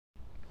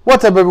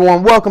What's up,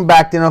 everyone? Welcome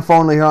back to NFL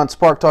Only here on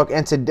Spark Talk,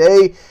 and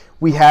today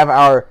we have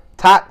our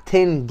top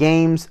 10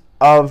 games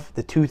of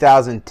the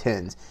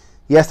 2010s.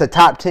 Yes, the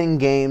top 10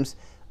 games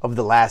of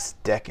the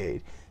last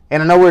decade.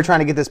 And I know we were trying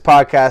to get this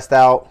podcast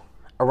out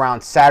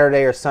around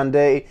Saturday or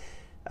Sunday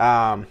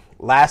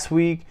last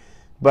week,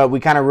 but we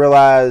kind of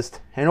realized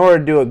in order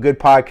to do a good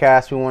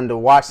podcast, we wanted to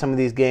watch some of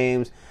these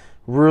games,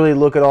 really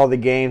look at all the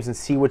games, and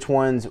see which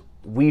ones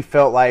we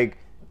felt like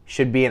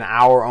should be in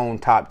our own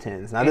top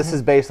 10s. Now, this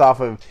is based off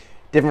of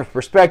different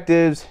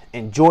perspectives,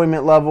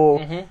 enjoyment level,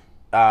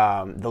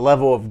 the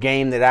level of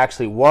game that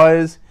actually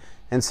was.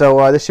 And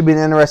so this should be an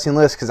interesting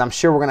list because I'm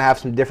sure we're going to have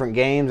some different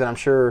games, and I'm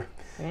sure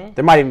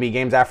there might even be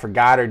games I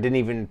forgot or didn't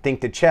even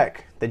think to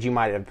check that you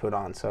might have put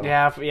on. So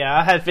Yeah,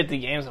 I had 50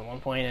 games at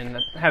one point and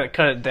had to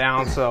cut it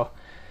down, so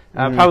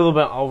probably a little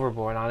bit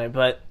overboard on it.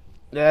 But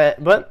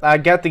I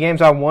got the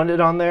games I wanted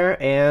on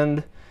there,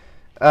 and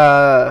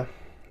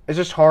it's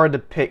just hard to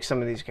pick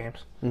some of these games.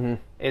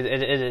 It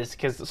is,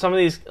 because some of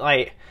these,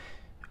 like,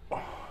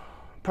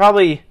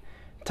 probably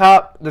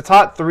the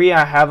top three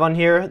I have on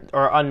here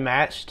are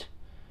unmatched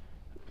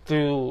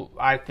through,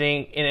 I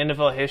think, in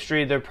NFL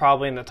history. They're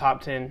probably in the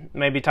top 10,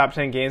 maybe top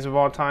 10 games of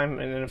all time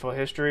in NFL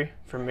history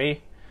for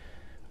me,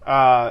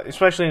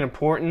 especially in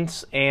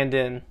importance and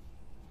in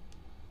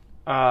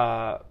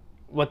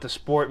what the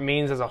sport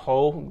means as a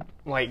whole,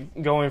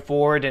 like going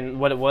forward, and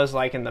what it was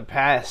like in the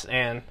past.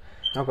 And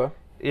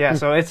yeah,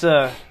 so it's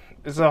a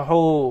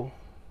whole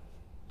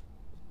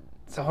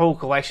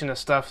collection of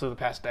stuff through the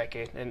past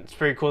decade, and it's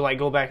pretty cool. Like,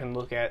 go back and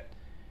look at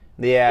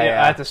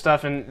at the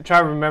stuff and try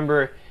to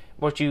remember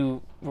what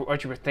you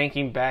were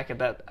thinking back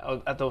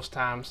at those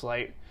times.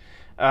 Like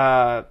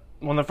one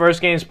of the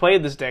first games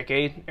played this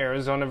decade,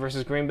 Arizona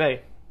versus Green Bay.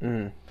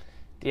 You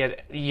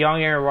had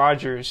young Aaron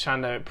Rodgers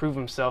trying to prove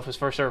himself, his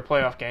first ever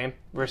playoff game,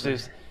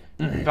 versus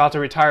about to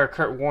retire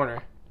Kurt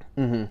Warner,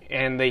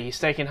 and the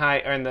second high,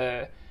 or in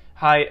the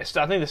high, I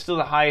think it's still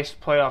the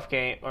highest playoff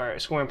game or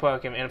scoring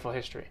playoff game in NFL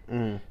history.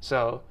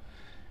 So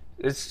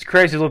it's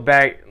crazy to look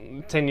back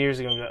 10 years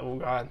ago and be like, oh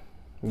God.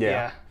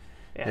 Yeah.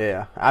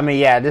 I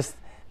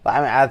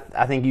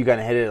think you kind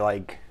of hit it,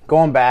 like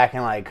going back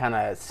and like kind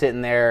of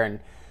sitting there and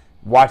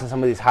watching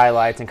some of these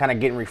highlights and kind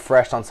of getting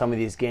refreshed on some of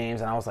these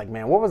games. And I was like,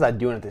 man, what was I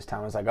doing at this time?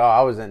 I was like, oh,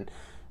 I was in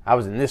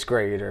this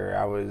grade, or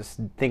I was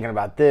thinking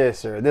about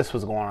this, or this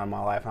was going on in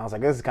my life. And I was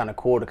like, this is kind of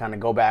cool to kind of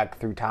go back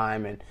through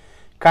time and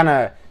kind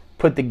of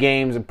put the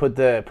games and put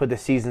the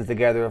seasons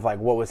together of like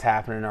what was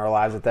happening in our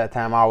lives at that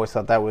time. I always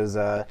thought that was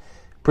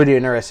pretty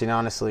interesting,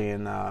 honestly,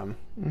 and a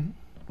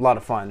lot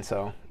of fun.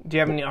 So, do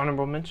you have any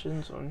honorable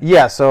mentions?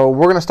 Yeah, so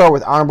we're gonna start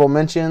with honorable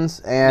mentions,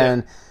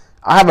 and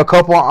I have a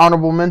couple of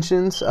honorable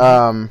mentions.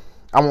 I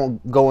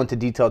won't go into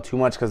detail too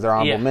much because they're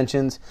honorable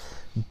mentions,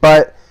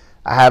 but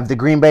I have the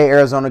Green Bay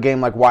Arizona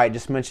game, like Wyatt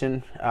just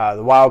mentioned,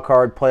 the wild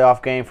card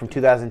playoff game from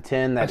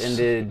 2010 that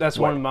ended. That's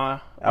one of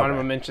my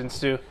honorable mentions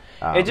too.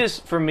 It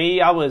just, for me,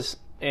 I was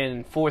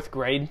in fourth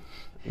grade.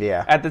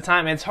 Yeah. At the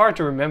time, it's hard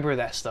to remember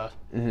that stuff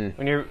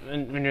when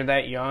you're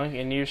that young,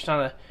 and you're just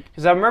trying to.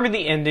 Because I remember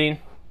the ending.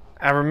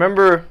 I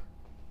remember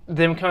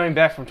them coming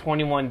back from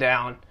 21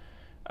 down,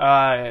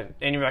 and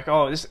you're like,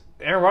 "Oh, this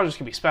Aaron Rodgers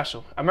could be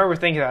special." I remember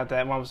thinking about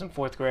that when I was in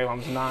fourth grade, when I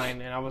was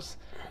 9, and I was.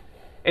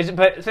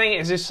 But the thing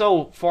is, it's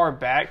so far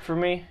back for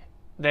me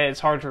that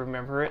it's hard to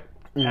remember it.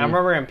 And I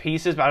remember in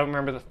pieces, but I don't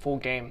remember the full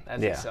game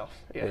as itself.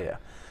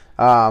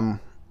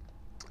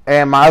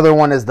 And my other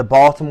one is the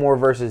Baltimore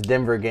versus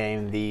Denver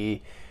game,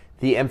 the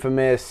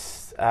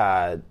infamous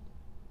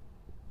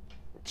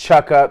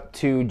chuck up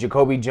to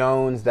Jacoby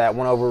Jones that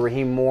went over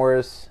Raheem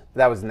Morris.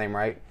 That was the name,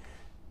 right?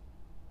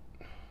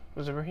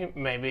 Was it Raheem?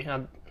 Maybe.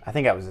 I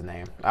think that was his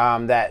name.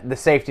 That the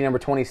safety number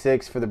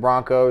 26 for the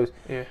Broncos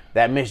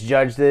that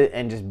misjudged it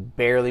and just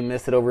barely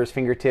missed it over his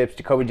fingertips.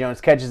 Jacoby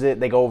Jones catches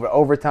it. They go over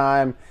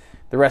overtime.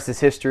 The rest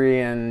is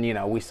history, and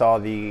we saw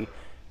the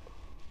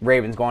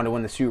Ravens going to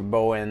win the Super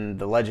Bowl, and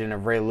the legend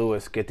of Ray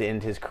Lewis get to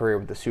end his career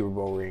with the Super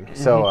Bowl ring.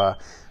 So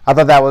I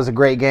thought that was a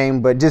great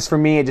game, but just for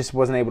me, it just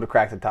wasn't able to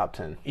crack the top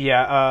 10.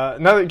 Yeah,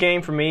 another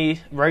game for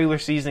me, regular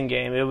season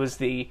game. It was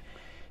the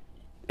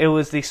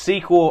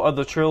sequel of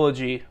the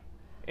trilogy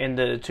in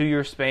the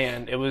 2-year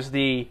span. It was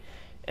the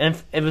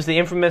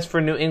infamous for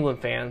New England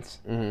fans.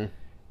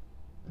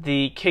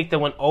 The kick that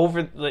went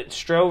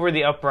straight over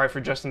the upright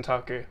for Justin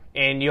Tucker,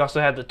 and you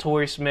also had the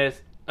Torrey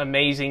Smith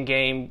amazing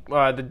game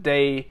the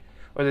day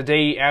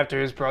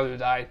after his brother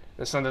died,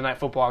 the Sunday Night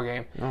Football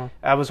game.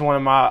 That was one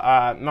of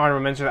my honorable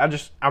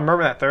mentions. I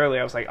remember that thoroughly.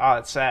 I was like, oh,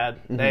 it's sad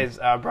that his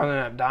brother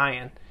ended up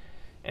dying.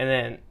 And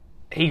then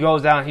he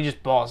goes down and he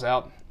just balls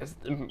out. It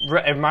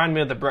reminded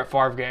me of the Brett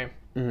Favre game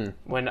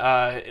when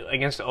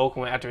against the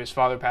Oakland after his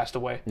father passed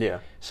away. Yeah.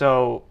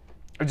 So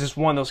it's just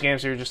one of those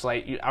games where you're just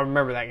like, I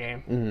remember that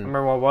game. I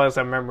remember what it was.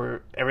 I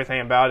remember everything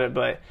about it.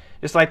 But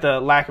just like the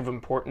lack of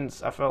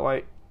importance, I felt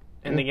like,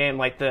 in the game.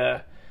 Like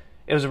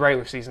it was a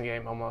regular season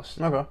game almost.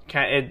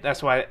 Okay.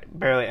 That's why it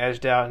barely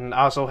edged out. And I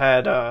also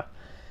had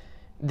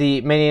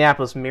the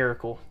Minneapolis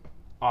Miracle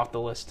off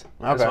the list.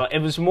 Okay. It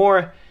was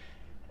more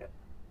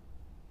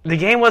the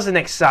game wasn't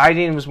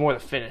exciting. It was more the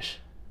finish.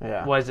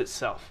 Yeah. Was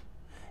itself.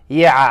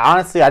 Yeah,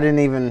 honestly, I didn't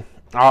even.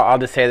 I'll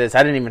just say this: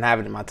 I didn't even have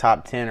it in my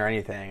top 10 or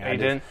anything. You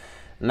didn't?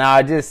 No,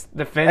 I just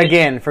The finish.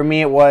 again for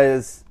me it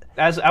was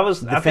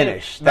the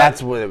finish.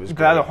 That's what it was.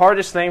 The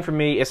hardest thing for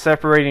me is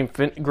separating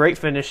great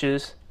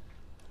finishes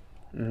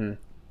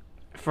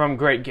from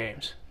great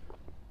games.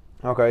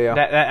 Okay, yeah.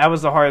 That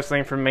was the hardest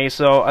thing for me.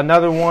 So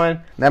another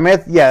one. I mean,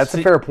 that's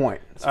a fair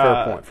point. It's a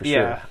fair point for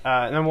sure.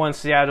 Number one,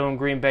 Seattle and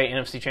Green Bay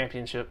NFC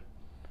Championship.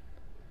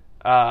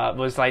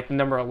 Was like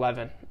number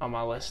 11 on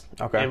my list.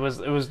 Okay. It was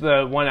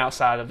the one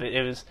outside of it.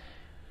 It was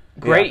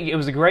great. Yeah. It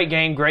was a great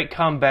game, great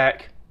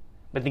comeback,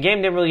 but the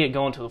game didn't really get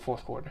going until the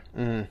fourth quarter.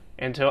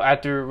 Until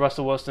after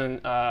Russell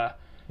Wilson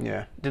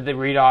did the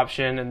read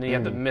option, and then you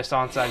had the missed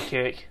onside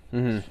kick.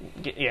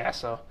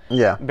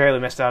 Barely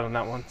missed out on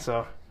that one.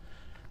 So,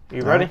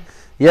 you ready?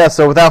 Yeah.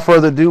 So without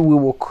further ado, we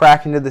will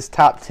crack into this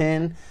top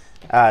 10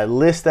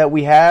 list that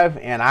we have,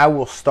 and I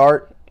will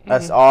start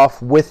us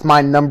off with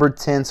my number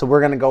 10. So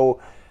we're gonna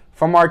go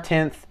from our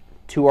 10th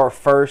to our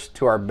first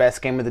to our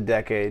best game of the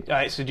decade. All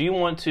right. So do you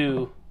want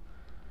to?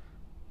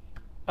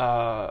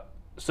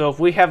 So if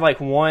we have like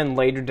one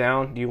later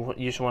down, do you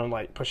just want to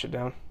like push it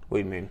down? What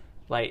do you mean?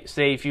 Like,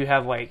 say if you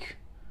have like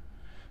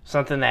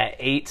something at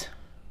 8.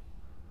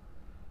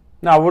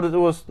 No,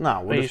 we'll just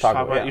talk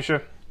about it. You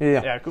sure?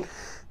 Yeah. Yeah, cool.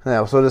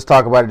 Yeah, so we'll just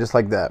talk about it just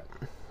like that.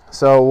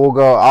 So we'll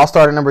go. I'll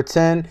start at number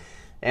 10,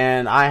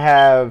 and I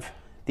have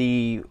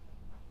the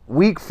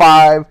Week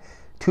 5,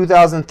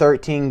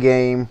 2013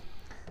 game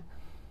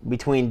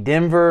between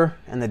Denver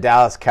and the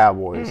Dallas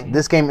Cowboys.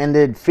 This game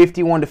ended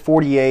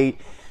 51-48.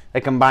 They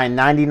combined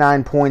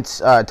 99 points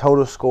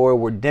total score,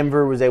 where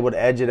Denver was able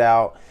to edge it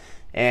out.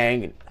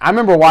 And I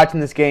remember watching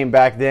this game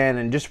back then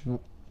and just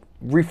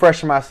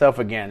refreshing myself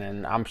again.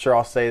 And I'm sure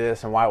I'll say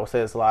this, and Wyatt will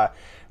say this a lot.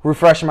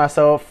 Refreshing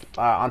myself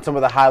on some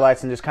of the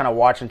highlights and just kind of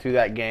watching through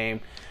that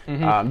game.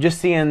 Just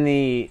seeing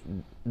the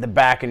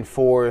back and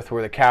forth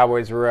where the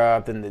Cowboys were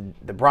up, then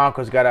the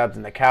Broncos got up,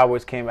 then the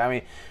Cowboys came. I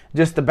mean,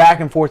 just the back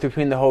and forth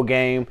between the whole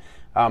game.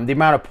 The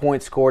amount of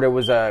points scored, it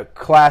was a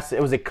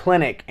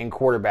clinic in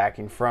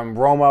quarterbacking from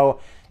Romo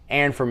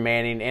and from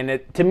Manning. And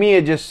to me,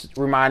 it just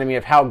reminded me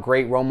of how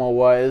great Romo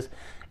was.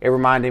 It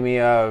reminded me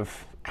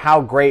of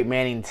how great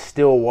Manning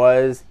still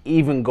was,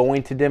 even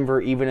going to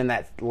Denver, even in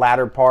that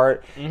latter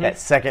part, that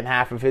second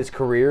half of his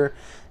career.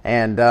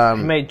 And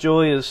he made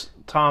Julius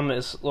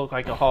Thomas look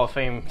like a Hall of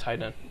Fame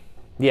tight end.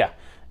 Yeah.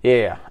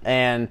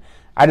 And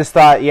I just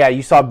thought,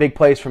 you saw big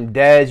plays from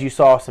Dez. You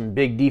saw some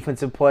big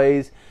defensive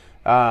plays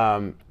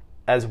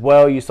as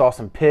well. You saw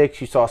some picks.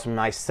 You saw some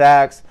nice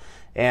sacks.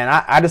 And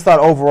I just thought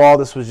overall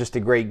this was just a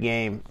great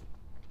game.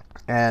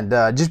 And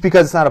just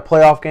because it's not a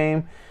playoff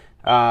game,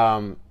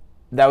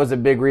 that was a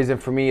big reason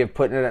for me of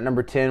putting it at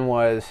number 10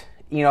 was,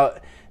 the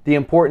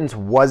importance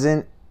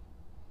wasn't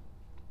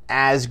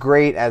as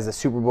great as a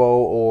Super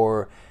Bowl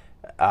or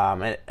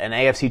an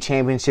AFC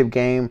Championship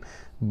game,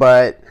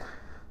 but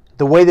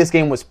the way this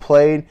game was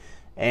played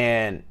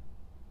and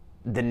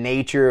the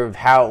nature of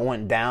how it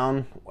went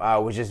down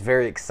was just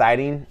very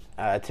exciting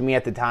to me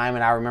at the time,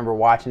 and I remember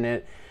watching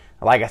it,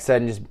 like I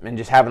said, and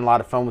just having a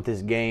lot of fun with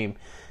this game.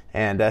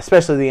 And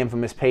especially the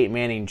infamous Peyton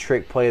Manning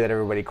trick play that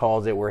everybody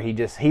calls it, where he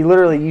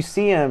literally, you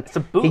see him, it's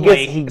a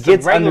bootleg. He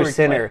gets under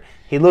center, play.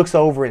 He looks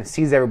over and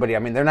sees everybody. I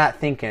mean, they're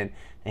not thinking,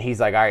 and he's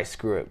like, all right,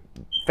 screw it.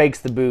 Fakes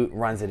the boot,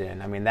 runs it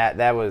in. I mean, that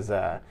was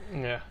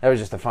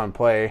just a fun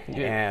play.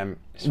 Yeah.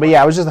 But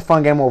it was just a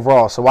fun game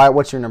overall. So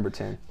what's your number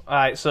 10? All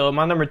right, so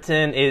my number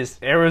 10 is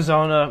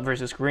Arizona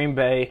versus Green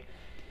Bay,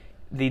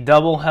 the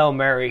double Hail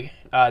Mary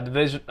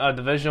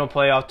divisional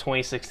playoff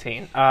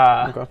 2016.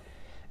 Okay.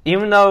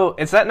 Even though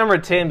it's at number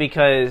 10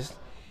 because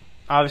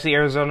obviously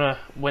Arizona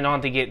went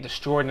on to get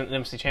destroyed in the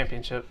NFC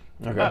Championship.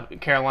 Okay.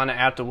 Carolina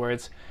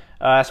afterwards.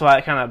 That's why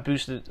it kind of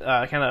boosted,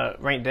 kind of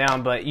ranked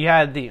down. But you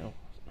had pin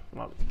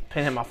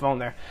hit my phone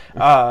there.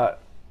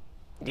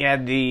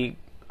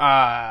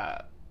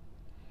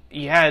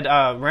 You had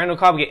Randall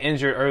Cobb get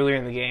injured earlier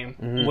in the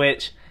game,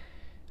 which,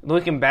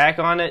 looking back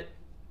on it,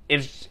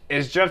 is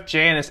Jeff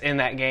Janis in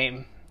that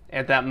game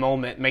at that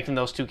moment making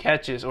those two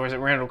catches, or is it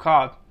Randall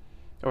Cobb?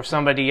 Or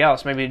somebody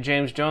else, maybe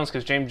James Jones,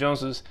 because James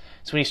Jones was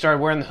when he started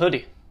wearing the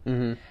hoodie.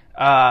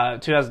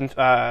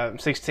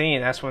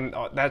 2016, that's when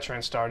that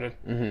trend started.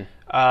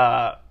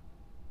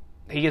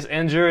 He gets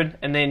injured,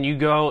 and then you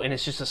go, and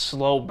it's just a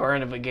slow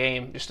burn of a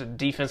game, just a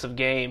defensive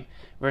game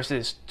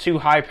versus two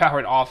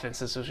high-powered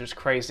offenses, which was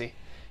crazy.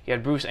 You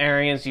had Bruce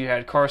Arians, you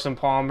had Carson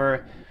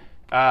Palmer,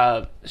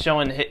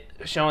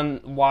 showing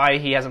why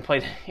he hasn't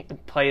played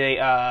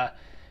a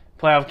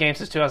playoff game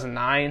since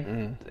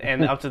 2009,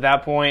 and up to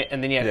that point,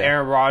 and then you had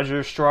Aaron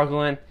Rodgers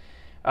struggling,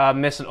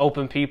 missing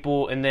open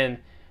people, and then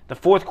the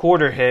fourth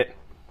quarter hit,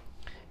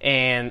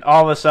 and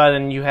all of a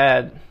sudden you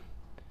had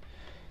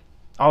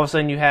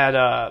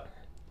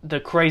the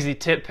crazy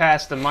tip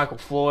pass to Michael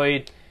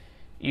Floyd.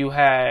 You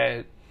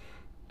had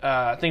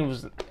I think it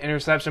was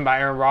interception by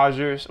Aaron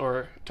Rodgers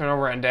or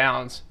turnover and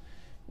downs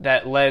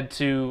that led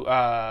to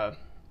a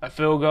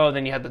field goal.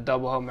 Then you had the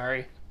double Hail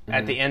Mary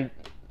at the end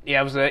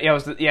Yeah,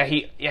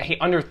 he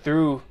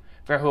underthrew.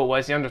 I forgot who it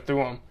was. He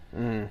underthrew him.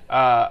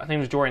 I think it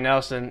was Jordy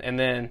Nelson, and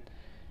then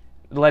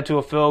it led to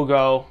a field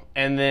goal,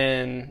 and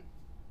then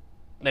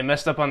they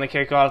messed up on the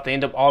kickoff. They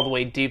end up all the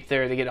way deep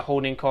there. They get a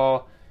holding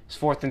call. It's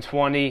 4th and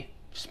 20.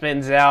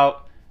 Spins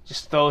out,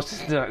 just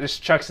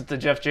chucks it to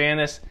Jeff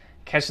Janis,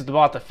 catches the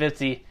ball at the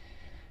 50,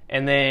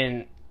 and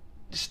then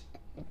just,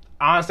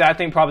 honestly, I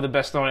think probably the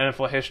best throw in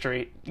NFL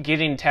history.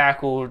 Getting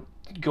tackled,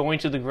 going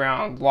to the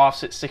ground,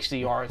 lofts it 60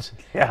 yards.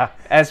 Yeah.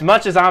 As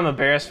much as I'm a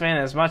Bears fan,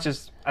 as much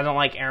as I don't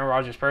like Aaron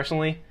Rodgers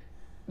personally,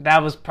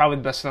 that was probably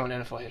the best throw in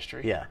NFL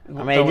history. Yeah.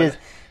 I mean,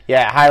 it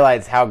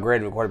highlights how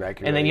great of a quarterback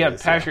he And then you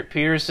have Patrick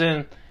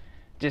Peterson.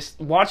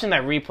 Just watching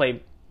that replay,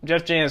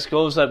 Jeff Janis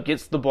goes up,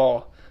 gets the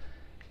ball,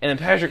 and then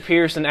Patrick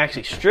Peterson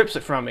actually strips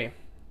it from me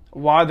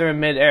while they're in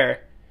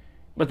midair.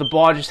 But the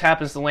ball just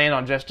happens to land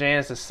on Jeff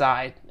Janis'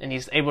 side, and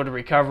he's able to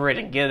recover it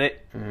and get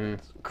it.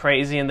 It's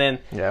crazy. And then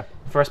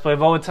first play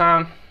of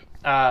overtime,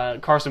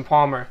 Carson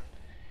Palmer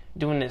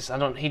doing this.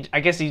 I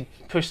guess he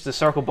pushed the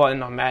circle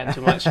button on Madden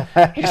too much.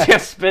 He just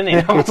kept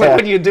spinning. I was like,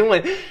 what are you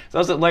doing? So I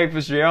was at Larry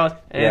Fitzgerald,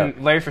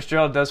 and Larry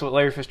Fitzgerald does what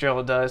Larry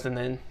Fitzgerald does, and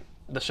then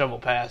the shovel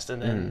passed,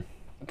 and then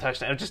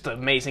touchdown. It was just an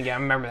amazing game. I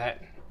remember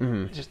that.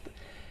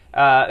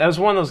 That was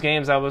one of those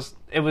games.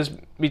 It was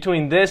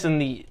between this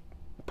and the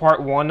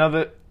part one of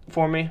it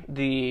for me,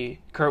 the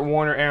Kurt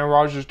Warner Aaron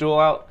Rodgers duel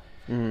out.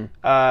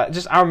 I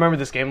remember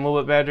this game a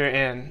little bit better,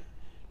 and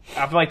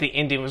I feel like the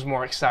ending was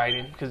more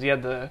exciting because you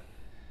had the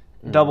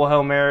double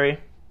Hail Mary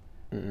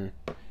and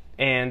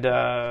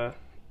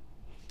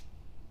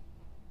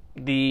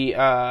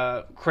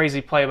the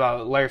crazy play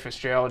about Larry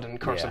Fitzgerald and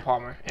Carson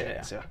Palmer in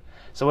it.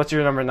 So what's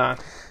your number 9?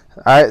 All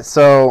right,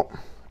 so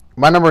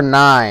my number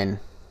 9,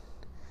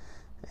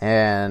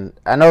 and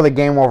I know the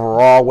game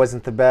overall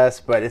wasn't the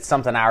best, but it's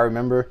something I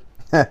remember.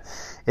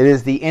 It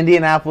is the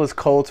Indianapolis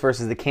Colts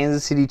versus the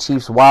Kansas City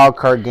Chiefs wild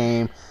card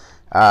game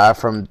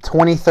from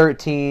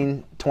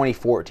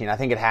 2013-2014. I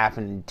think it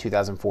happened in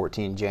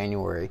 2014,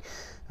 January.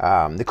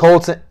 The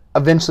Colts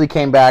eventually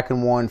came back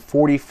and won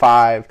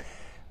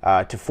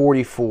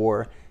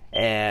 45-44.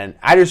 And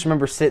I just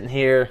remember sitting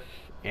here,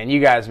 and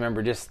you guys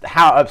remember just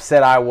how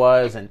upset I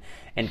was and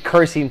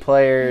cursing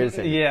players.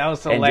 And, I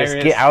was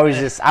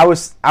hilarious. I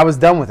was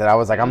done with it. I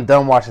was like, I'm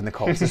done watching the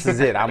Colts. This is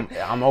it.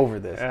 I'm over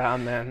this. Yeah,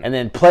 man. And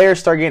then players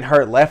start getting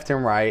hurt left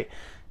and right,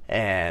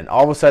 and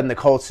all of a sudden the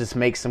Colts just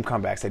make some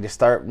comebacks. They just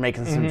start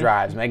making some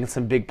drives, making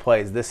some big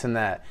plays, this and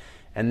that.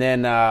 And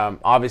then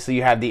obviously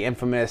you have the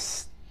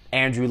infamous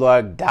Andrew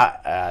Luck,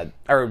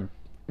 or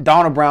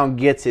Donald Brown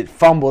gets it,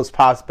 fumbles,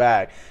 pops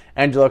back.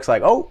 Andrew Luck's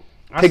like,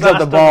 picks up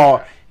the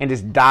ball and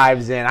just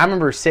dives in. I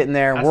remember sitting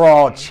there and we're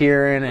all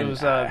cheering. It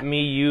was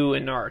me, you,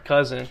 and our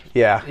cousin.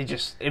 Yeah.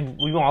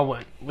 We all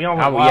went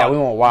wild. Yeah, we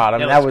went wild. I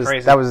mean,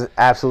 that was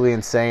absolutely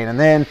insane. And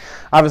then,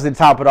 obviously, to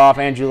top it off,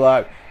 Andrew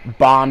Luck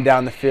bombed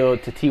down the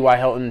field to T.Y.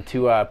 Hilton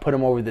to put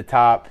him over the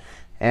top.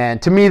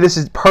 And to me, this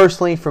is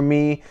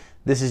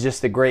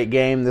just a great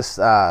game. This is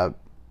one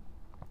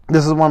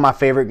of my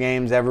favorite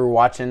games ever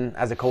watching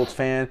as a Colts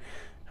fan.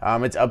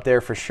 It's up there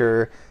for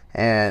sure.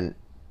 And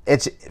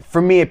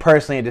for me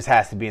personally, it just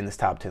has to be in this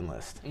top 10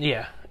 list.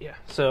 Yeah.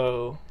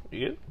 So,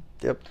 you good?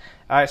 Yep.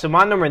 All right, so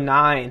my number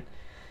 9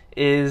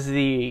 is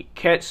the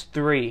Catch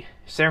 3,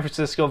 San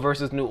Francisco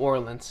versus New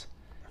Orleans.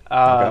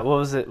 What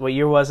was it? What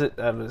year was it?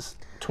 It was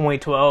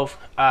 2012.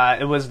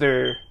 It was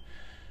San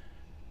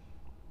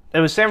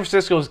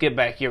Francisco's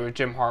get-back year with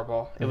Jim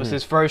Harbaugh. It was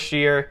his first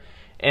year,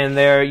 and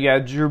there you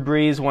had Drew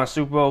Brees, won a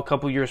Super Bowl a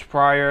couple years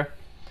prior.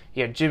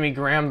 You had Jimmy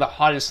Graham, the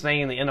hottest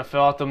thing in the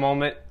NFL at the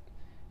moment.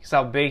 Because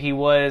how big he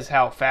was,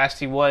 how fast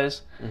he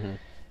was.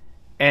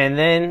 And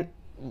then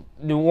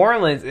New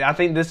Orleans, I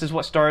think this is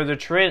what started the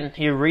trend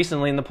here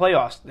recently in the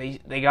playoffs.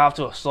 They got off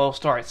to a slow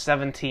start,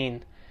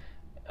 17-0,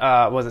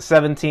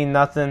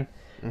 San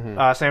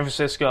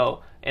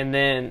Francisco. And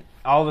then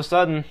all of a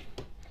sudden,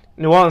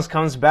 New Orleans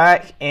comes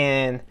back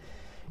and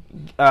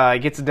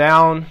gets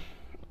down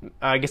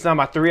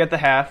by 3 at the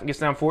half, gets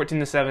down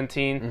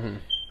 14-17.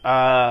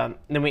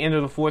 Then we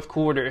enter the fourth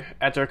quarter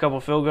after a couple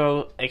field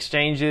goal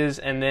exchanges,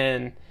 and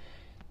then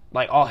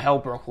all hell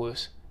broke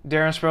loose.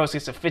 Darren Sproles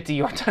gets a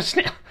 50-yard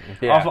touchdown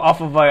off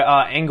of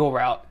an angle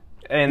route.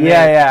 And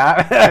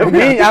I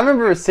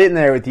remember sitting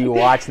there with you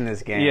watching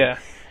this game. Yeah.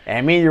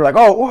 And me and you were like,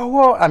 oh,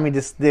 whoa. I mean,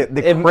 just the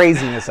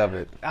craziness of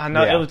it. I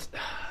know. Yeah.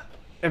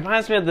 It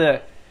reminds me of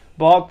the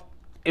ball.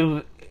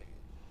 If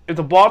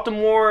the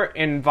Baltimore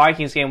and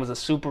Vikings game was a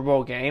Super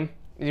Bowl game,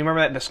 do you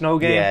remember that, the snow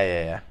game?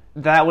 Yeah.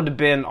 That would have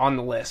been on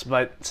the list,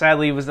 but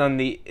sadly it was on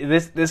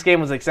this game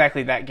was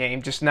exactly that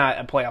game, just not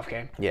a playoff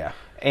game. Yeah.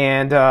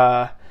 And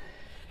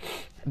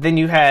then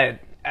you had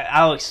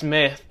Alex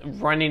Smith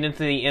running into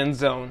the end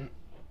zone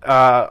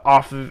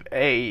off of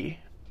a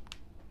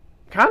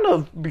kind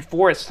of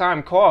before its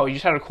time call. You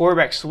just had a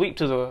quarterback sweep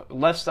to the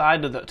left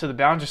side to the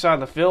boundary side of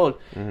the field,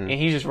 and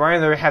he just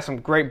running there, had some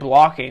great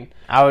blocking.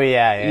 Oh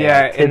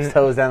yeah. Tips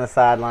toes down the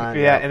sideline.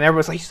 Yeah, and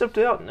everyone's like, he stepped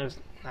out, and it was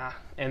nah.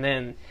 And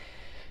then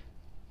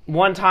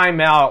one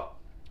timeout,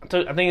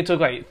 I think it took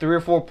like 3 or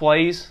 4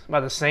 plays by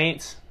the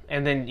Saints,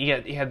 and then you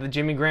had the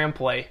Jimmy Graham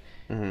play.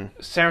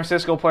 Mm-hmm. San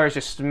Francisco players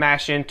just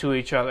smash into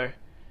each other,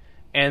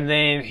 and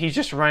then he's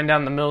just running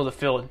down the middle of the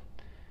field,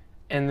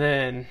 and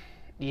then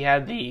you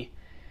had the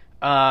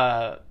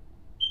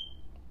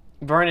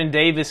Vernon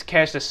Davis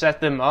catch to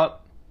set them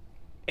up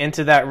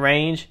into that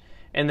range,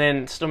 and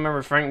then still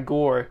remember Frank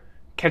Gore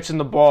catching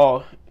the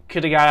ball,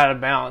 could have got out of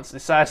bounds,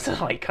 decides to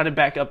like cut it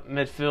back up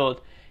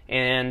midfield,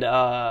 and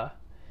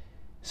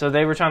so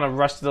they were trying to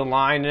rush to the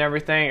line and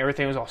everything.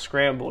 Everything was all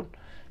scrambled,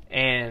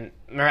 and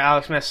remember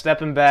Alex Smith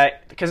stepping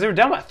back because they were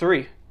down by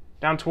 3,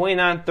 down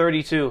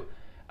 29-32.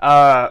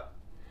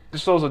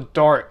 Just throws a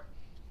dart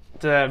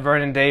to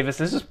Vernon Davis.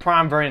 This is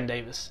prime Vernon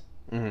Davis.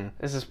 Mm-hmm.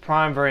 This is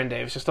prime Vernon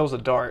Davis. Just throws a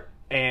dart,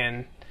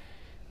 and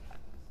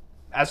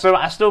I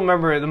still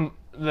remember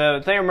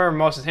the thing I remember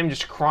most is him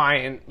just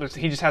crying.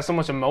 He just had so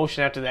much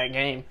emotion after that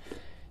game,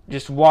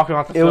 just walking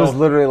off the field. It was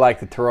literally like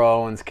the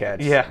Terrell Owens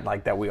catch, Yeah.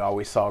 like that we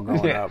always saw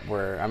growing up.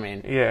 Where I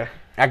mean, yeah,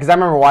 because I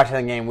remember watching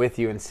that game with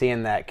you and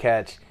seeing that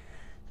catch,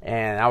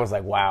 and I was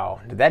like, "Wow,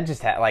 did that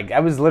just like?"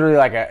 I was literally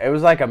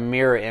like a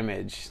mirror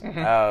image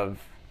of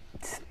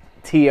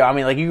T.O. I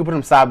mean, like you could put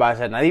them side by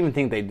side, and I even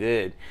think they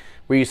did.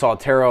 Where you saw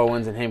Terrell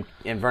Owens and him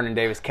and Vernon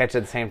Davis catch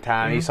at the same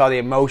time. You saw the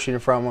emotion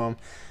from them.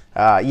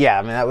 Yeah,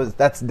 I mean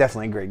that's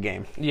definitely a great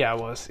game. Yeah, it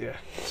was. Yeah.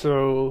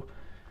 So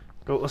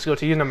let's go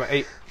to your number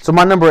 8. So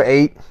my number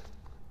 8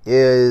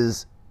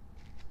 is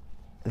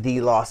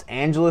the Los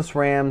Angeles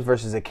Rams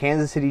versus the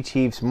Kansas City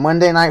Chiefs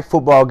Monday Night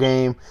Football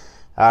game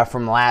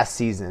from last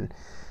season.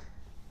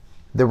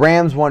 The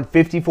Rams won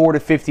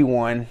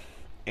 54-51,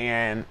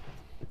 and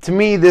to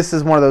me, this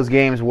is one of those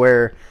games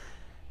where,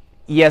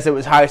 yes, it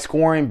was high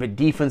scoring, but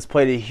defense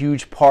played a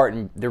huge part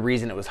in the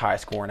reason it was high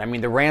scoring. I mean,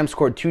 the Rams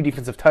scored 2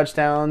 defensive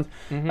touchdowns.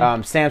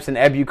 Samson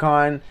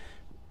Ebukam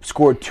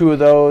scored 2 of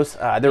those.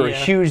 There were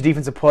huge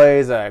defensive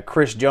plays.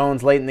 Chris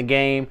Jones late in the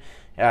game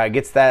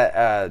gets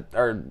that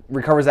or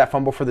recovers that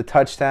fumble for the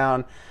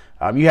touchdown.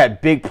 You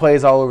had big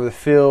plays all over the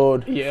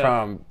field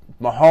from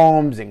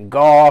Mahomes and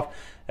Goff.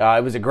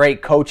 It was a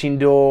great coaching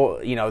duel.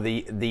 You know,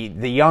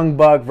 the young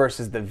buck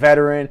versus the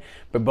veteran,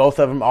 but both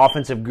of them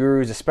offensive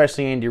gurus,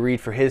 especially Andy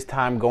Reid for his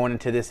time going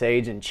into this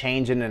age and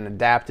changing and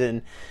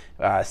adapting,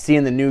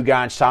 seeing the new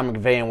guy in Sean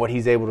McVay and what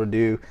he's able to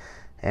do.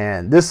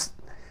 And this,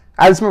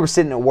 I just remember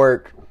sitting at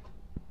work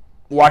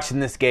watching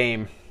this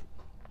game,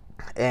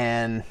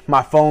 and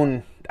my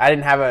phone, I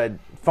didn't have a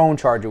phone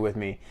charger with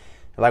me,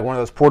 like one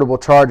of those portable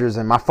chargers,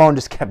 and my phone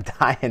just kept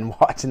dying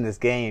watching this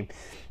game.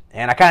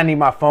 And I kind of need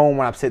my phone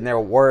when I'm sitting there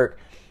at work,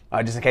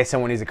 just in case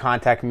someone needs to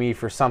contact me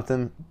for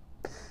something,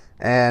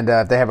 and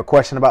if they have a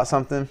question about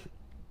something.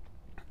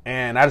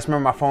 And I just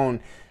remember my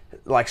phone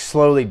like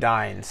slowly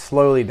dying,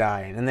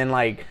 and then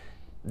like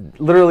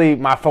literally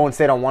my phone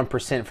stayed on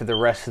 1% for the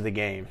rest of the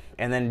game,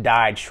 and then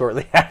died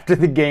shortly after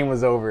the game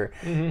was over.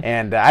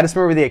 And I just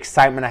remember the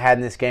excitement I had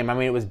in this game. I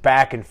mean, it was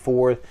back and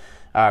forth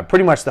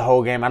pretty much the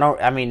whole game.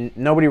 I mean,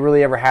 nobody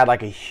really ever had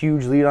like a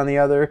huge lead on the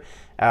other.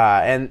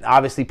 And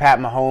obviously Pat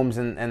Mahomes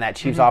and that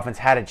Chiefs offense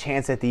had a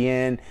chance at the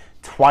end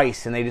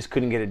twice, and they just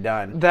couldn't get it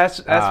done.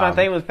 That's my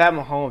thing with Pat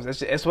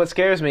Mahomes. It's what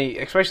scares me,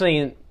 especially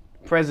in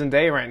present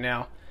day right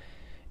now,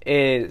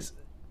 is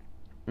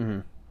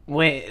when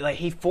like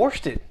he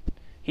forced it.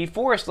 He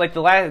forced like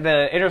the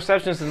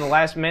interceptions in the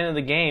last minute of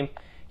the game.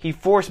 He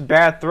forced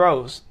bad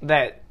throws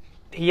that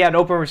he had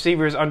open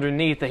receivers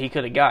underneath that he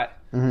could have got,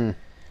 and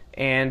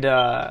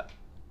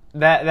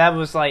that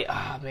was like,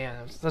 oh man,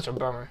 it was such a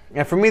bummer.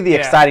 And for me, the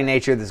exciting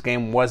nature of this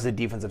game was the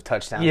defensive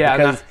touchdown. Yeah,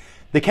 because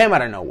they came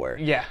out of nowhere.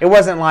 Yeah. It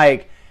wasn't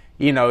like,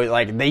 you know,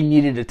 like they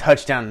needed a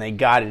touchdown and they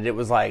got it. It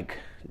was like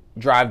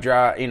drive,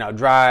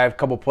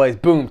 couple plays,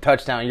 boom,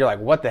 touchdown. You're like,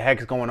 what the heck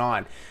is going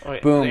on?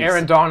 Boom.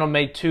 Aaron Donald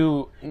made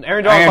 2.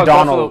 Aaron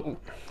Donald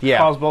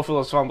caused both of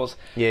those fumbles.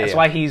 That's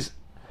why he's.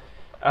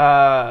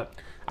 I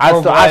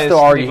still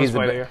argue he's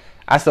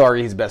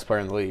the best player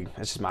in the league.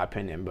 That's just my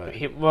opinion, but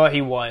he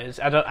was.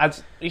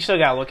 You still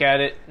gotta look at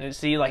it and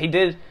see. Like he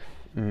did.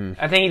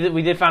 I think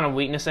we did find a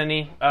weakness in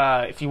him.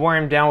 If you wear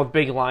him down with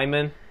big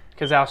linemen,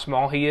 because how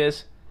small he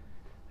is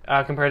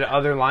compared to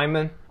other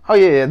linemen. Oh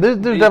yeah. There's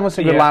definitely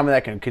some good linemen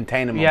that can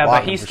contain him. Yeah,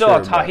 but he's still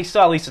he's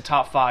still at least a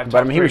top 5. But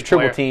I mean, he was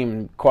triple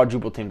teamed,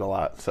 quadruple teamed a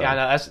lot. So yeah, I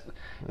know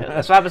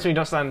that's what happens when you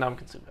don't sign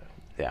Ndamukong Suh.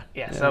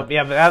 Yeah. So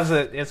but that was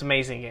it's an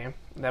amazing game.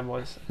 That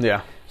was.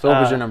 Yeah. So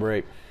what was your number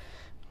 8?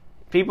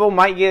 People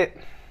might get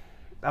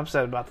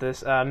upset about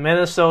this.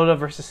 Minnesota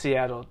versus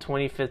Seattle,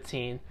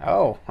 2015.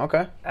 Oh,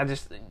 okay.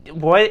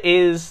 What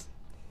is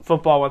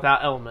football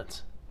without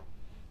elements?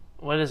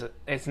 What is it?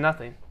 It's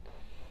nothing.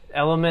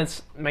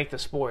 Elements make the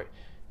sport.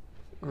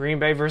 Green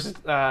Bay versus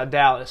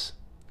Dallas,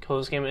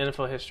 coldest game in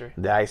NFL history.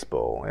 The Ice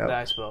Bowl. Yep. The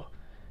Ice Bowl.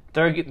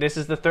 This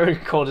is the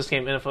third coldest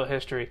game in NFL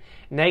history.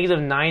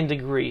 -9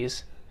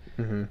 degrees.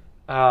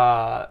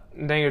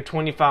 Negative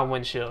 25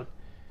 wind chill.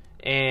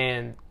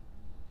 And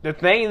the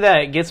thing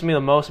that gets me the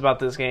most about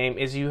this game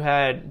is you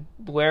had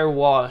Blair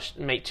Walsh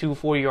make 2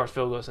 40-yard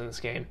field goals in this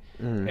game.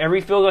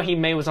 Every field goal he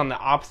made was on the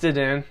opposite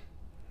end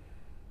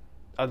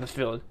of the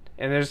field.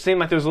 and there seemed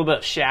like there was a little bit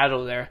of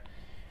shadow there,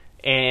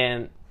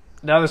 and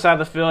the other side of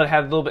the field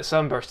had a little bit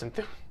sunbursting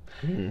through.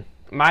 Mm-hmm.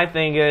 My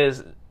thing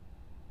is,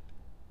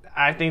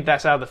 I think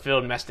that side of the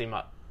field messed him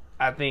up.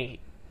 I think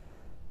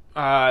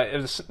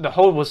the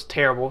hold was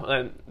terrible.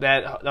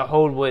 The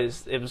hold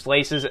was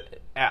laces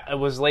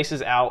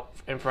out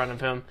in front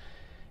of him,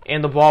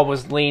 and the ball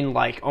was leaned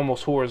like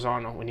almost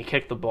horizontal when he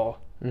kicked the ball.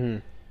 Mm-hmm.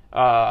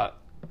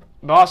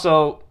 But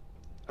also,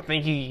 I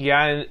think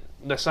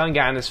the sun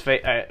got in his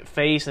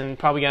face and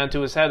probably got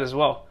into his head as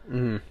well.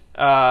 Mm-hmm.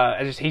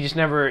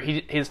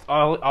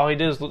 All he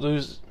did is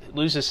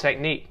lose his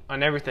technique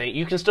on everything.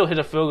 You can still hit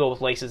a field goal with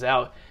laces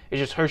out. It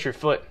just hurts your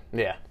foot.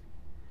 Yeah.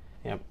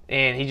 Yep.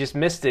 And he just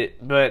missed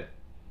it. But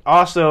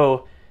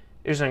also,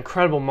 there's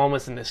incredible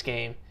moments in this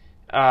game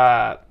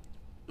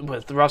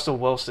with Russell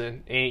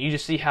Wilson, and you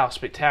just see how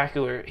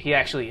spectacular he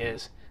actually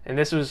is. And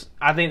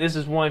I think this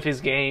is one of his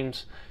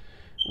games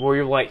where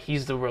you're like,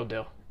 he's the real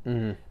deal.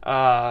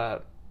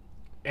 Mm-hmm.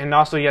 And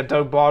also, you had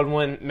Doug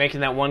Baldwin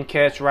making that one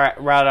catch right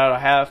out of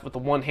half with the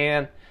one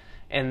hand,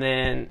 and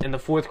then in the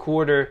fourth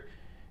quarter,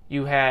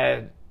 you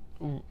had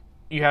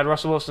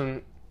Russell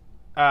Wilson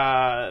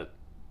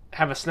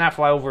have a snap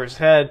fly over his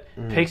head,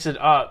 picks it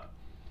up,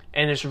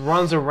 and just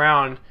runs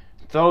around,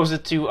 throws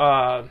it to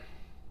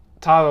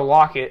Tyler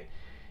Lockett,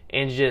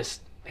 and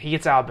he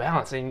gets out of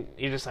balance, and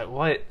you're just like,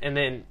 what? And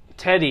then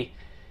Teddy,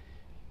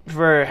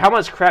 for how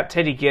much crap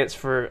Teddy gets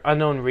for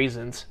unknown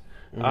reasons,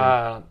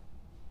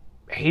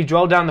 he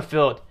drove down the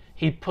field.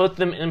 He put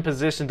them in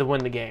position to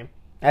win the game.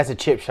 That's a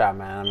chip shot,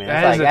 man. I mean,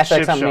 that's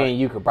like something me and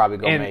you could probably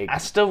go make. I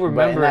still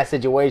remember, but in that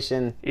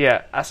situation.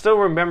 Yeah, I still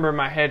remember in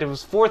my head, it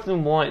was 4th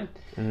and 1,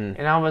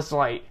 and I was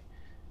like,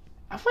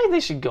 I feel like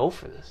they should go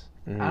for this.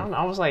 I don't know.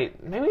 I was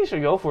like, maybe they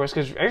should go for this,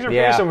 because Adrian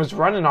Peterson was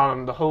running on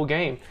him the whole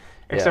game,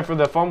 except for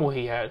the fumble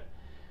he had.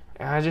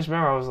 And I just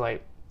remember, I was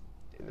like,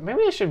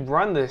 maybe they should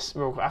run this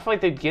real quick. I feel like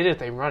they'd get it if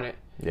they run it.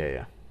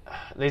 Yeah.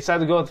 They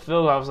decided to go at the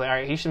field. I was like, all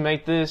right, he should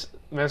make this.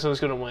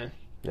 Minnesota's going to win.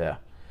 Yeah.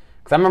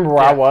 Because I remember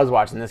where I was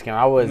watching this game.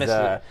 I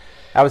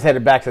was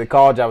headed back to the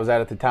college I was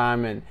at the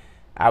time, and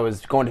I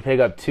was going to pick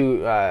up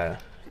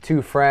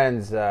two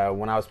friends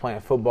when I was playing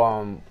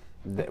football. And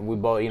we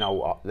both,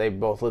 they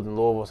both lived in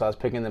Louisville, so I was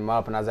picking them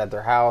up, and I was at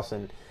their house,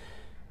 and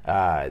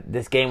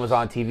this game was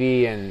on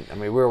TV, and I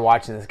mean, we were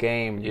watching this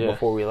game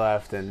before we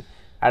left, and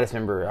I just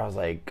remember I was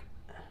like,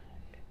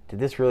 did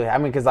this really? I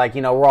mean, because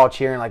we're all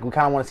cheering, like we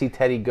kind of want to see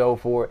Teddy go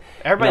for it.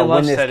 Everybody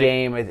loves win this Teddy.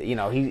 game.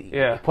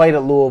 He played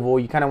at Louisville.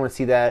 You kind of want to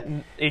see that.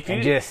 If you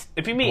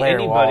meet Blair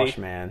anybody, Walsh,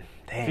 man.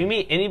 Dang. If you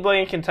meet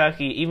anybody in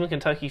Kentucky, even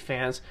Kentucky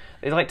fans,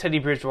 they like Teddy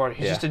Bridgewater.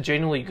 He's just a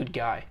genuinely good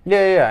guy.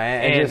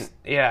 Yeah,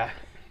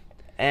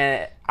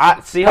 and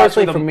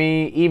personally for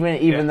me,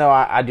 even though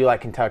I do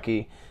like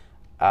Kentucky,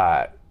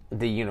 the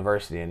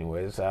university,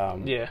 anyways.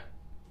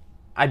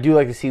 I do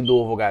like to see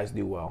Louisville guys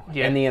do well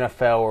in the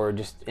NFL or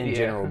just in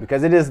general,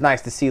 because it is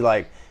nice to see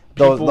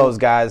those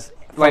guys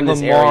from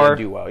this area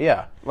do well.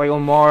 Yeah, like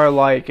Lamar,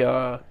 like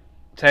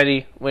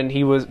Teddy when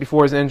he was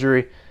before his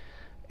injury,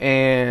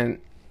 and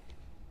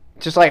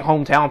just like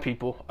hometown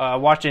people.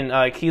 Watching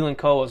Keelan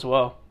Cole as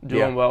well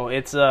doing well.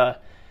 It's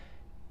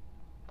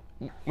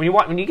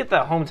when you get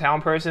that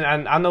hometown person,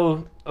 and I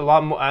know a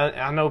lot more.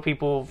 I know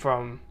people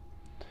from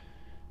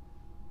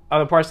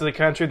other parts of the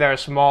country that are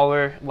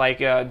smaller, like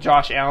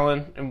Josh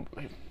Allen,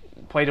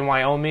 played in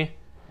Wyoming.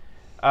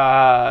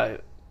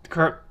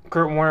 Kurt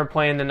Warner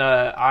playing in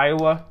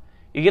Iowa.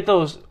 You get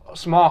those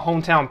small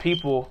hometown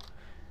people.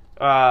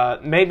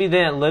 Maybe they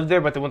didn't live there,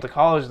 but they went to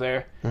college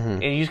there,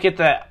 and you just get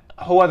that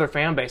whole other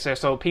fan base there.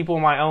 So people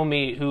in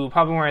Wyoming who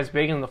probably weren't as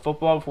big in the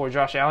football before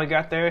Josh Allen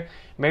got there,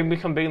 maybe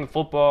become big in the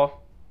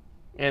football,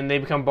 and they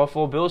become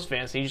Buffalo Bills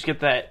fans. And you just get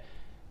that.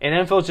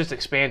 And NFL is just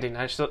expanding.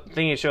 I just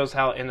think it shows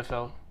how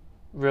NFL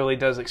really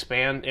does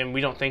expand, and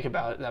we don't think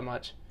about it that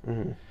much.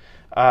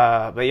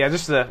 But yeah,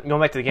 just going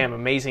back to the game,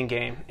 amazing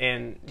game,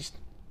 and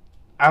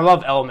I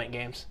love element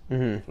games.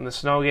 In the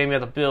snow game, you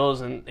had the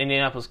Bills and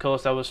Indianapolis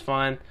Colts. That was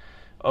fun.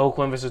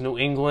 Oakland versus New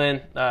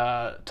England,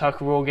 Tuck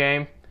Rule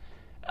game.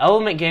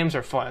 Element games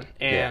are fun,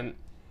 and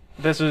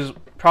this was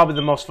probably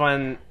the most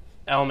fun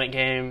element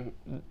game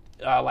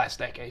last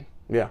decade.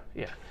 Yeah,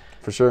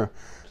 for sure.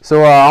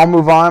 So I'll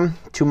move on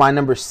to my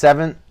number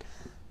 7.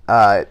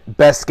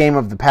 Best game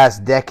of the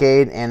past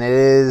decade, and it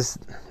is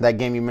that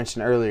game you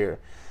mentioned earlier,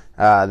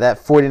 that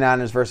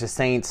 49ers versus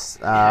Saints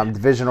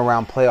divisional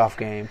round playoff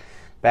game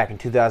back in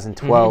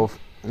 2012,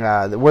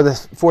 where the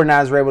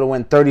 49ers were able to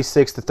win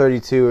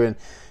 36-32,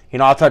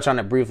 and I'll touch on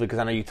it briefly because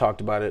I know you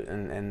talked about it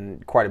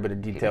in quite a bit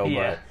of detail,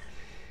 but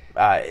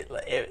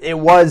it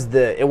was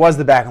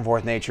the back and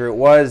forth nature. It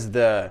was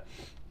the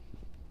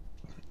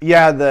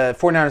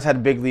 49ers had a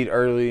big lead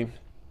early,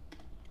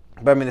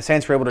 but I mean the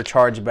Saints were able to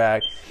charge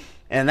back.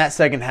 And that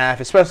second half,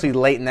 especially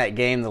late in that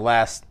game, the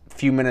last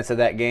few minutes of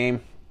that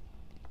game,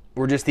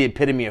 were just the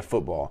epitome of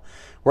football,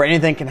 where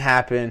anything can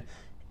happen,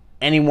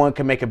 anyone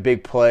can make a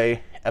big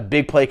play, a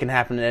big play can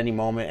happen at any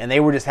moment, and they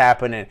were just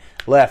happening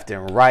left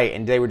and right,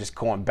 and they were just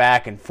going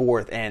back and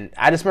forth. And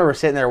I just remember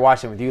sitting there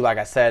watching with you, like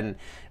I said, and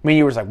me and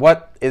you were just like,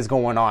 what is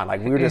going on?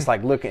 Like, we were just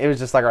like looking. It was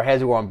just like our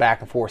heads were going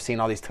back and forth, seeing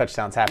all these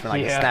touchdowns happen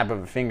like a snap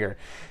of a finger.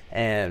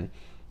 And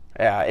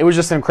it was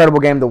just an incredible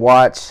game to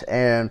watch.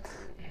 And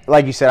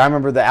like you said, I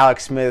remember the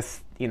Alex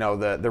Smith, you know,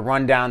 the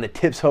rundown, the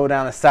tips hold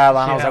down the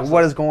sideline. I was like,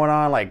 what is going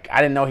on? Like,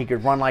 I didn't know he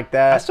could run like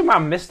that. I still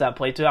missed that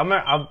play too. I think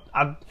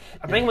I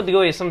went to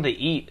go get something to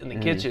eat in the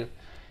kitchen.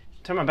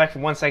 Turn my back for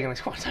 1 second and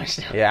score a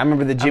touchdown. Yeah, I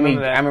remember the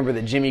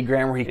Jimmy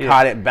Graham where he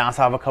caught it and bounced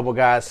off a couple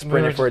guys,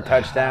 sprinted for a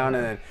touchdown,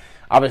 and then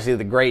obviously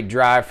the great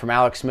drive from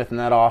Alex Smith in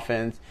that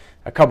offense.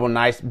 A couple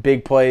nice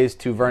big plays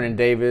to Vernon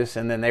Davis,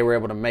 and then they were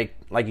able to make,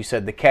 like you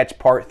said, the catch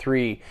part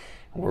 3,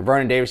 where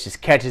Vernon Davis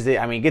just catches it.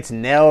 I mean, he gets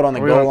nailed on the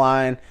goal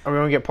line. Are we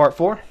going to get part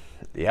 4?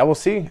 Yeah, we'll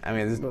see. I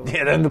mean,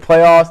 in the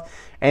playoffs,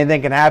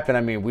 anything can happen.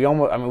 I mean,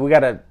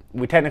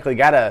 we technically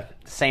got a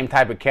same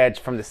type of catch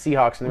from the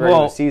Seahawks in the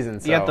regular season.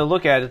 So you have to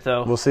look at it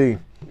though. We'll see.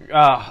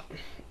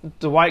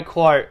 Dwight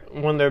Clark,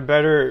 one of their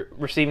better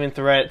receiving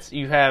threats.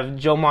 You have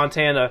Joe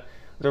Montana,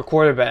 their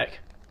quarterback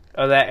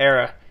of that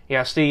era. You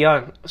have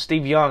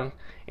Steve Young,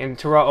 and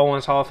Terrell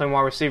Owens, Hall of Fame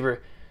wide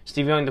receiver.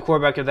 Steve Young, the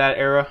quarterback of that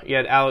era. You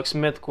had Alex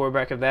Smith,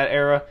 quarterback of that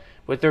era,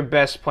 with their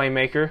best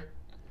playmaker,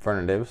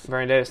 Vernon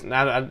Davis.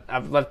 Now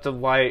I've left the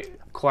Dwight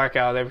Clark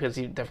out of there because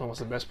he definitely was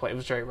the best player. It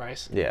was Jerry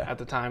Rice at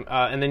the time.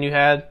 Now you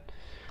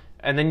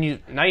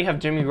have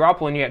Jimmy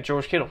Garoppolo and you got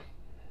George Kittle.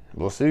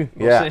 We'll see.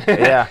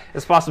 Yeah.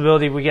 It's a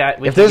possibility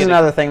if there's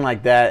another thing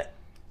like that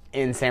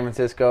in San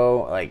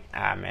Francisco, like,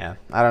 man,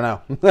 I don't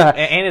know.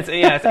 and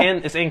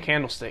it's in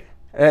Candlestick.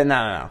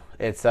 No.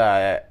 It's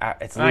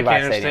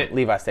Levi Stadium.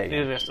 Levi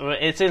Stadium.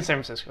 It's in San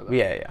Francisco, though.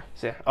 Yeah.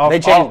 So,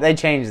 they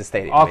changed the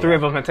stadium. All three of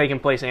them have taken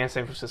place in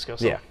San Francisco.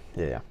 So.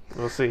 Yeah.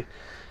 We'll see.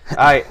 All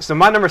right, so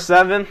my number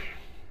 7,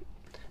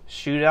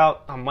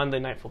 shootout on Monday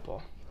Night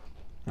Football.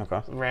 Okay.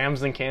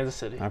 Rams in Kansas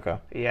City. Okay.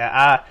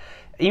 Yeah.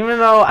 Even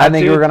though I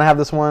think you were gonna have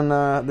this one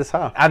this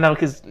high. I know,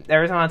 because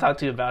every time I talk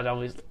to you about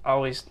it,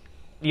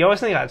 you always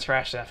think I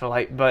trash that. I feel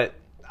like, but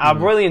I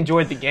really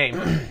enjoyed the game.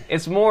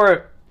 It's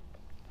more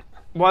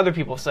what other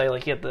people say.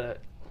 Like, you have the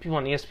people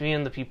on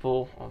ESPN, the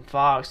people on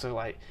Fox. They're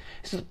like,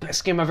 "This is the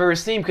best game I've ever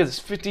seen because it's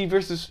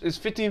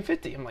 50 and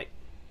 50." I'm like,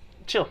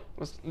 chill.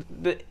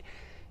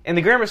 In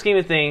the grammar scheme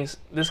of things,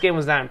 this game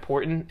was not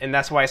important, and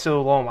that's why it's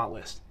so low on my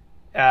list.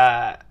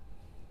 I'm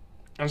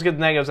just get the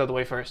negatives out of the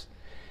way first.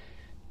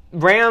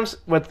 Rams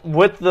with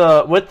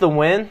the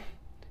win,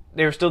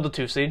 they were still the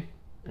 2 seed.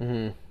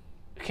 Mm-hmm.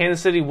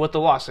 Kansas City with the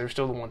loss, they were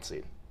still the 1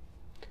 seed.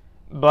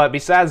 But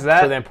besides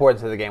that, so the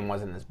importance of the game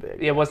wasn't as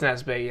big. Yeah, it wasn't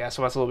as big. Yeah,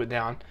 so that's a little bit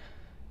down.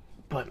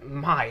 But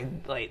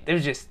it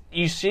was just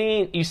you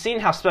seen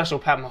how special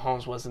Pat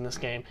Mahomes was in this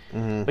game.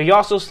 Mm-hmm. But you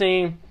also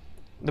seen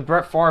the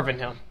Brett Favre in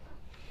him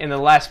in the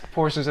last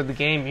portions of the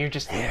game. You're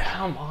just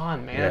come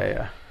on, man.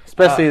 Yeah.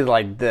 Especially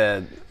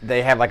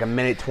they have like a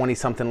minute 20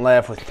 something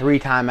left with 3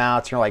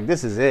 timeouts. You're like,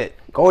 this is it.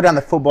 Go down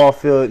the football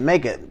field,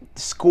 make it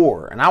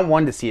score. And I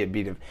wanted to see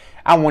it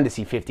I wanted to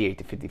see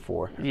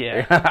 58-54.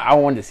 Yeah, I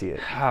wanted to see it.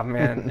 Oh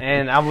man,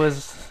 and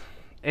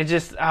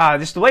just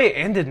the way it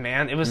ended,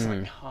 man. It was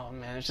like, oh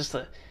man, it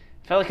felt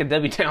like a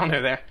Debbie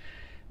Downer there.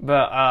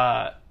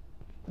 But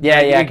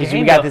because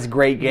we got this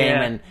great game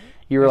and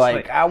you were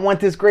like, I want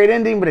this great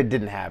ending, but it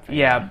didn't happen.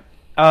 Yeah.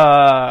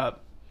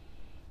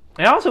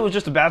 And also, it was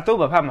just a bad throw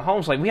by Pat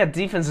Mahomes. Like, we had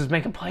defenses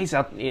making plays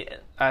out.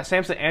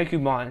 Samson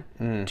Anquan,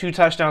 2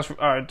 touchdowns,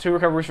 2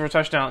 recoveries for a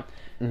touchdown.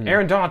 Mm-hmm.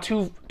 Aaron Donald,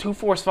 two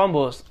forced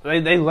fumbles.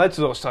 They led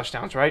to those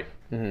touchdowns, right?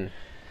 Mm-hmm.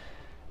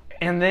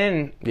 And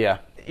then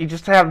you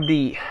just have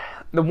the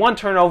one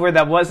turnover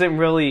that was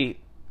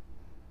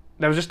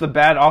just the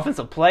bad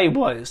offensive play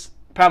was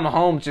Pat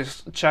Mahomes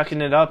just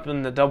chucking it up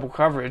in the double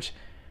coverage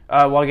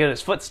while getting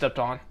his foot stepped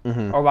on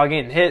or while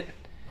getting hit.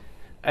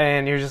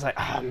 And you're just like,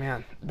 oh,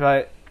 man.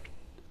 But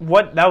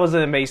that was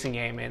an amazing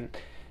game, and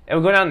it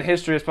will go down in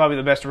history as probably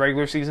the best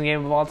regular season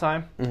game of all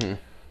time. Mm-hmm.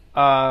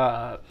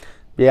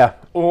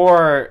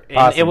 Or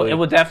it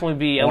would definitely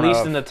be at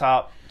least in the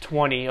top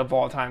 20 of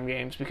all time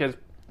games because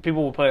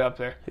people will put it up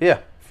there. Yeah,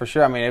 for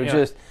sure. I mean, it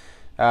was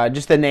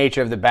just the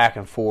nature of the back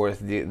and forth,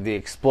 the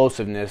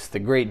explosiveness, the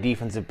great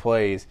defensive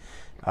plays.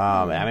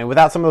 I mean,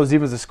 without some of those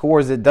defensive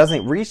scores, it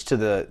doesn't reach to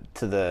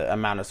the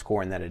amount of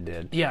scoring that it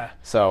did. Yeah.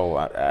 So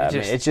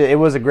it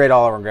was a great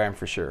all-around game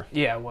for sure.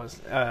 Yeah, it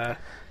was.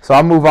 So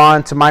I'll move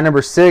on to my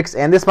number 6,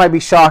 and this might be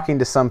shocking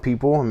to some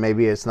people, and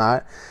maybe it's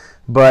not.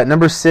 But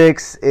number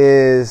 6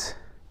 is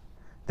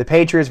the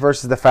Patriots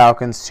versus the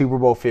Falcons, Super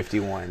Bowl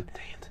 51.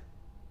 Dang it.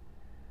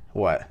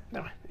 What?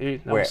 No,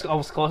 I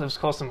was close. It was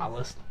close to my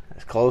list.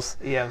 It's close?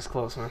 Yeah, it was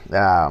close,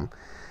 man.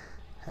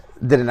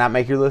 Did it not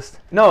make your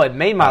list? No, it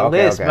made my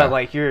list,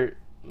 but you're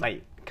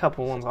a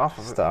couple ones off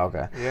of it.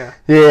 Okay. Yeah.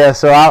 Yeah,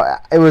 so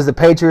it was the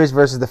Patriots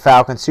versus the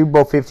Falcons, Super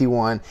Bowl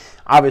 51.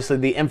 Obviously,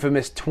 the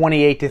infamous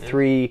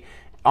 28-3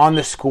 on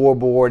the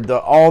scoreboard,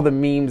 all the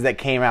memes that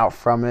came out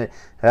from it.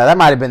 That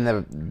might have been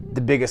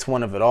the biggest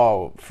one of it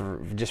all for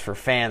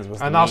fans.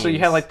 And also, you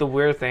had the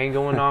weird thing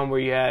going on where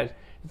you had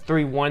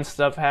 3-1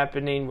 stuff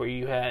happening where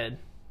you had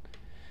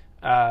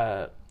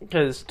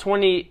because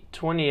 28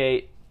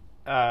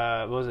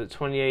 what was it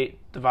 28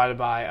 divided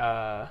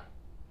by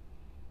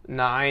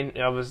 9,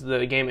 that was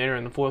the game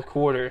entering the fourth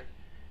quarter,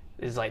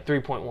 is like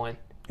 3.1.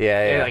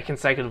 Yeah. Like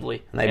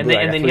consecutively. And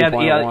then you had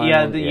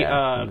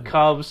the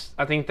Cubs,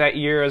 I think that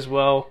year as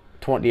well.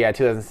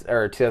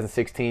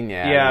 2016.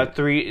 Yeah,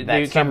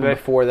 That summer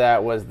before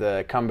that was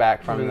the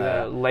comeback from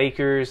the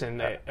Lakers and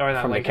the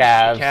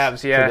Cavs.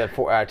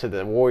 Cavs, to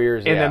the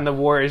Warriors. And then the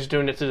Warriors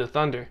doing it to the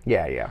Thunder.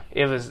 Yeah.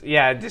 It was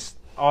just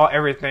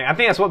everything. I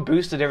think that's what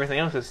boosted everything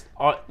else. Is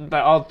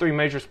all 3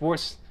 major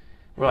sports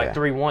were like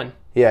 3-1.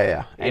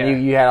 Yeah.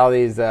 And you had all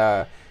these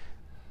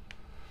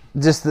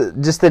just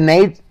the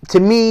name.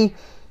 To me,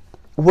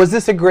 was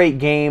this a great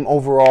game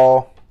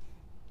overall?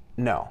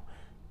 No.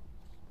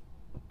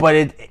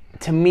 But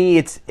to me,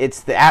 it's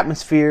the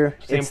atmosphere,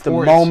 it's the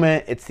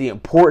moment, it's the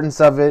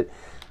importance of it,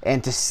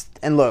 and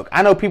look,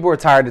 I know people are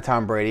tired of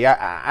Tom Brady.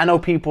 I know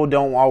people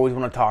don't always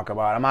want to talk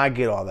about him. I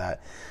get all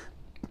that.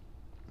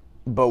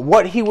 But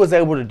what he was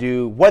able to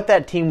do, what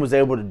that team was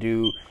able to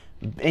do,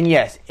 and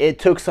yes, it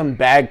took some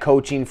bad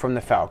coaching from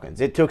the Falcons.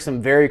 It took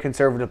some very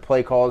conservative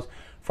play calls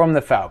from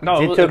the Falcons.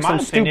 No, it took some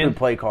stupid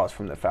play calls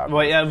from the Falcons.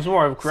 Well, yeah, it was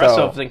more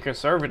aggressive than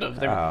conservative.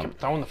 They were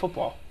throwing the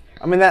football.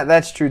 I mean,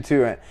 that's true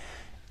too.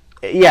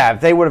 Yeah, if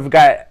they would have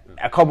got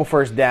a couple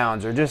first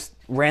downs or just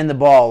ran the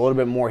ball a little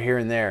bit more here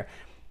and there,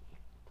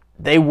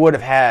 they would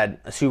have had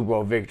a Super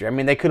Bowl victory. I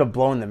mean, they could have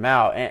blown them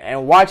out.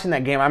 And watching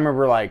that game, I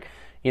remember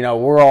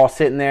we're all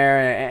sitting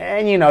there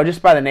and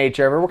just by the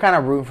nature of it, we're kind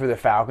of rooting for the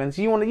Falcons.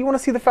 You want to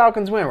see the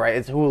Falcons win, right?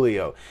 It's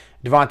Julio,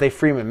 Devontae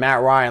Freeman,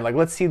 Matt Ryan.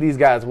 Let's see these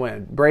guys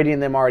win. Brady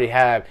and them already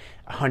have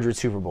 100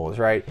 Super Bowls,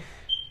 right?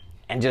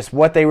 And just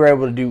what they were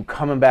able to do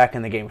coming back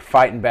in the game,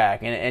 fighting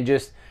back, and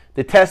just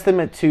the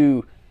testament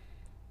to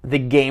the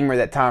gamer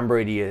that Tom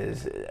Brady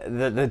is,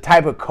 the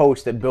type of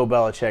coach that Bill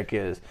Belichick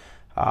is,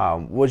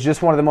 was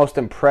just one of the most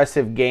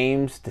impressive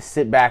games to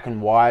sit back and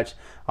watch.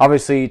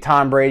 Obviously,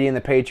 Tom Brady and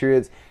the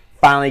Patriots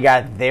finally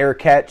got their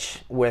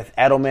catch with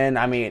Edelman.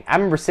 I mean, I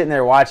remember sitting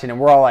there watching, and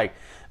we're all like,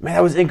 man,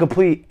 that was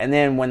incomplete. And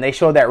then when they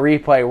showed that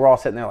replay, we're all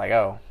sitting there like,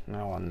 oh,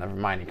 no, well, never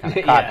mind. He kind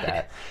of caught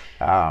that.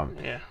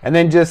 And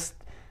then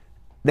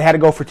they had to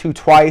go for 2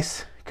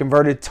 twice,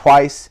 converted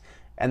twice.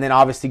 And then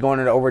obviously going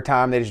into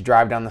overtime, they just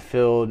drive down the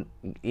field.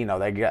 They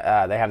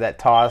have that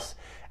toss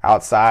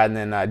outside, and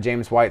then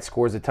James White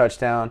scores a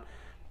touchdown.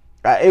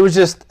 It was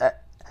just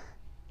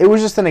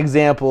an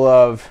example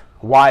of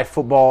why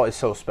football is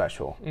so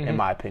special, in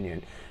my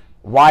opinion.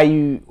 Why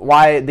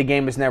the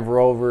game is never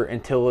over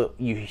until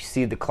you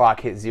see the clock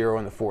hit 0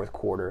 in the fourth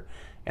quarter,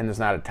 and there's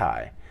not a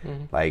tie.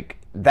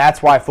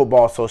 That's why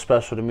football is so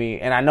special to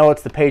me. And I know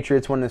it's the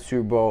Patriots winning the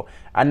Super Bowl.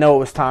 I know it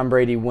was Tom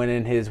Brady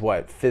winning his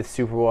 5th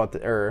Super Bowl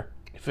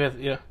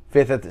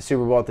fifth at the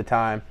Super Bowl at the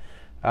time.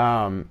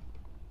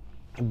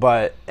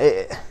 But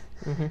it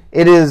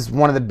is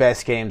one of the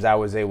best games I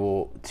was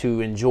able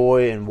to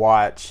enjoy and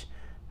watch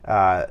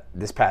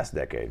this past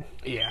decade.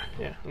 Yeah.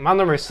 My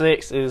number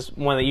 6 is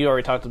one that you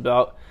already talked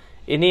about.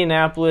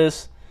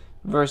 Indianapolis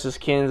versus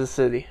Kansas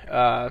City.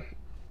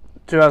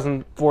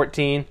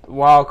 2014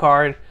 wild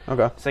card.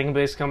 Okay. Second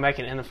biggest comeback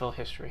in NFL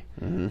history.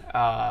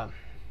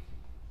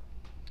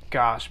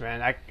 Gosh,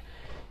 man, I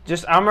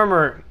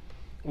remember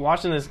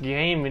watching this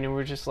game, and we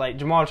were just like,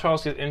 Jamal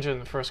Charles gets injured in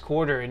the first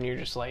quarter, and you're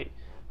just like,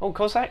 oh,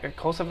 Colts have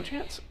a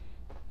chance.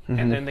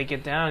 And then they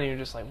get down, and you're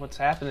just like, what's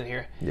happening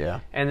here? Yeah.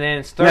 And then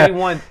it's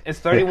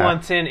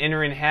 31-10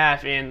 entering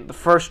half, and the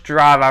first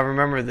drive, I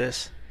remember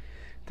this.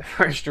 The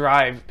first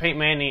drive,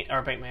 Andrew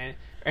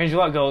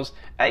Luck goes,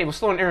 hey, we'll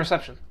throw an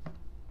interception.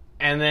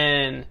 And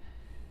then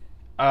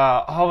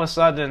all of a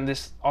sudden,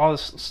 all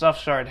this stuff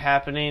started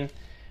happening.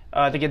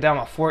 They get down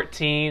by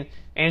 14.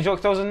 Andrew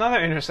Luck throws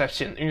another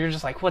interception, and you're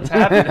just like, what's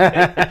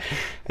happening?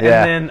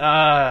 And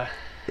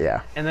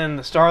then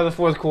the start of the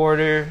fourth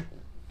quarter,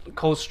 the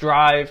Colts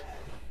drive,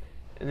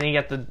 and then you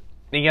got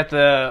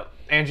the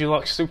Andrew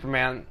Luck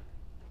Superman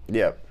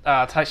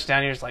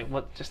touchdown. You're just like,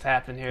 what just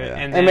happened here? Yeah.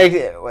 And then,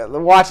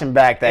 watching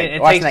that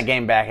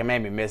game back, it made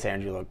me miss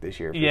Andrew Luck this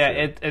year. Yeah,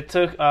 sure. It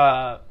took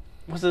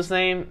what's his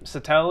name?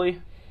 Satelli?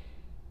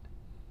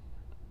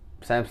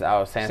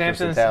 Samson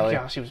Satelli.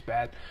 Gosh, he was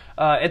bad.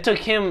 It took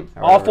him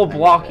awful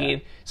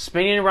blocking,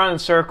 spinning around in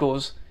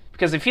circles.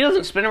 Because if he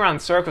doesn't spin around in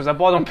circles, that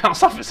ball don't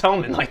bounce off his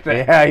helmet like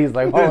that. Yeah, he's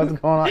like, oh, what's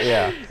going on?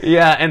 Yeah.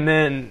 Yeah, and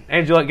then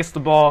Andrew Luck gets the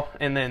ball,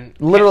 and then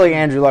literally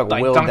Andrew Luck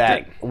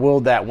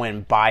willed that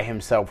win by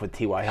himself with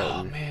T.Y. Hilton.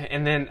 Oh man!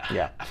 And then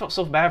I felt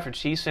so bad for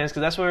Chiefs fans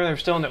because that's when they were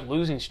still on their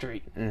losing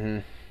streak.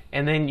 And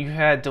then you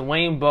had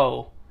Dwayne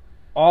Bowe,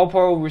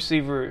 All-Pro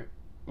receiver.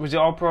 Was he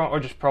All-Pro or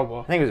just Pro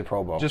Bowl? I think it was a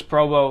Pro Bowl. Just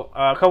Pro Bowl.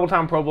 A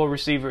couple-time Pro Bowl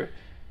receiver.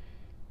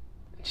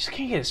 Just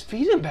can't get his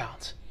feet in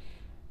bounds.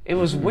 It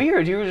was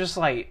weird. You were just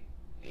like,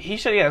 he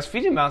should have got his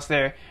feet in bounds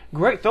there.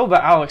 Great throw by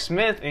Alex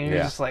Smith, and you're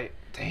just like,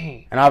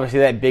 dang. And obviously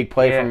that big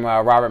play from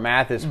Robert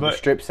Mathis, the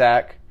strip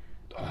sack.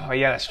 Oh,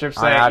 yeah, that strip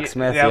sack. Alex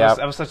Smith,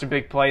 that was such a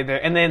big play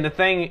there. And then the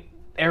thing,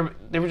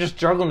 they were just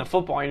juggling the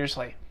football, and you're just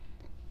like,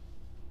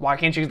 why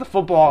can't you get the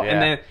football Yeah.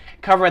 and then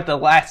cover at the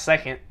last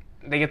second?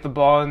 They get the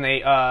ball and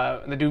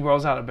the dude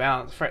rolls out of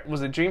bounds.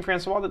 Was it Jean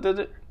Francois that did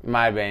it?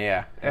 Might have been,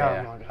 yeah. Oh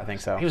Yeah, my God. I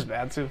think so. He was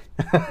bad too.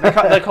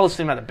 That Colts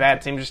team had a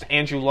bad team. Just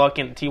Andrew Luck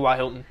and T.Y.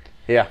 Hilton.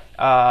 Yeah.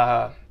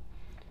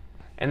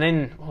 And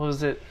then what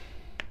was it?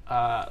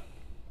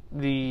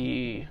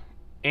 The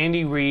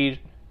Andy Reid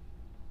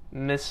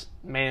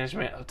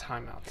mismanagement of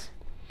timeouts.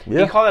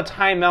 Yeah. He called a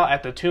timeout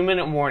at the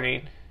 2-minute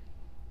warning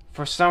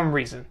for some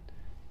reason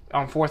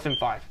on 4th and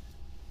 5.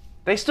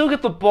 They still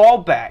get the ball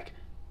back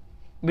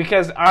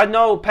because I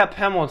know Pep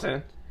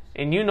Hamilton,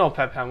 and you know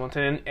Pep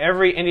Hamilton, and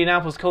every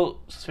Indianapolis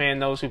Colts fan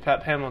knows who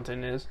Pep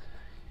Hamilton is.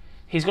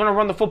 He's going to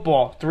run the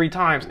football 3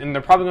 times, and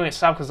they're probably going to get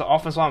stopped because the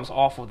offensive line was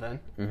awful then.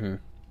 Mm-hmm.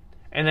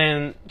 And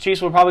then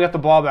Chiefs would probably get the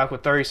ball back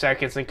with 30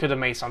 seconds and could have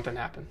made something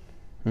happen.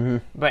 Mm-hmm.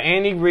 But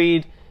Andy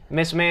Reid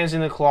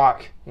mismanaging the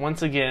clock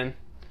once again.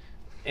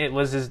 It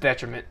was his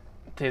detriment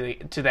to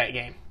that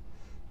game.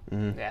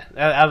 Mm-hmm. Yeah,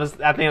 I think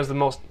that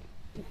was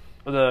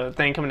the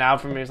thing coming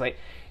out from me was like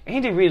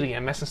Andy Reid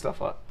again messing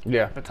stuff up.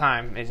 Yeah. The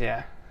time is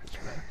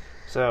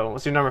So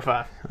what's your number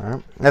 5? All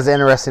right. That's an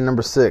interesting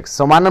number 6.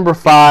 So my number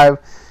 5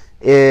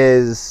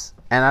 is,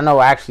 and I know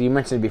actually you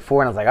mentioned it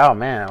before, and I was like, oh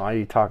man, why are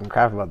you talking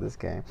crap about this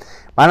game?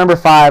 My number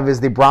 5 is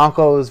the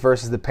Broncos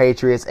versus the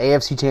Patriots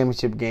AFC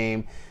Championship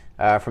game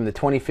from the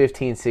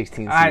 2015-16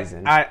 season.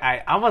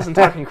 I wasn't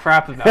talking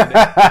crap about it.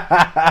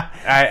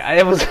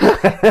 It was.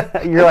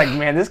 You're like,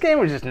 man, this game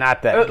was just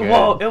not that good.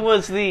 Well, it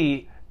was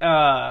the.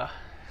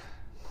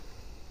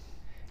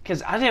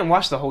 Because I didn't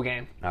watch the whole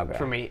game. Okay.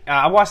 For me,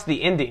 I watched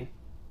the ending.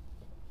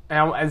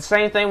 And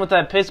same thing with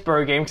that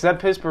Pittsburgh game, because that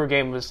Pittsburgh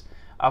game was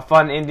a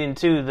fun ending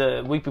too.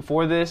 The week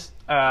before this,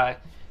 the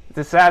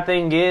sad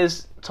thing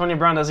is Tony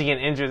Brown doesn't get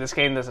injured. This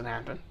game doesn't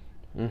happen.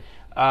 With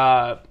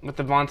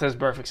the Vontaze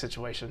Burfict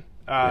situation,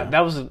 that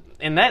was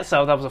in that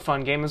itself. That was a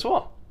fun game as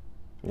well.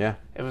 Yeah.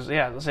 It was.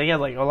 Yeah. So you had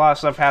like a lot of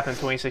stuff happened in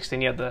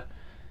 2016. You had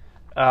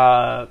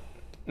the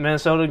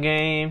Minnesota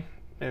game.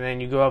 And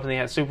then you go up and they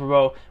had Super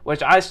Bowl,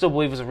 which I still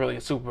believe was a really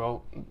good Super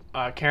Bowl.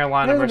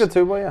 Carolina versus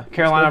Super Bowl, yeah.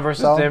 Carolina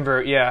versus solid.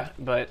 Denver, yeah.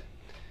 But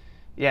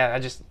yeah,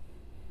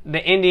 the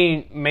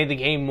ending made the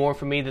game more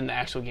for me than the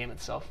actual game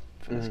itself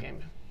for this game.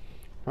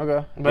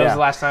 Okay. But it was the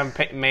last time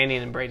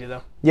Manning and Brady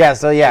though. Yeah,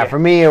 so for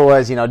me it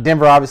was,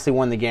 Denver obviously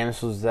won the game.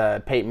 This was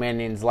Peyton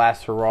Manning's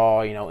last hurrah,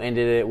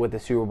 ended it with the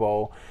Super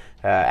Bowl,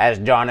 as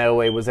John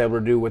Elway was able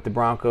to do with the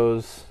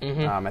Broncos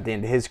at the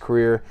end of his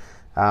career.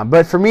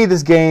 But for me,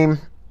 this game,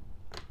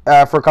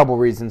 for a couple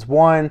reasons.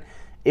 One,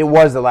 it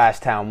was the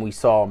last time we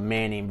saw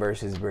Manning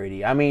versus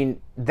Brady. I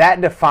mean, that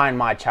defined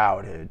my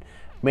childhood,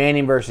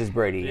 Manning versus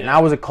Brady. And I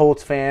was a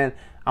Colts fan.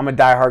 I'm a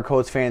diehard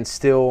Colts fan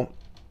still.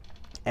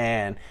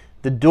 And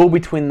the duel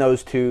between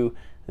those two,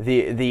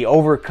 the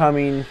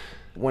overcoming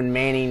when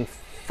Manning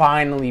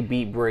finally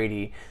beat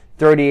Brady,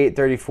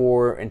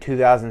 38-34 in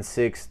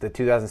 2006, the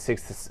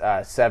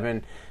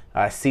 2006-7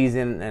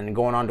 season, and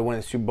going on to win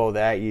the Super Bowl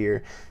that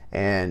year.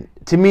 And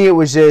to me, it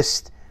was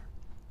just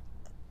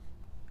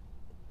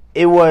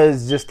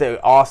an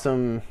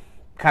awesome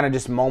kind of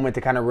just moment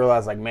to kind of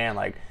realize, like, man,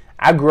 like,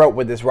 I grew up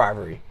with this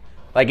rivalry.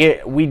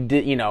 Like, we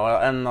did,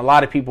 and a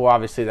lot of people,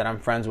 obviously, that I'm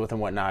friends with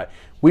and whatnot,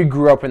 we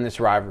grew up in this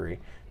rivalry.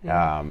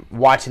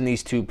 Watching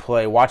these two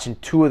play, watching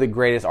two of the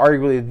greatest,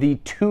 arguably the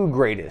two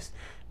greatest,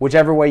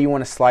 whichever way you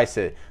want to slice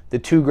it, the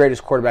two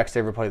greatest quarterbacks to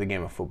ever play the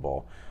game of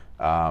football.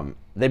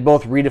 They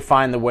both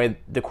redefined the way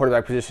the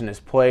quarterback position is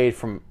played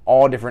from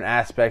all different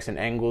aspects and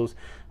angles.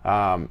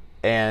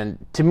 And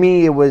to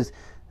me, it was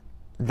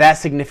that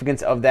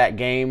significance of that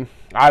game.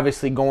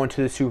 Obviously, going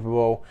to the Super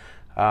Bowl,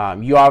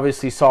 you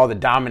obviously saw the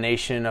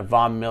domination of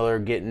Von Miller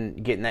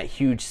getting that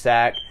huge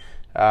sack.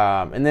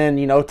 And then,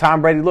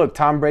 Tom Brady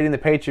and the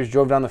Patriots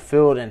drove down the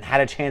field and had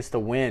a chance to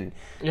win.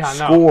 Yeah,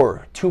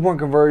 score, 2-point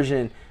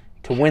conversion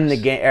to win the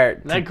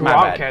game,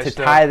 to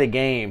tie the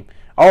game.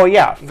 Oh,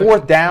 yeah,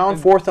 fourth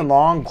and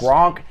long,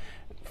 Gronk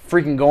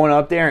freaking going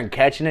up there and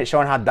catching it,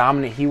 showing how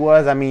dominant he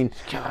was. I mean,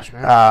 gosh,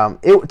 man.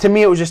 To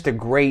me, it was just a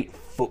great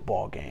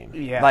football game.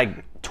 Yeah.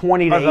 Like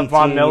 20-18. The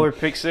Von Miller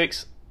pick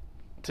six,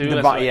 too.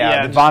 The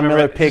Von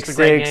Miller pick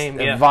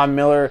six. Von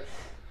Miller.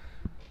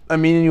 I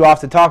mean, you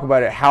have to talk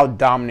about it, how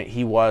dominant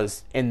he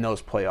was in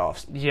those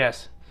playoffs.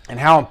 Yes. And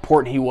how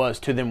important he was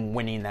to them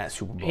winning that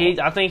Super Bowl.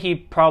 I think he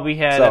probably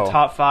had a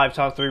top 5,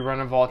 top 3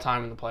 runner of all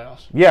time in the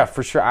playoffs. Yeah,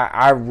 for sure.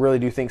 I really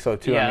do think so,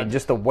 too. Yeah. I mean,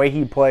 just the way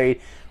he played,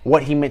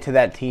 what he meant to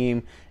that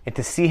team, and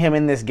to see him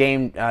in this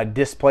game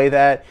display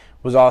that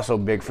was also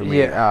big for me.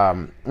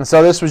 Yeah. And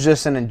so this was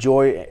just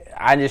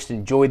I just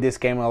enjoyed this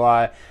game a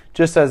lot.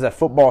 Just as a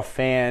football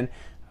fan,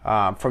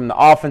 from the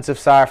offensive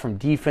side, from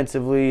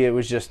defensively, it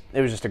was just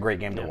a great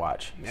game to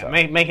watch. Yeah, so.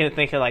 Making it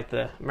think of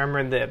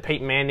remember the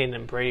Peyton Manning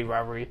and Brady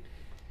rivalry.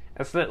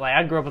 That's it. Like,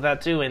 I grew up with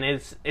that too, and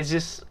it's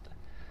just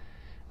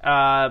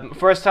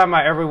first time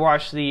I ever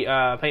watched the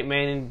Peyton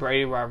Manning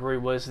Brady rivalry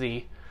was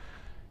the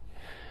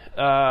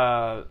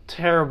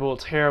terrible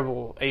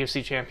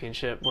AFC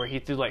Championship where he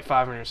threw like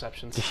 5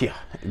 interceptions. Yeah.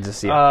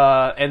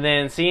 And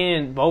then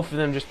seeing both of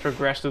them just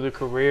progress through their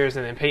careers,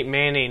 and then Peyton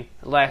Manning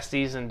last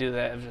season do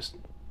that,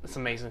 it's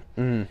amazing.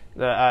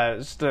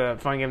 It's just a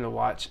fun game to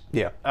watch.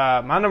 Yeah.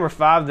 My number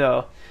 5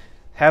 though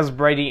has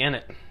Brady in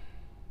it.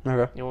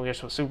 Okay. You want to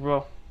guess what Super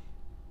Bowl?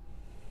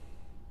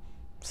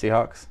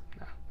 Seahawks.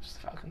 No, it's the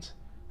Falcons.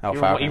 Oh,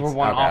 You were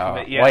one off of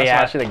it. Yeah. Well, yeah, I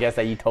that's should have guessed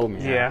that. You told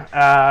me.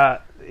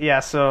 Yeah.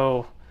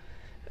 So,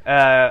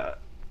 the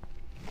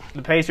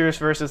Patriots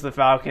versus the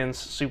Falcons,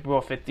 Super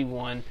Bowl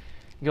 51,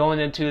 going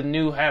into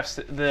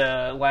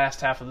the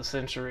last half of the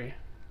century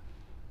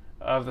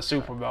of the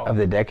Super Bowl. Of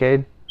the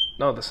decade?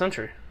 No, the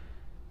century.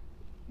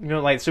 You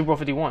know, like Super Bowl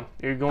 51.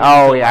 You're going.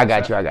 Oh yeah, I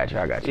got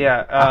you.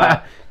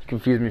 Yeah. You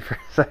confused me for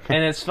a second.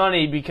 And it's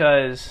funny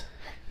because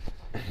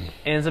it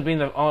ends up being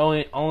the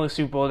only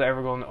Super Bowl to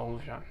ever go in the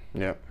overtime.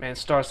 Yep. And it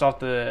starts off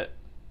the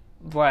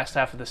last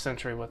half of the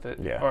century with it.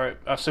 Yeah. Or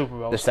a Super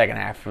Bowl. The second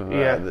half of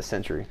the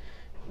century.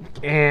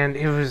 And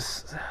it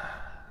was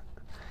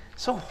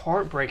so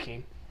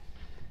heartbreaking.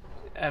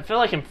 I feel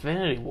like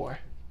Infinity War,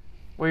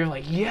 where you're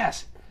like,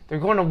 yes, they're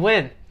going to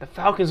win. The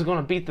Falcons are going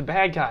to beat the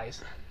bad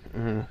guys.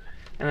 And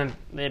then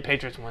the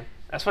Patriots win.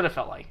 That's what it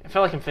felt like. It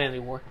felt like Infinity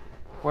War,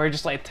 where it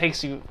just like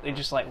takes you. They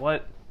just like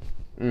what?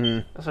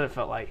 That's what it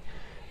felt like.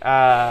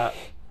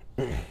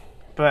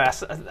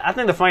 But I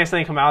think the funniest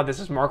thing to come out of this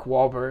is Mark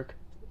Wahlberg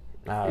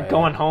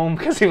going home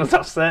because he was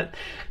upset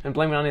and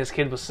blaming on his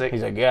kid was sick.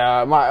 He's like,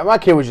 yeah, my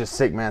kid was just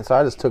sick, man, so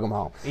I just took him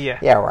home. Yeah.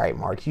 Yeah, right,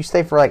 Mark. You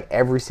stay for like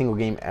every single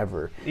game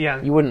ever.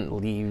 Yeah. You wouldn't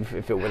leave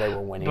if they were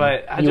winning.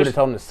 But you would have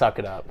told him to suck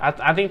it up.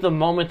 I think the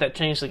moment that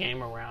changed the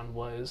game around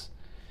was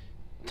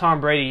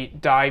Tom Brady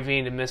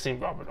diving and missing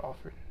Robert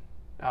Alford.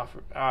 I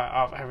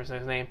forget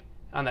his name,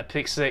 on that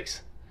pick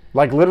 6.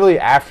 Like literally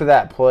after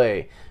that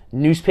play,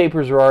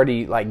 newspapers were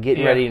already like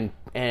getting ready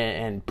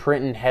and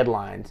printing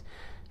headlines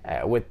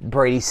with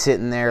Brady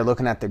sitting there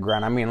looking at the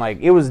ground. I mean, like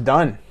it was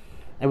done.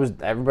 It was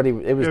done.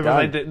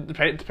 Like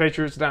the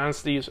Patriots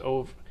dynasty is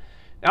over.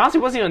 It honestly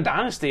wasn't even a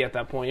dynasty at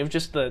that point. It was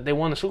just they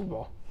won the Super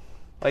Bowl.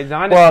 Like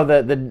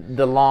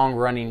the long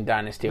running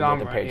dynasty of what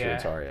the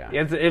Patriots are. Yeah.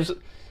 It's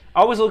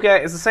I always look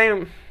at it's the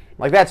same.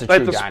 Like that's a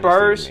true the dynasty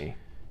Spurs to me.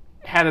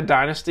 had a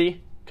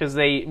dynasty because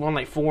they won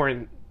like 4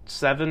 and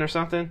 7 or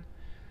something.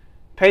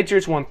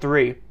 Patriots won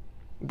 3.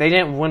 They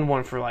didn't win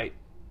one for like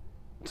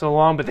so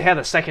long, but they had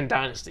a second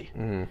dynasty.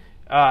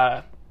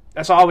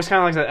 That's I always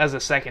kind of like that as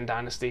a second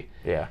dynasty.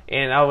 Yeah.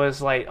 And I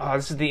was like, oh,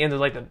 this is the end of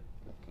like the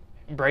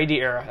Brady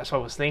era. That's what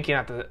I was thinking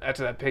after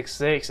that pick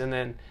 6, and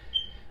then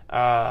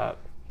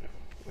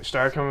we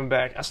started coming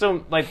back. I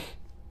still like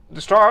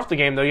to start off the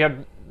game though. You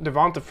have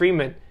Devonta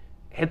Freeman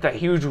hit that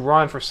huge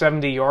run for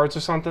 70 yards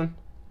or something,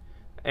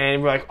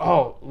 and we're like,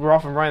 oh, we're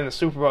off and running the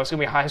Super Bowl. It's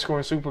gonna be a high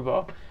scoring Super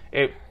Bowl.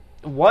 It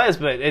was,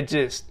 but it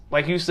just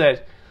like you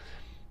said,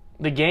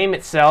 the game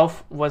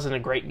itself wasn't a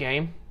great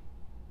game,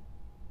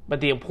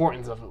 but the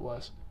importance of it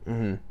was.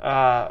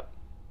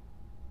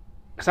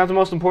 It's not the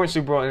most important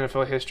Super Bowl in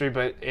NFL history,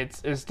 but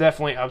it's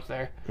definitely up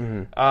there.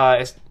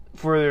 It's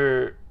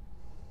for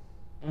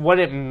what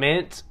it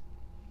meant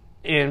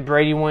in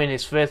Brady winning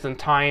his 5th and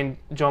tying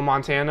Joe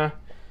Montana,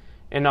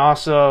 and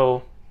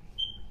also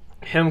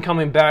him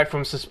coming back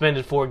from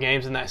suspended 4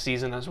 games in that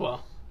season as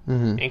well,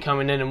 and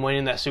coming in and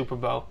winning that Super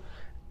Bowl.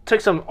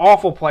 Took some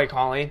awful play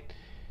calling,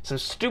 some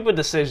stupid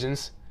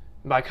decisions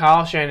by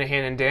Kyle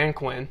Shanahan and Dan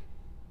Quinn,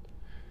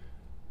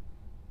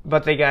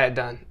 but they got it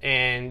done,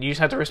 and you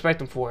just have to respect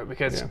them for it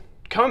because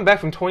coming back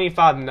from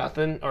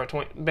 25-0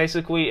 or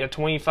basically a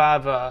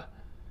 25,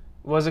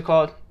 what's it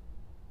called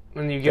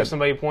when you give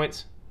somebody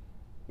points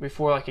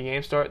before like a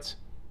game starts?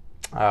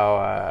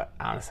 Oh,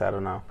 honestly, I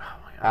don't know. Oh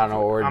my God, I don't know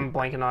what word. I'm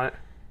blanking on it.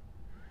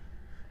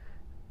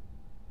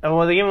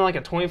 Well, they give them like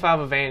a 25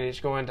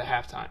 advantage going into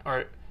halftime,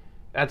 or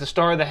at the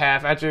start of the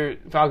half, after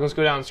Falcons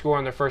go down and score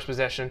on their first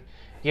possession,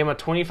 you give them a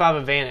 25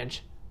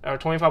 advantage, or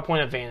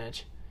 25-point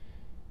advantage,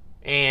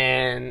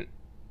 and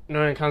New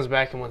England comes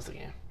back and wins the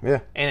game. Yeah.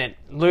 And it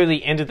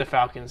literally ended the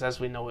Falcons as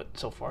we know it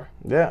so far.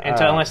 Yeah.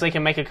 Unless they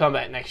can make a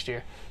comeback next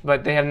year.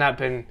 But they have not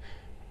been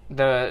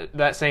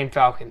that same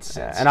Falcons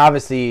since. And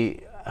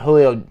obviously,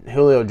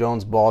 Julio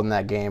Jones balled in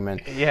that game,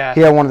 and he Yeah.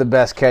 had one of the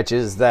best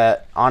catches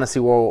that honestly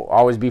will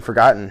always be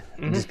forgotten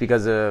just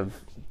because of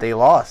they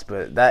lost.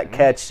 But that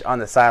catch on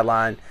the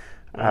sideline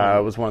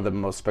was one of the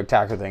most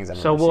spectacular things I've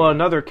ever seen.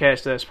 Another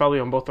catch that's probably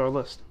on both our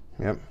list.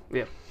 Yep.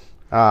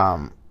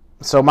 Yeah.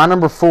 So my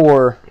number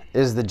 4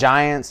 is the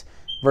Giants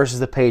versus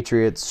the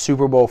Patriots,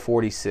 Super Bowl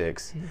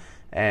 46.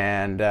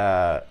 And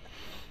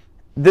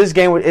this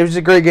game, it was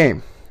a great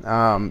game.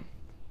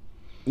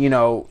 You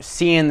know,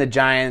 seeing the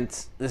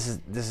Giants, this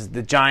is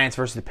the Giants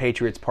versus the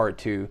Patriots part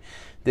 2.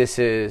 This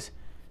is,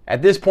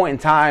 at this point in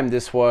time,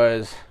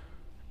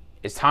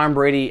 is Tom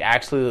Brady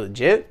actually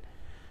legit?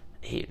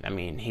 He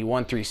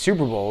won 3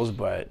 Super Bowls,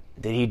 but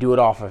did he do it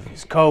off of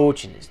his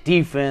coach and his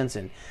defense?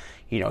 And,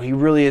 you know, he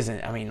really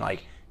isn't.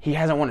 He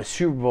hasn't won a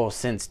Super Bowl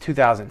since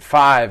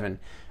 2005. And,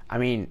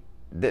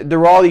 there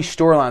were all these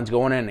storylines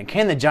going in, and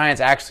can the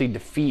Giants actually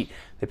defeat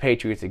the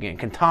Patriots again?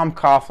 Can Tom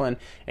Coughlin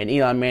and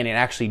Eli Manning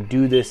actually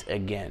do this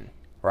again?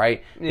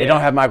 Right? Yeah. They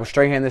don't have Michael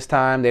Strahan this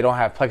time. They don't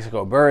have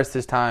Plexico Burress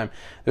this time.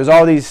 There's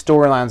all these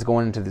storylines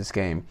going into this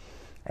game,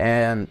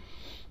 and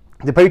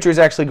the Patriots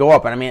actually go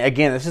up. And I mean,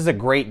 again, this is a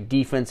great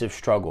defensive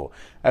struggle,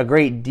 a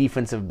great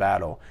defensive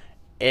battle,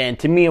 and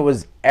to me, it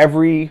was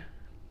every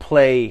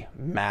play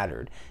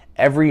mattered,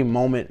 every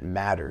moment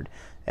mattered.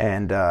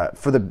 And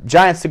for the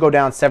Giants to go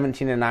down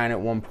 17-9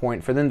 at one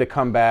point, for them to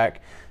come back,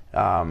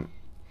 and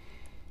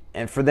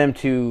for them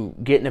to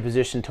get in a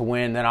position to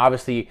win, then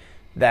obviously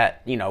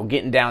that,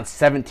 getting down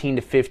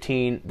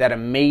 17-15, that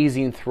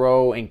amazing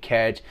throw and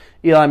catch,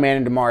 Eli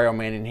Manning to Mario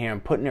Manningham,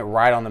 putting it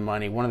right on the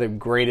money, one of the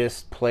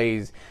greatest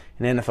plays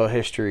in NFL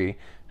history,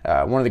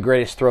 one of the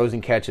greatest throws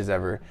and catches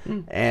ever.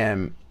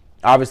 And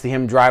obviously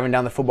him driving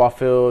down the football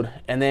field,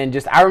 and then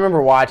I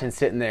remember watching,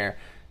 sitting there,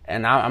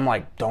 and I'm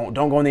like, don't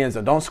go in the end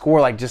zone. Don't score.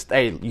 Like,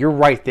 hey, you're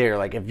right there.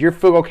 Like, if your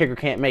field goal kicker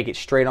can't make it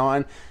straight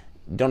on,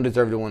 you don't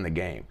deserve to win the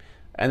game.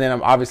 And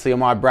then, obviously,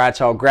 Ahmad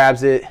Bradshaw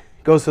grabs it,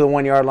 goes to the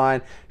 1-yard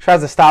line,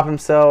 tries to stop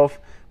himself,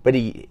 but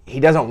he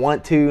doesn't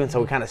want to, and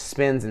so he kind of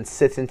spins and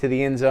sits into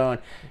the end zone.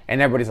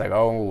 And everybody's like,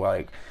 oh,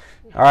 like,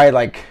 all right,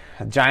 like,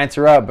 the Giants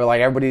are up. But,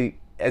 like, everybody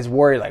is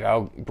worried, like,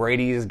 oh,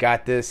 Brady's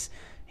got this.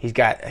 He's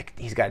got a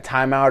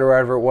timeout or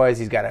whatever it was.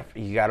 He's got a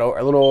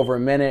little over a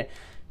minute.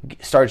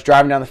 Starts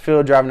driving down the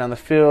field,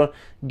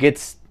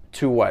 gets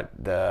to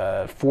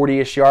the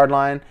 40-ish yard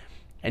line,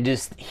 and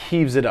just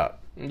heaves it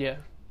up. Yeah.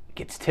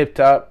 Gets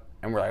tipped up,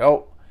 and we're like,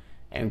 oh.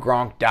 And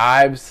Gronk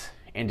dives,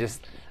 and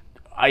just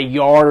a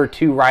yard or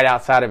two right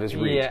outside of his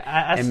reach,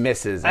 and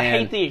misses. I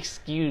hate the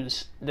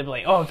excuse. They'll be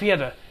like, oh, if he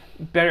had a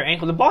better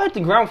ankle. The ball hit the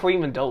ground before he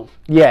even dove.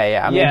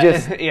 Yeah.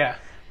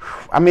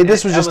 I mean,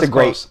 this was just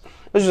close.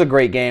 This was a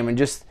great game, and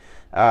just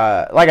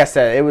like I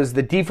said, it was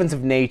the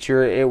defensive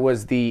nature. It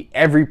was the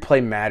every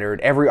play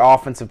mattered. Every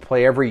offensive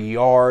play, every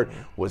yard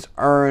was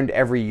earned.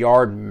 Every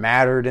yard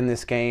mattered in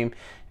this game.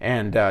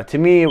 And to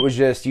me, it was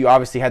just, you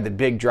obviously had the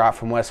big drop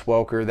from Wes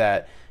Welker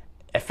that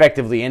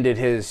effectively ended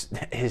his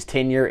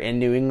tenure in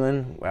New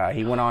England.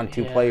 He went on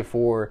to play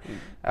for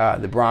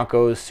the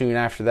Broncos soon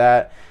after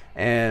that.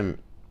 And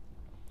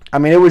I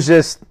mean, it was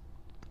just,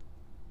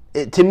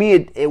 to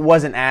me, it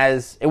wasn't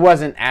as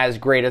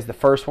great as the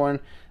first one.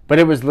 But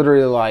it was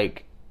literally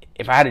like,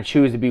 if I had to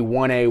choose, it'd be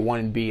 1A,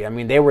 1B. I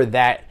mean, they were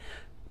that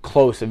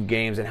close of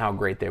games and how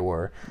great they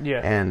were.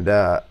 Yeah. And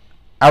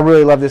I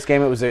really love this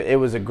game. It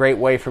was a great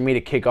way for me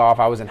to kick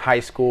off. I was in high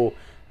school.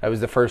 It was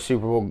the first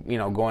Super Bowl,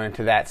 going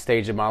into that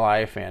stage of my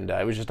life, and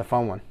it was just a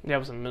fun one. Yeah, it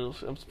was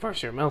the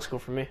first year of middle school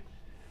for me.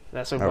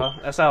 That's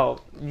how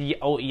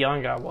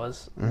young I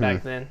was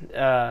back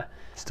then.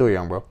 Still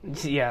young, bro.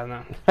 Yeah,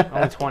 no,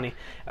 only 20.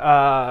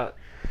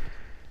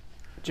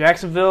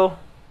 Jacksonville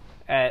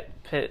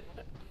at Pitt.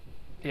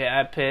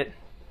 Yeah, at Pitt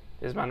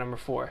is my number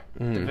 4.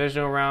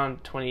 Divisional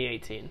round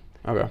 2018.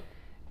 Okay.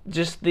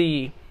 Just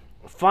the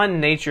fun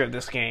nature of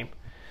this game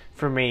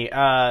for me.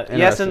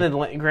 Yes, in the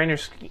grander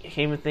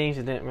scheme of things,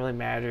 it didn't really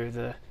matter.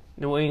 The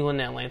New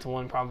England and Atlanta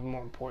one probably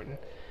more important.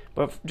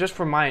 But just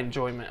for my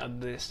enjoyment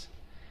of this,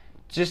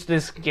 just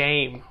this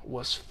game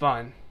was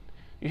fun.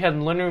 You had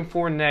Leonard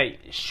Fournette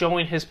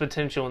showing his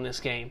potential in this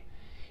game.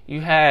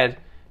 You had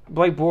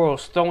Blake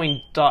Bortles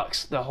throwing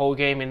ducks the whole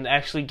game and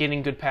actually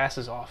getting good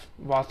passes off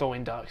while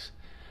throwing ducks.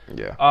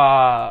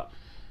 Yeah.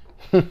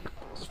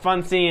 It's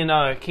fun seeing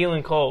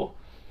Keelan Cole,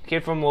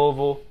 kid from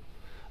Louisville.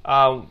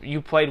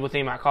 You played with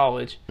him at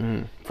college.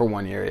 For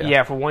 1 year, yeah.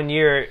 Yeah, for 1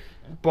 year.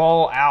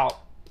 Ball out.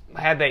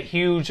 Had that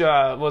huge,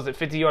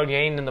 50-yard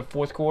gain in the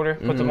fourth quarter.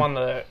 Put them go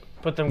to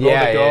go.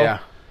 Yeah.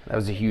 That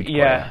was a huge play.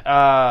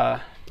 Yeah.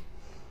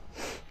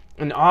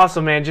 And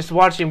awesome, man. Just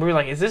watching, we were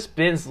like, is this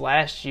Ben's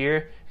last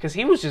year? Because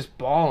he was just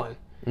balling.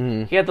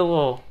 He had the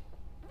little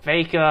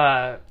fake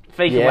lateral,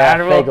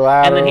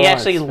 and then he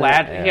actually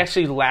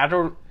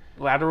lateral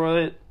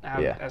it.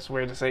 That's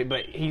weird to say,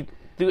 but he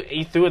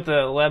threw it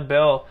to Lev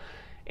Bell,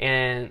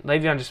 and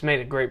Le'Veon just made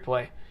a great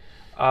play.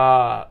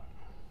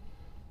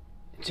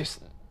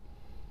 Just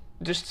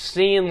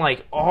seeing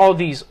like all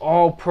these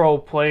all-pro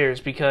players,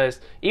 because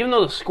even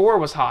though the score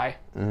was high,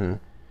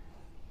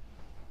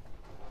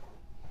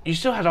 you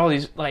still had all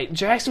these, like,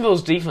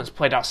 Jacksonville's defense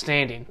played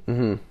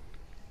outstanding.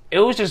 It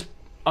was just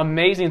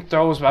amazing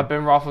throws by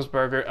Ben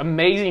Roethlisberger,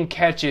 amazing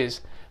catches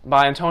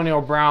by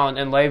Antonio Brown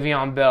and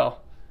Le'Veon Bell,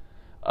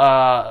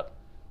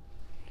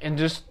 and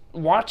just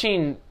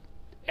watching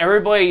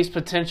everybody's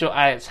potential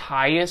at its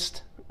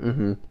highest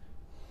through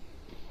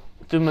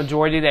the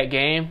majority of that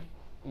game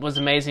was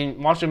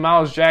amazing. Watching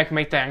Miles Jack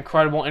make that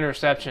incredible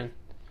interception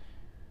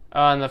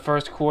in the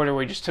first quarter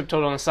where he just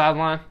tiptoed on the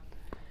sideline.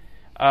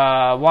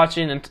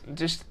 Watching and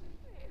just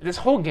this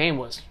whole game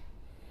was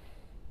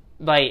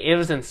like, it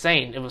was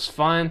insane. It was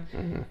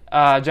fun.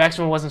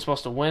 Jacksonville wasn't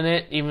supposed to win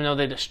it, even though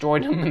they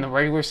destroyed them in the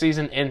regular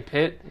season in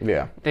Pitt.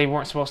 Yeah, they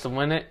weren't supposed to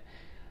win it,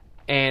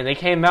 and they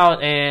came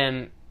out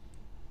and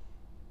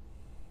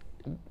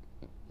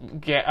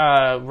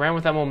ran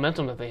with that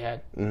momentum that they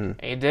had.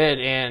 They did,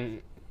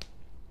 and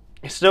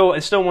It's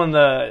still one of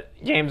the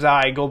games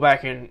I go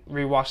back and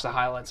rewatch the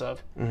highlights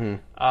of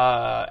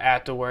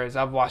afterwards.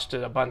 I've watched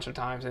it a bunch of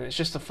times, and it's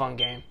just a fun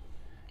game.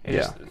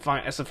 It's just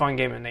fun. It's a fun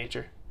game in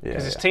nature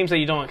because it's teams that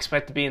you don't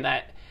expect to be in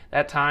that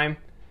time.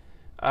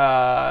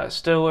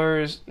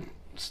 Steelers,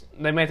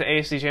 they made the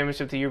AFC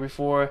Championship the year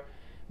before,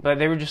 but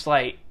they were just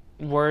like,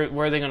 where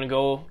are they going to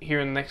go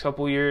here in the next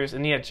couple of years?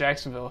 And you had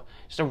Jacksonville,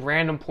 just a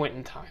random point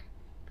in time.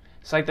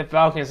 It's like the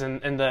Falcons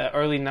in the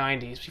early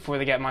 90s before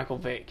they got Michael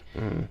Vick.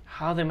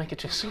 How did they make it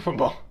to the Super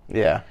Bowl?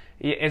 Yeah.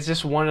 It's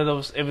just one of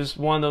those. It was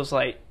one of those,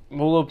 like,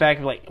 we'll look back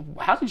and be like,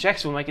 how did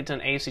Jacksonville make it to an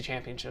AFC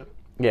Championship?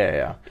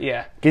 Yeah.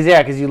 Yeah.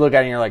 Because you look at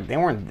it and you're like, they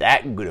weren't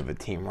that good of a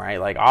team,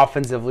 right? Like,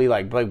 offensively,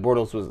 like, Blake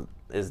Bortles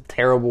is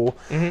terrible.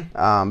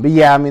 But,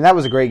 yeah, I mean, that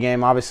was a great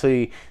game.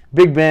 Obviously,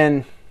 Big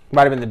Ben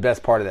might have been the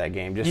best part of that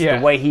game. Just the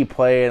way he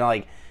played,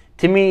 like,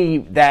 to me,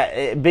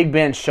 that Big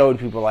Ben showed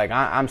people, like,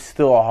 I'm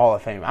still a Hall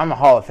of Fame. I'm a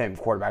Hall of Fame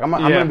quarterback. I'm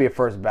going to be a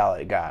first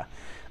ballot guy.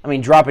 I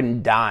mean,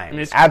 dropping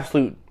dimes,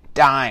 absolute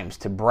dimes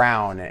to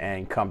Brown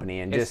and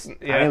company, and just, I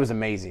mean, it was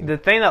amazing. The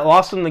thing that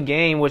lost them the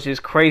game, which is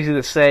crazy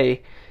to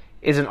say,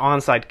 is an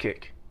onside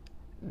kick.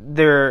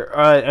 Their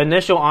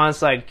initial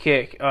onside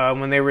kick,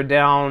 when they were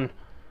down,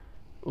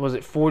 was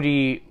it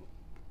 40?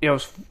 It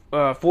was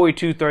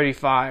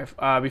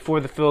 42-35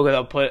 before the field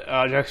goal put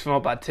Jacksonville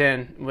up by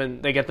 10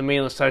 when they got the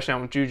meaningless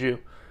touchdown with Juju.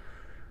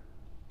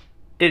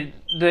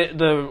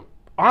 The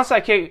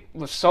onside kick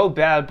was so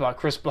bad by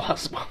Chris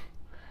Boswell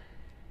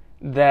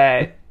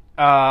that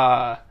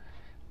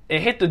it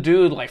hit the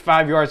dude like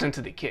 5 yards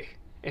into the kick.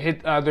 It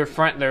hit their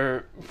front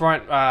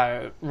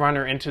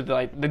runner into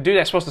the dude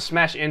that's supposed to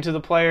smash into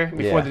the player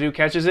before the dude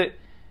catches it.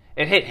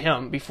 It hit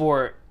him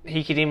before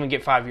he could even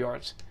get 5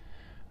 yards.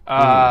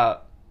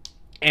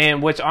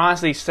 And which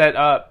honestly set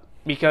up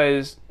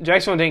because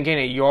Jacksonville didn't gain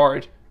a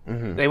yard.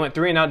 They went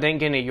 3 and out, didn't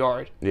gain a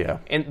yard. Yeah.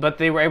 But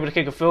they were able to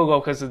kick a field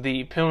goal because of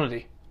the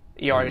penalty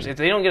yardage. If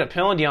they don't get a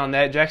penalty on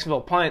that, Jacksonville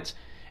punts,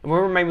 and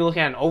we're maybe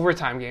looking at an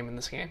overtime game in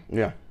this game.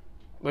 Yeah.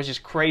 Which is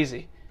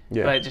crazy.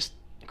 Yeah. But just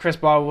Chris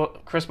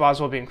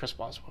Boswell being Chris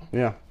Boswell.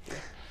 Yeah.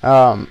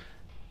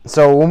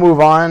 So we'll move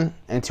on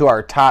into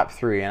our top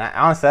 3, and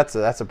honestly,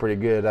 that's a pretty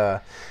good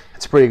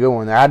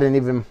one there. I didn't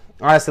even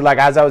honestly, like,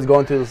 as I was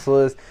going through this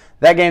list,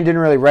 that game didn't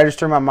really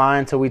register in my mind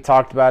until we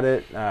talked about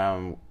it.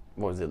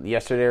 What was it,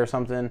 yesterday or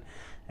something?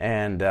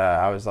 And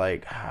I was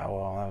like,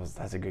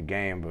 that's a good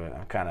game, but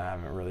I kind of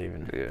haven't really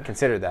even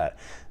considered that.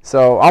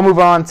 So I'll move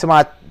on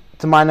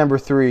to my number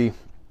 3,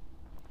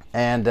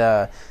 and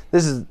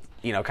this is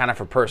kind of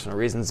for personal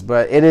reasons,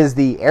 but it is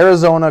the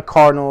Arizona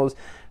Cardinals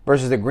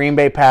versus the Green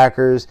Bay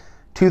Packers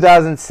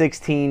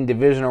 2016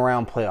 divisional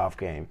round playoff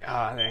game.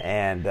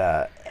 And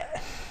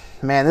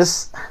man,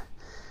 this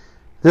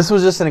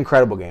was just an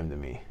incredible game to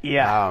me.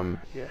 Yeah.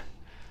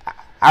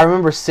 I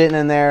remember sitting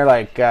in there,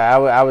 like,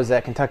 I was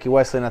at Kentucky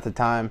Wesleyan at the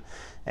time,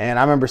 and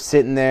I remember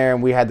sitting there,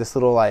 and we had this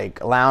little,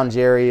 like, lounge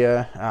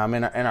area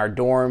in our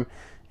dorm,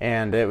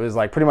 and it was,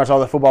 like, pretty much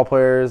all the football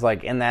players,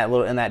 like, in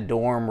that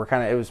dorm.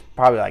 It was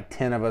probably, like,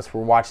 10 of us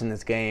were watching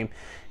this game,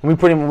 and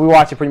we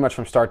watched it pretty much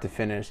from start to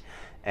finish,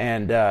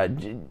 and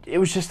it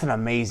was just an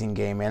amazing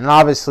game, man. And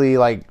obviously,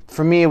 like,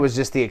 for me, it was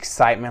just the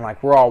excitement,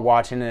 like, we're all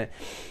watching it.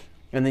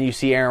 And then you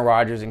see Aaron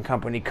Rodgers and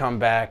company come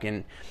back,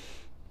 and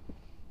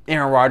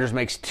Aaron Rodgers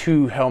makes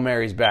 2 Hail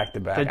Marys back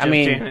to back. Jeff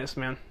Janis,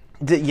 man.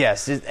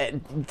 Yes,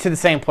 to the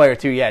same player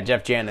too. Yeah,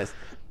 Jeff Janis,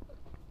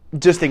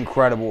 just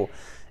incredible.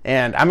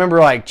 And I remember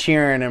like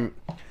cheering him,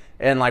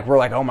 and like we're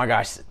like, oh my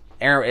gosh,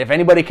 Aaron! If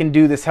anybody can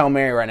do this Hail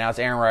Mary right now, it's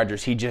Aaron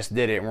Rodgers. He just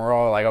did it, and we're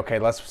all like, okay,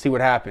 let's see what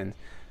happens.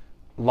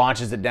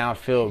 Launches it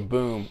downfield,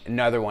 boom,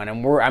 another one.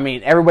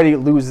 And everybody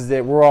loses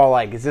it. We're all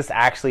like, is this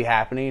actually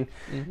happening?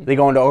 They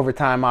go into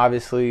overtime,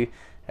 obviously.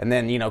 And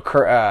then,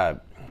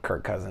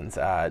 Kirk Cousins.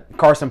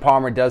 Carson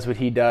Palmer does what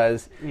he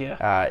does.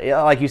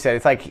 Yeah. Like you said,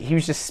 it's like he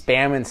was just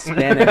spamming,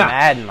 spinning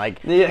Madden.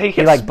 Like,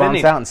 he like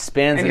bumps out and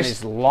spins and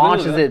just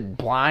launches it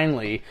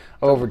blindly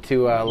over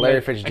to Larry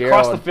Fitzgerald.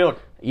 Across the field.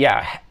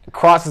 Yeah,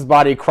 across his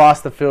body,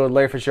 across the field.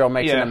 Larry Fitzgerald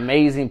makes an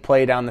amazing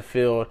play down the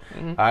field.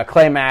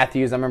 Clay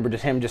Matthews, I remember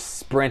him just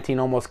sprinting,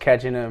 almost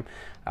catching him.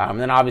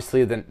 And then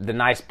obviously the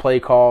nice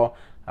play call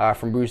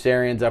from Bruce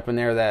Arians up in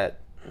there, that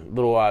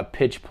little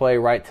pitch play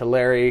right to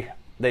Larry.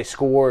 They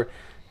score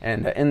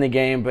and in the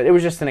game. But it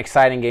was just an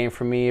exciting game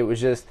for me. It was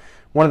just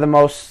one of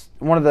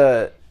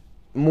the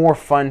more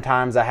fun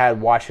times I had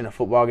watching a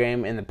football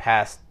game in the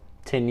past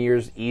 10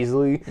 years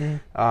easily.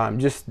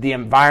 Just the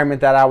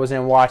environment that I was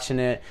in watching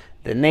it.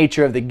 The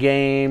nature of the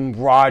game,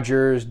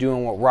 Rodgers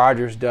doing what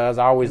Rodgers does.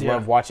 I always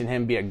love watching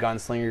him be a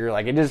gunslinger.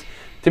 Like,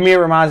 to me, it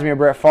reminds me of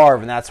Brett Favre,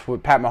 and that's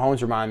what Pat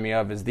Mahomes reminded me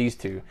of, is these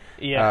two,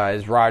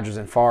 is Rodgers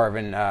and Favre.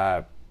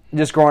 And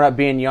just growing up,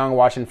 being young,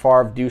 watching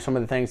Favre do some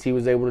of the things he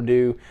was able to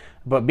do,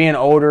 but being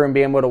older and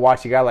being able to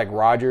watch a guy like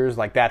Rodgers,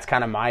 like, that's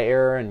kind of my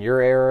era and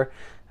your era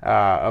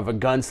of a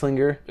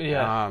gunslinger.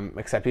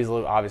 Except he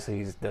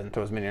doesn't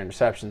throw as many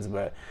interceptions,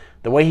 but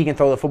the way he can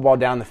throw the football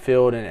down the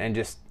field and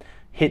just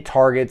hit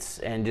targets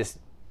and just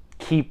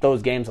keep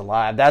those games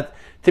alive. That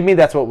to me,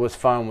 that's what was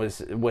fun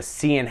was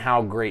seeing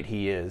how great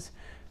he is,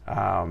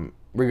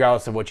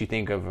 regardless of what you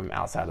think of him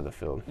outside of the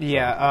field.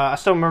 Yeah, I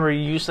still remember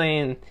you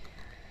saying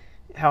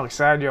how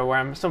excited you were.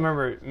 I still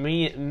remember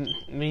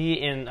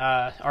me and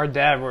our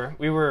dad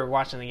were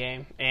watching the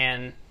game,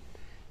 and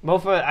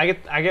both of us,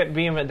 I get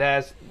being a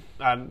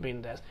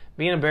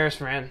Bears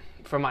fan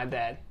from my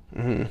dad.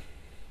 Mm-hmm.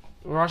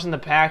 We're watching the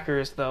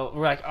Packers though.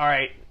 We're like, all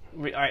right.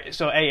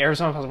 So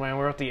Arizona was winning.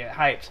 We're at the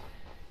hyped.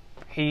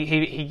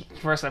 He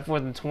first at 4th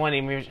and 20.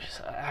 And we were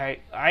just all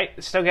right.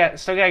 Still got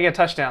to get a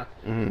touchdown.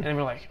 Mm-hmm. And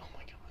we're like, oh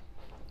my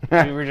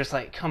god. We were just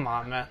like, come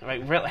on, man.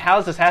 Like, really, how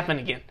does this happen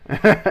again?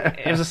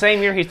 It was the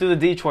same year he threw the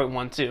Detroit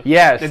one too.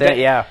 Yeah,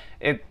 yeah.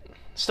 It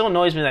still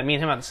annoys me that me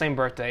and him had the same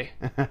birthday,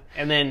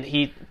 and then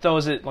he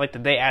throws it like the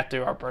day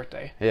after our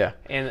birthday. Yeah.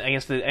 And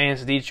against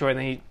Detroit, and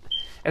then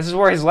this is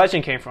where his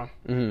legend came from.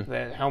 Mm-hmm.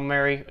 The Hail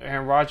Mary,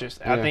 Aaron Rodgers.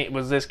 I think it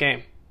was this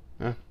game.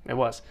 Yeah. It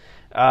was.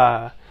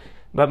 But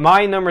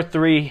my number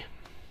 3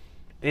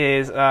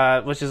 is,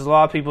 which is a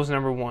lot of people's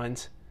number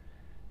 1s,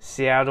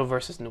 Seattle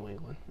versus New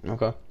England.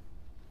 Okay.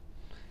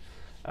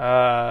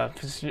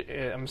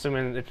 I'm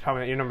assuming it's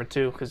probably your number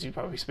 2 because you're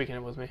probably speaking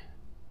it with me.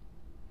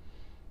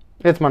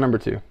 It's my number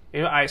 2.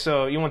 All right,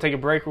 so you want to take a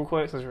break real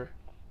quick? We'll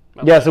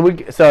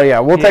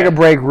take a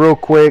break real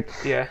quick.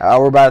 Yeah.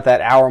 We're about at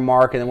that hour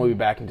mark, and then we'll be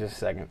back in just a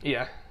second.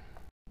 Yeah.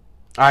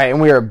 All right,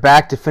 and we are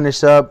back to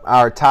finish up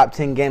our top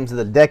 10 games of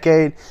the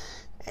decade,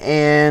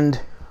 and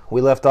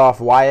we left off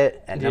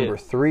Wyatt at number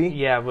 3.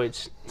 Yeah,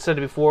 which said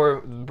it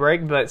before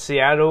break, but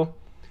Seattle,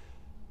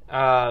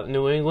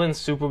 New England,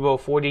 Super Bowl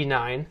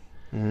 49.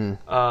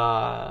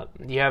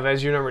 Mm-hmm. You have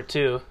as your number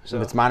 2. So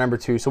it's my number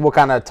 2. So we'll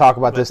kind of talk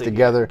about this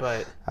together.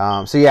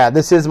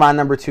 This is my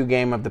number 2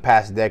 game of the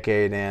past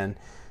decade, and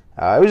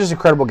it was just an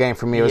incredible game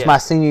for me. It was my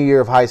senior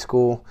year of high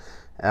school,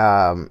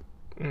 and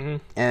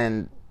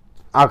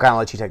I'll kind of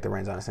let you take the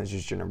reins on it since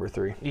it's your number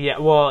 3. Yeah,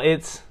 well, I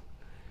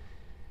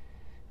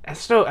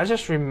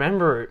just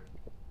remember,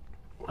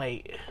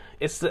 like,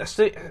 it's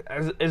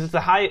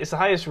the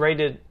highest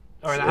rated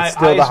or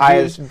the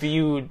highest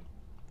viewed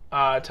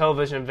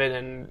television event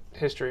in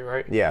history,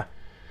 right? Yeah,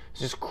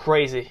 it's just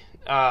crazy.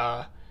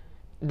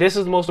 This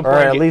is the most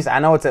important. Or at least I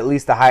know it's at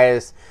least the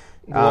highest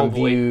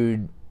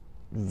viewed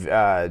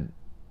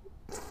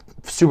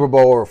Super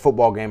Bowl or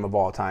football game of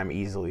all time,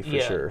 easily for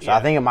sure. So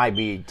I think it might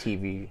be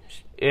TV.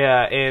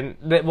 Yeah, and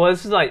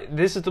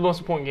this is the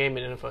most important game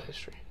in NFL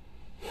history,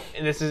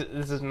 and this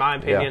is my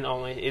opinion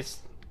only. It's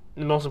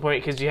the most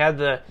important because you had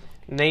the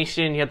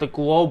nation, you had the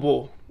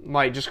global,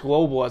 just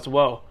global as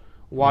well,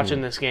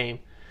 watching this game.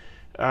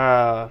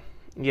 You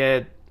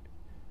had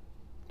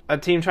a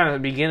team trying to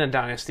begin a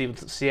dynasty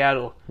with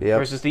Seattle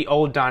versus the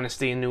old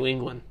dynasty in New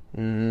England,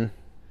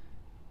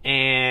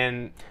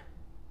 and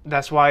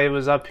that's why it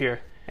was up here.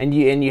 And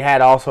you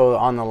had also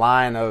on the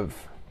line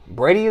of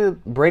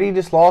Brady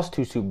just lost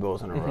 2 Super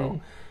Bowls in a row.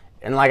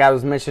 And like I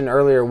was mentioning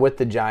earlier with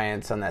the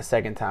Giants on that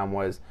second time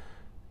was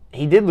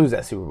he did lose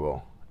that Super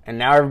Bowl. And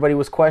now everybody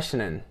was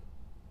questioning,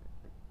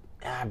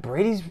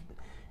 is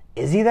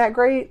he that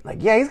great?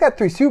 Like, yeah, he's got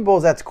 3 Super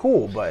Bowls, that's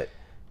cool, but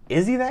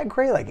is he that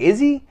great? Like, is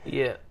he?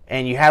 Yeah.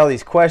 And you had all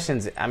these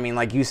questions. I mean,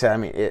 like you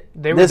said,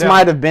 this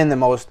might have been the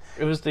most...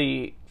 It was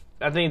the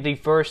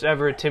first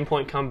ever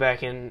 10-point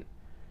comeback in...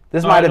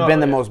 This might have been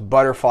the most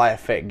butterfly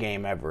effect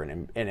game ever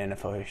in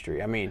NFL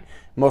history. I mean,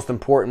 most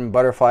important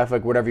butterfly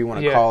effect, whatever you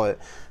want to call it.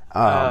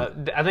 I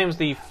think it was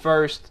the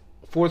first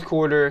fourth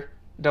quarter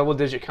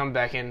double-digit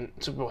comeback in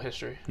Super Bowl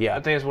history. Yeah.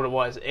 I think that's what it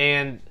was.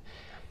 And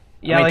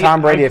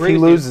Tom Brady, if he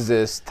loses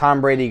this,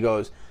 Tom Brady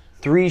goes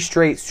 3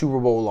 straight Super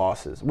Bowl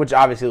losses, which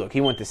obviously, look, he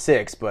went to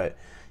 6, but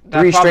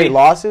 3 straight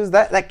losses,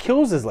 that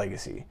kills his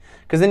legacy.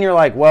 Because then you're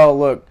like, well,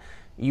 look,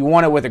 you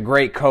won it with a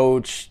great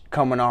coach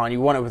coming on.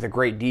 You won it with a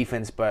great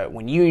defense, but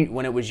when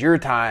it was your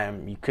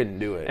time, you couldn't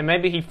do it. And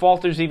maybe he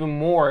falters even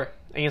more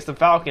against the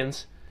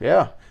Falcons.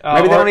 Yeah.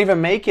 Maybe they don't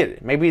even make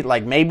it.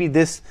 Maybe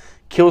this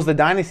kills the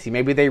dynasty.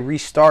 Maybe they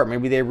restart.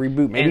 Maybe they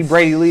reboot. Maybe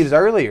Brady leaves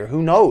earlier.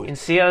 Who knows? And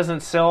Seattle doesn't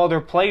sell all their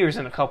players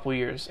in a couple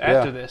years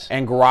after this.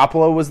 And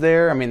Garoppolo was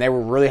there. I mean, they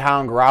were really high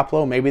on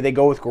Garoppolo. Maybe they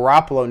go with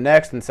Garoppolo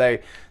next and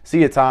say,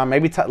 see you, Tom.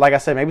 Maybe, like I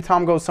said, maybe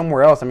Tom goes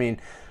somewhere else. I mean,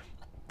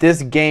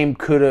 this game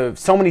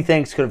so many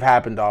things could have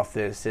happened off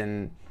this,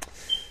 and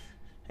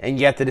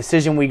yet the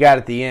decision we got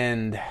at the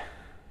end,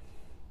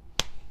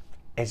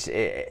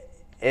 it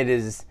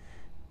is.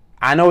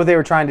 I know what they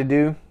were trying to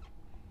do.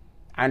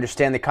 I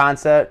understand the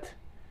concept,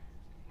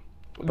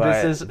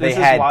 but they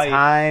had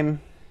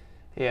time.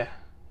 Yeah,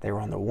 they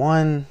were on the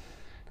 1.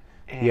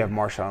 You have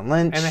Marshawn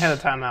Lynch, and they had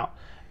a timeout.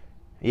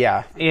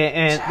 Yeah,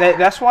 and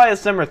that's why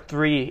it's number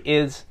 3.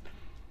 Is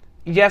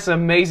yes, an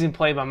amazing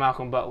play by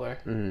Malcolm Butler.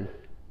 Mm-hmm.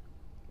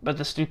 But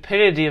the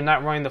stupidity of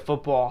not running the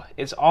football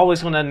is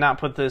always going to not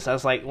put this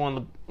as is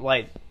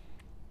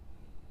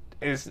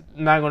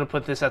not going to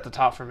put this at the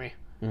top for me.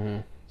 Mm-hmm.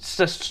 It's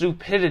the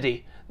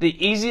stupidity.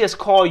 The easiest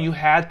call you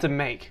had to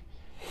make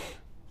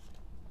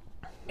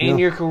in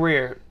your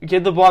career,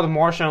 give the ball to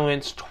Marshawn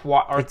Lynch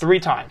 3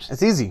 times.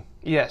 It's easy.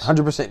 Yes.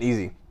 100%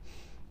 easy.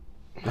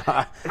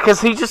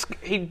 Because he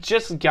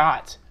just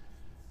got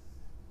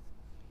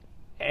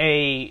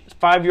a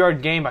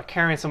 5-yard gain by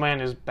carrying somebody on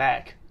his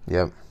back.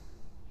 Yep.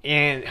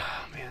 And,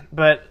 oh, man.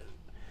 But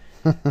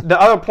the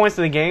other points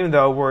of the game,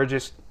 though, were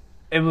just,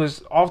 it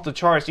was off the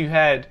charts. You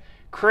had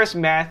Chris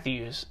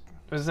Matthews.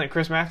 Wasn't it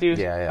Chris Matthews?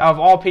 Yeah. Of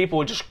all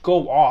people, just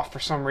go off for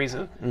some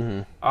reason.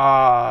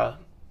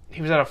 Mm-hmm.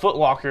 He was at a Foot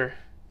Locker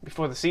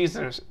before the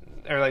season,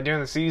 or like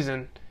during the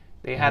season.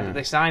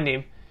 They signed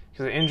him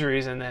because of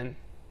injuries, and then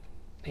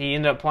he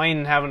ended up playing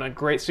and having a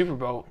great Super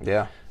Bowl.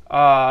 Yeah.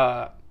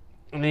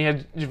 And then you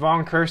had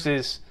Javon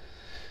Curse's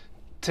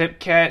tip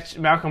catch,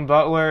 Malcolm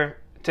Butler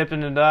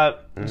tipping it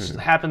up, just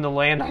happened to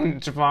land on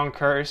Javon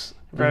Curse.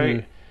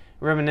 Very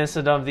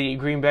reminiscent of the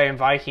Green Bay and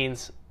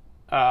Vikings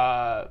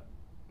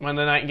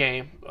Monday night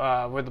game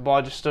where the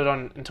ball just stood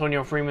on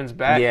Antonio Freeman's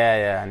back.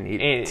 Yeah, and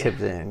he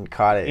tipped it and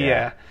caught it.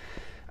 Yeah.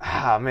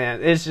 Ah,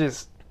 man, it's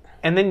just...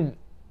 And then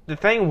the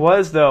thing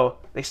was, though,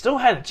 they still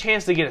had a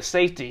chance to get a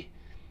safety.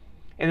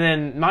 And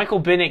then Michael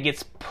Bennett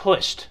gets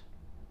pushed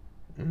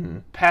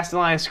past the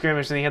line of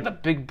scrimmage, and he had the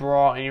big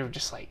brawl, and you were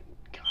just like,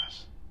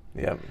 gosh.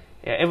 Yep.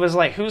 Yeah, it was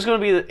like, who's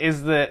going to be...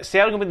 Is the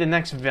Seattle going to be the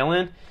next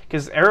villain?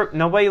 Because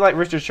nobody liked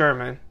Richard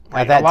Sherman.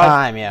 At that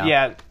time, yeah.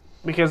 Yeah,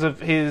 because of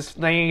his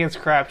thing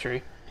against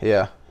Crabtree.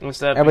 Yeah. And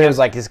stuff. Everybody was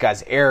like, this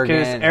guy's arrogant.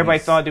 Because everybody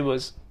thought it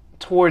was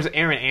towards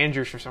Aaron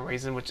Andrews for some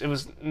reason, which it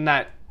was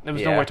not. It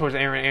was nowhere towards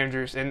Aaron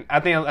Andrews. And I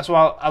think that's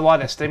why a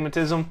lot of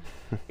stigmatism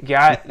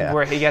got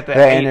where he got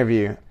that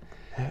interview.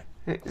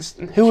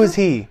 Who was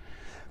he?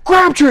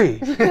 Crabtree!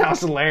 That was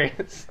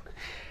hilarious.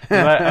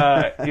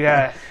 But,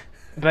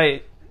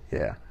 But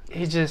yeah,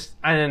 he just...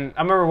 And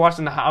I remember I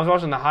was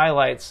watching the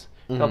highlights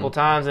a couple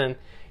times, and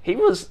he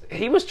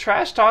was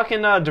trash-talking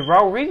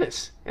Darrelle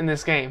Revis in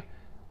this game,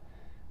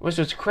 which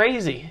was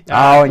crazy.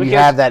 And you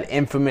have that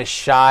infamous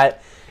shot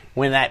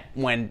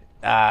when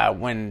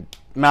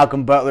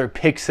Malcolm Butler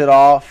picks it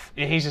off,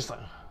 and he's just like,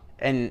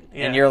 and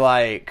you're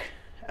like,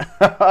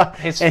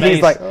 his and face.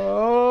 he's like,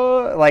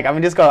 oh, like I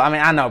mean,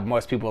 I know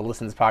most people who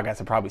listen to this podcast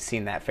have probably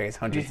seen that face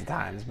hundreds of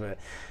times, but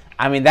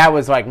I mean that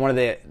was like one of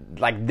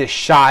the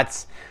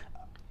shots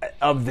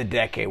of the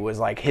decade was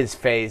like his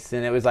face,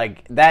 and it was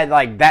like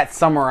that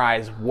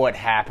summarized what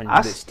happened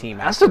to this team.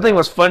 I still think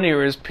what's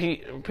funnier is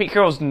Pete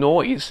Carroll's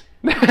noise,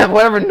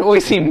 whatever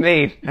noise he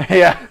made.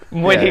 Yeah,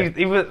 when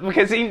he was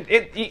because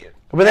he.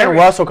 But then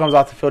Russell comes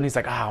off the field and he's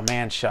like, "Oh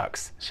man,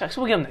 shucks.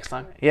 We'll get him next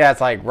time." Yeah,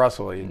 it's like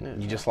Russell,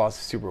 you just lost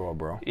the Super Bowl,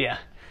 bro. Yeah,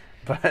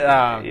 but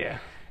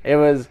it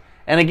was,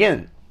 and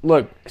again,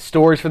 look,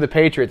 stories for the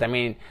Patriots. I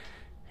mean,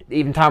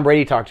 even Tom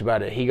Brady talked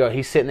about it.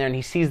 He's sitting there and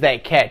he sees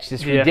that catch,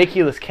 this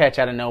ridiculous catch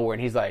out of nowhere,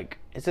 and he's like,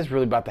 "Is this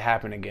really about to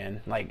happen again?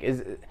 Like,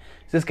 is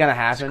this gonna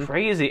happen?" It's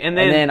crazy. And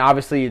then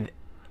obviously,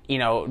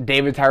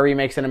 David Tyree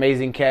makes an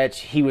amazing catch.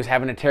 He was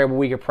having a terrible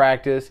week of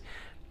practice,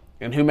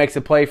 and who makes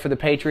a play for the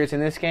Patriots in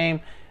this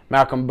game?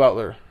 Malcolm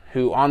Butler,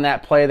 who on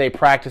that play, they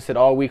practiced it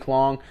all week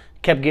long,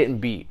 kept getting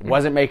beat,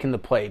 wasn't making the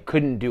play,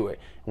 couldn't do it.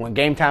 When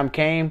game time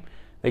came,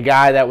 the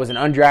guy that was an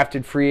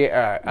undrafted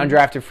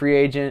free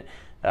agent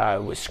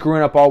was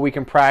screwing up all week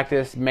in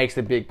practice, makes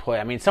the big play.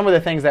 I mean, some of the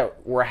things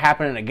that were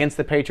happening against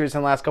the Patriots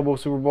in the last couple of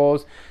Super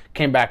Bowls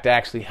came back to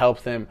actually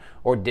help them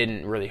or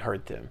didn't really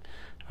hurt them.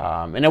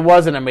 And it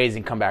was an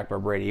amazing comeback by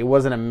Brady. It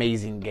was an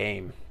amazing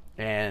game.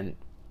 And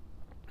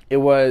it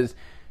was,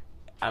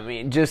 I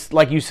mean, just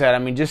like you said, I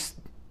mean, just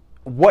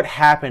what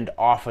happened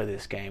off of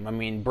this game. I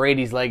mean,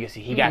 Brady's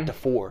legacy. He got to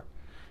 4.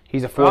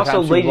 He's a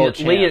 4-time Super Bowl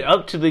champ. Leading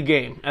up to the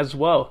game as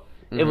well.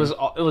 It was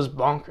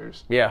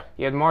bonkers. Yeah.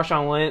 You had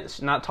Marshawn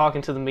Lynch not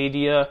talking to the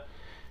media.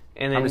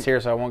 And then, I'm just here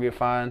so I won't get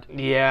fined.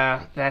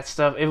 Yeah, that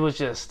stuff. It was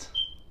just...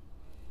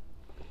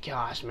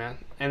 Gosh, man.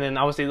 And then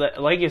obviously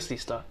legacy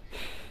stuff.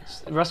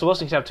 Russell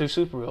Wilson should have 2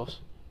 Super Bowls.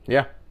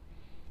 Yeah.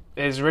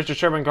 Is Richard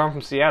Sherman gone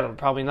from Seattle?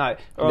 Probably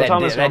not.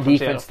 That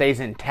defense stays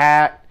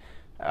intact.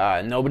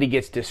 Nobody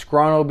gets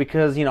disgruntled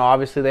because,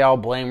 obviously they all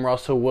blame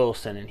Russell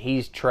Wilson and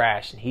he's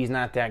trash and he's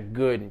not that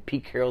good and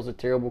Pete Carroll's a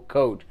terrible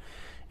coach.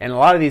 And a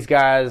lot of these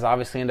guys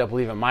obviously end up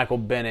leaving. Michael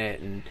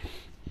Bennett and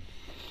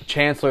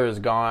Chancellor is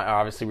gone,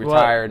 obviously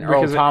retired. And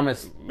Earl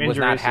Thomas was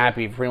not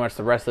happy pretty much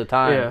the rest of the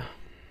time. Yeah.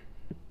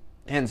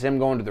 Hence him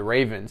going to the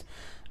Ravens.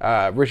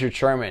 Richard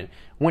Sherman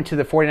went to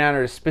the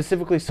 49ers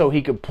specifically so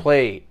he could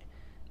play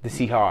the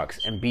Seahawks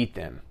and beat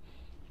them.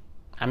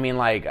 I mean,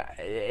 like,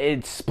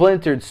 it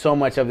splintered so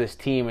much of this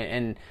team.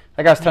 And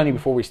like I was telling you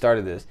before we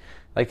started this,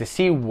 like, to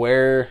see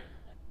where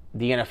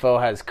the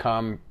NFL has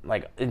come,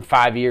 like, in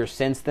 5 years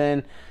since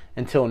then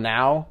until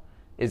now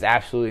is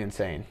absolutely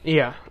insane.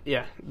 Yeah,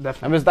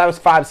 definitely. I mean, that was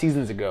 5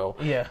 seasons ago.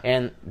 Yeah.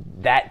 And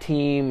that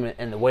team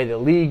and the way the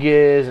league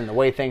is and the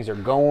way things are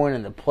going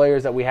and the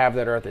players that we have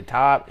that are at the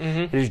top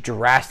is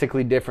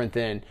drastically different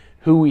than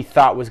who we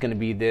thought was going to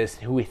be this,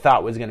 who we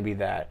thought was going to be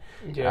that.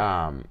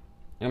 Yeah.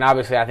 And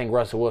obviously, I think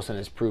Russell Wilson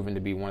has proven to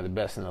be one of the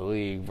best in the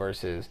league.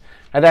 Versus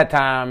at that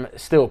time,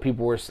 still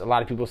a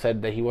lot of people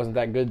said that he wasn't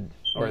that good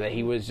or that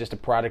he was just a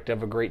product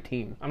of a great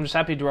team. I'm just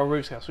happy Darrelle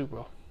Revis got Super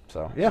Bowl.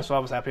 So yeah, that's what I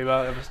was happy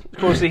about. It was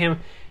cool to see him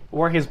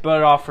work his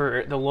butt off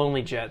for the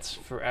Lonely Jets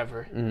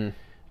forever. And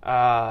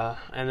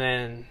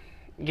then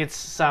gets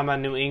signed by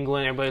New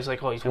England. Everybody's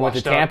like, oh, he's Went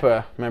washed to up.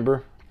 Tampa,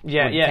 remember?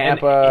 Yeah, Went to yeah.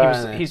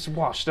 Tampa, And he's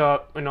washed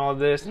up and all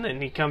this, and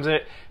then he comes in,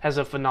 has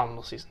a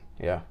phenomenal season.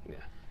 Yeah.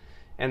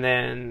 And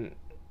then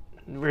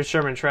Rich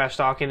Sherman trash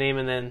talking him,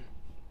 and then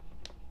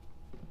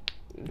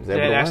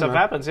that stuff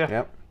happens. Yeah.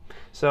 Yep.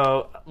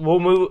 So we'll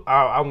move.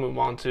 I'll move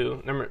on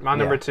to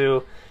number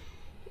two.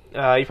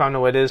 You probably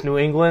know what it is. New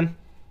England.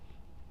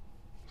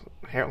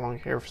 Long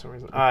hair for some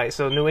reason. All right,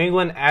 so New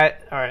England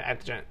at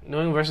the Giants. New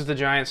England versus the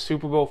Giants,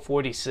 Super Bowl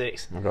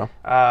 46. Okay.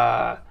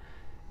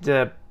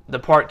 The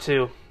part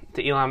two,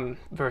 the Eli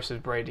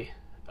versus Brady.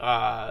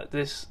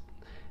 This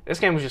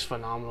game was just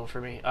phenomenal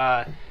for me.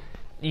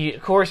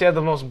 Of course, you had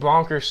the most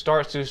bonkers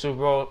starts to the Super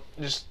Bowl.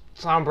 Just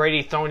Tom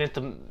Brady throwing it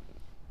to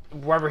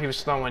wherever he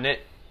was throwing it.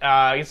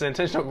 It's an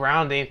intentional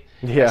grounding.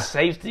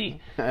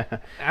 Safety.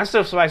 I'm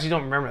still surprised you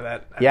don't remember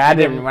that. Yeah, I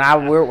didn't. When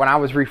I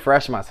was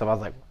refreshing myself, I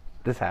was like,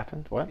 this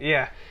happened? What?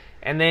 Yeah.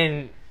 And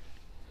then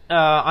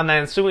on the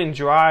ensuing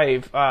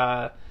drive,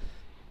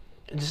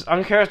 just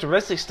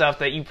uncharacteristic stuff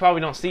that you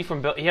probably don't see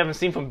from you haven't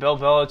seen from Bill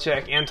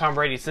Belichick and Tom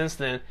Brady since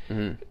then.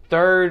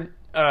 Third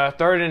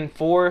and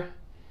 4,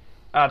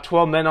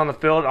 12 men on the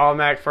field,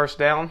 automatic first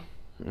down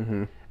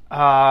for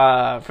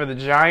the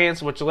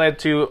Giants, which led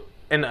to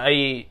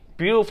a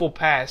beautiful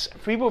pass.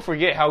 People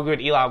forget how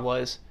good Eli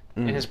was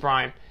in his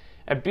prime.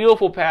 A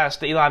beautiful pass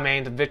to Eli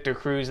Manning to Victor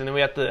Cruz, and then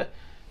we had the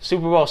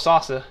Super Bowl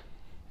salsa.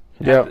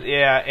 Yep.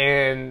 Yeah,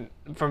 and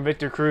from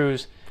Victor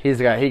Cruz. He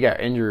got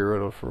injury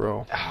riddled for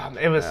real.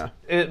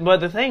 But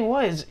the thing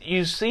was,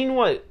 you've seen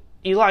what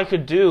Eli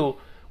could do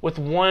with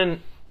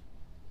one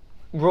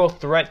real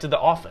threat to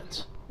the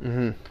offense.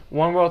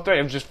 One real threat.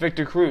 It was just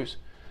Victor Cruz.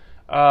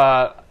 They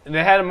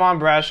had Amon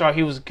Bradshaw.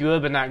 He was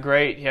good, but not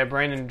great. He had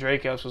Brandon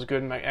Drake-Ellis was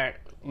good,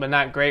 but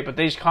not great. But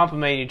they just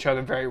complemented each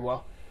other very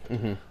well.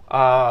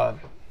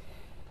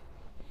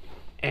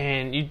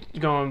 And you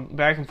going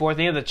back and forth.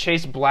 Then you had the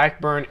Chase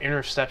Blackburn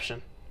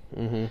interception,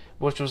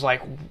 which was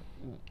like,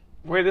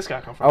 where did this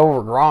guy come from?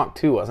 Over Gronk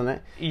too, wasn't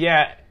it?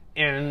 Yeah,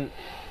 and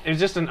it was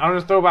just an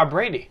underthrow by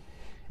Brady.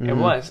 It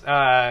was.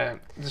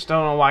 Just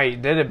don't know why he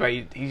did it, but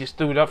he just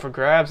threw it up for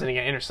grabs and he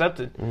got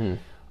intercepted.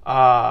 So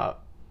I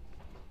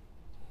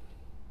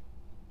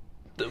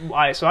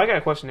got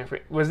a question there for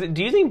you.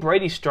 Do you think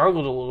Brady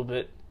struggled a little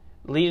bit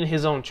leading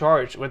his own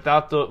charge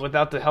without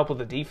the help of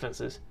the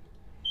defenses?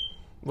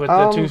 With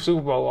the 2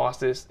 Super Bowl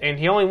losses, and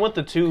he only went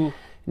the 2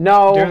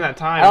 during that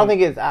time. I don't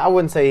think it's. I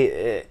wouldn't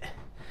say.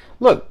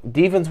 Look,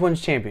 defense wins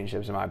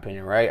championships, in my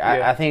opinion, right?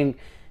 Yeah. I think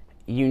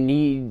you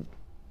need.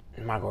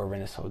 Michael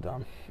Irvin is so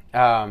dumb.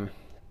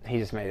 He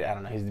just made it. I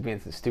don't know. He's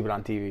being stupid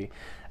on TV.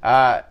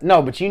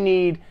 No, but you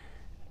need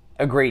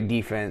a great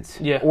defense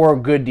or a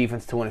good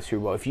defense to win a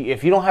Super Bowl. If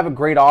you don't have a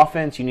great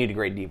offense, you need a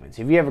great defense.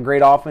 If you have a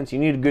great offense, you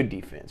need a good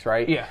defense,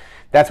 right? Yeah.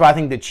 That's why I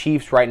think the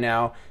Chiefs right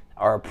now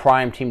are a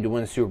prime team to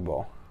win the Super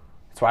Bowl.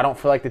 That's why I don't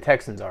feel like the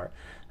Texans are.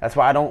 That's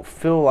why I don't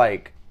feel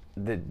like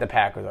the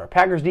Packers are.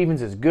 Packers'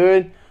 defense is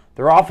good.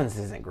 Their offense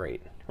isn't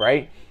great,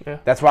 right? Yeah.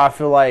 That's why I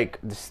feel like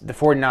the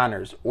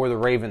 49ers or the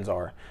Ravens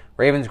are.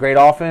 Ravens, great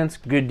offense,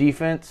 good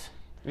defense.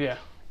 Yeah.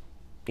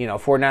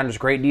 49ers,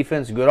 great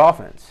defense, good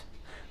offense.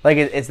 Like,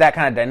 it's that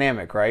kind of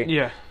dynamic, right?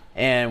 Yeah.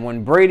 And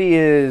when Brady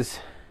has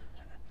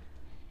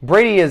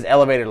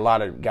elevated a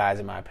lot of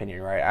guys, in my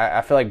opinion, right?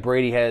 I feel like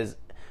Brady has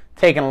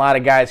taken a lot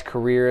of guys'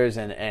 careers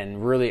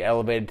and really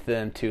elevated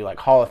them to like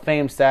Hall of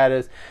Fame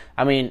status.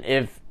 I mean,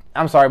 if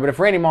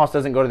Randy Moss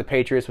doesn't go to the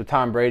Patriots with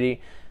Tom Brady,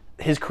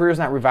 his career is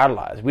not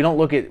revitalized. We don't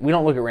look at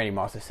Randy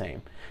Moss the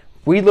same.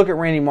 We look at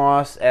Randy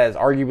Moss as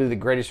arguably the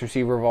greatest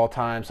receiver of all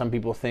time. Some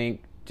people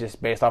think just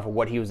based off of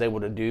what he was able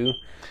to do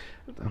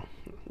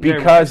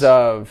because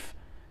of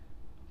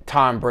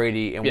Tom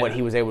Brady and what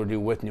he was able to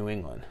do with New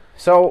England.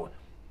 So.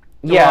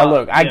 Yeah,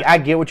 look, I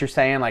get what you're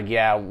saying. Like,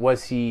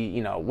 was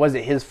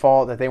it his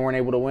fault that they weren't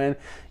able to win?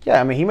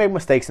 Yeah, I mean, he made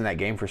mistakes in that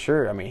game for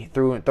sure. I mean,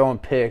 throwing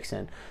picks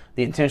and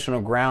the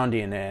intentional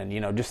grounding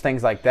and, just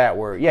things like that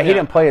where, he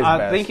didn't play his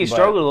best. I think he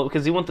struggled a little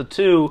because he went to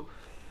 2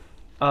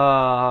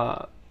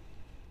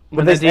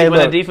 when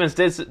the defense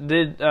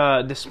did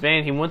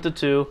disband, he went to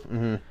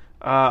 2.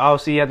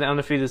 Obviously, he had the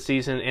undefeated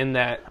season in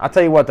that. I'll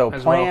tell you what, though,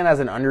 playing as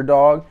an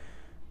underdog,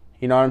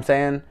 you know what I'm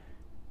saying?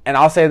 And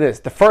I'll say this,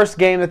 the first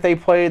game that they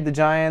played, the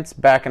Giants,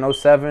 back in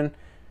 2007,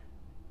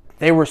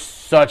 they were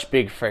such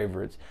big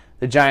favorites.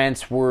 The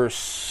Giants were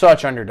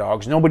such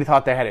underdogs. Nobody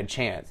thought they had a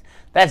chance.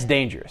 That's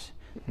dangerous.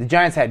 The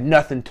Giants had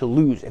nothing to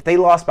lose. If they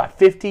lost by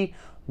 50,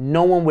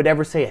 no one would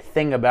ever say a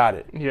thing about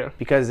it. Yeah.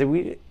 Because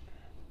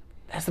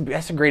that's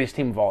the greatest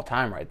team of all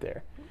time right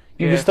there.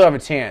 You can still have a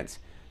chance.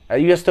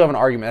 You guys still have an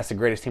argument. That's the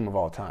greatest team of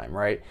all time,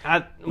 right?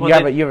 You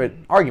have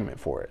an argument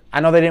for it. I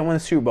know they didn't win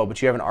the Super Bowl,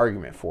 but you have an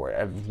argument for it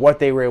of what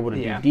they were able to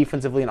do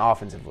defensively and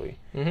offensively.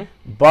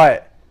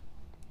 But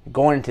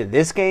going into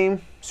this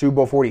game, Super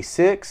Bowl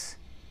 46,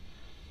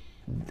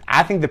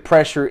 I think the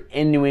pressure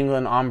in New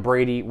England on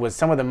Brady was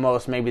some of the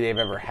most maybe they've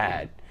ever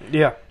had.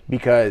 Yeah.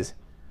 Because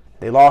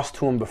they lost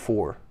to him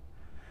before.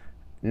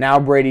 Now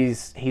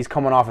he's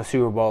coming off a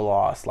Super Bowl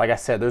loss. Like I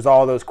said, there's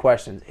all those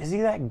questions. Is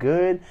he that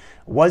good?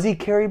 Was he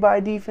carried by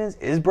a defense?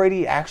 Is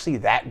Brady actually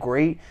that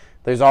great?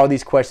 There's all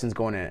these questions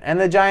going in. And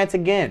the Giants,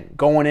 again,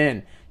 going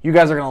in. You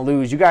guys are going to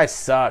lose. You guys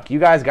suck. You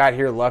guys got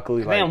here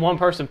luckily. I think one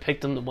person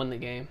picked them to win the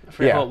game. I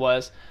forget who it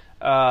was.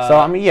 So,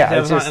 I mean, yeah. It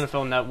was on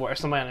NFL Network.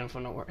 Somebody on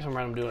NFL Network. Some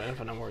random dude on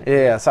NFL Network.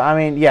 Yeah, so, I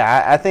mean,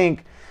 yeah, I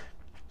think...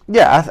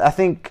 Yeah, I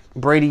think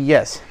Brady,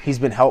 yes, he's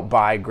been helped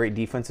by great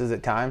defenses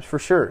at times, for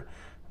sure.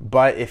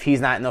 But if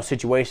he's not in those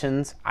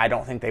situations, I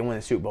don't think they win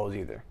the Super Bowls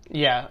either.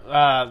 Yeah.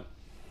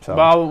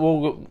 But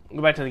we'll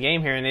go back to the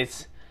game here, and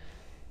it's...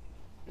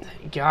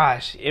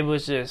 Gosh, it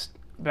was just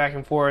back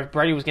and forth.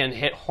 Brady was getting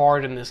hit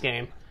hard in this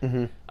game.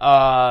 Mm-hmm.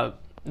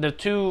 The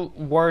two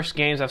worst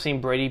games I've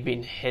seen Brady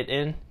being hit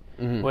in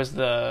was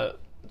the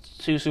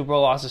 2 Super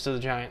Bowl losses to the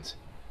Giants.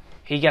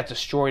 He got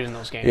destroyed in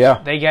those games.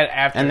 Yeah. They got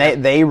after him.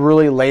 And they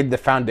really laid the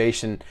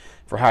foundation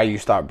for how you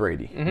stop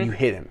Brady. Mm-hmm. You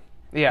hit him.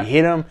 Yeah. You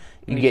hit him,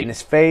 you get in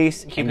his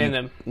face,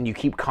 and you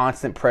keep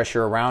constant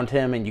pressure around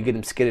him, and you get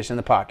him skittish in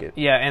the pocket.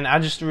 Yeah, and I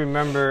just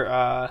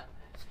remember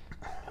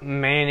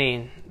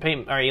Manning,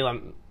 Peyton, or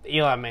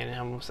Eli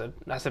Manning.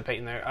 I said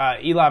Peyton there.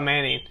 Eli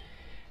Manning.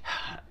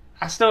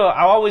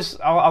 I'll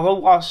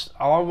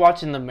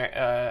watch in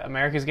the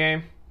America's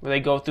game where they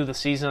go through the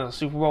season of the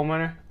Super Bowl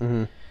winner.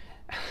 Mm-hmm.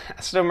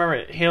 I still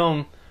remember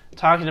him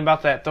talking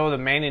about that throw to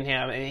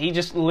Manningham, and he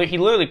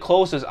literally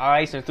closed his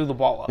eyes and threw the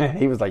ball up.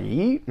 He was like,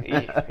 yeet.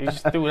 he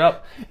just threw it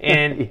up,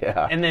 and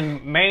and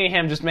then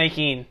Manningham just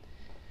making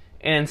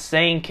an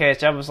insane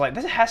catch. I was like,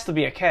 this has to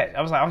be a catch.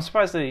 I was like, I'm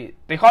surprised they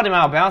called him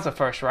out of bounds at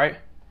first, right?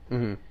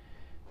 Mm-hmm.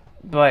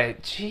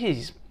 But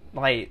jeez,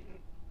 like,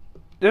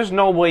 there's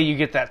no way you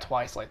get that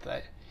twice like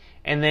that.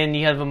 And then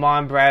you have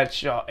Amon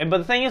Bradshaw, but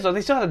the thing is, though,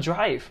 they still have to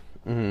drive.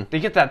 Mm-hmm. They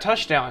get that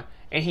touchdown,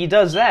 and he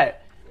does that.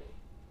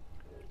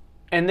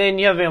 And then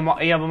you have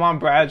Amon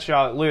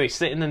Bradshaw literally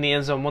sitting in the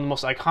end zone, one of the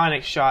most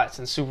iconic shots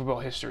in Super Bowl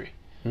history.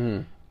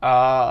 Mm.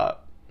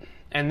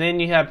 And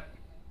then you have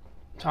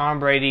Tom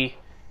Brady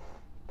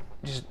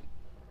he's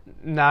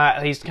kind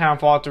of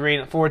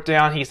faltering. 4th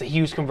down, he gets a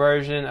huge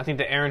conversion. I think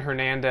to Aaron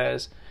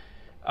Hernandez.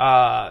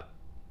 And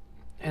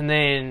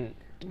then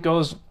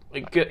gets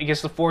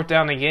the 4th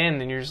down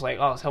again, and you're just like,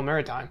 oh, it's Hail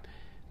Mary time.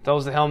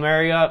 Throws the Hail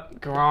Mary up,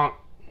 Gronk.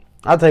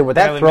 I'll tell you what,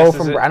 that throw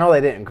from I know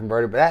they didn't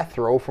convert it, but that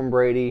throw from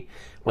Brady,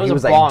 where he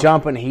was like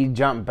jumping, he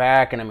jumped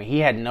back, and I mean, he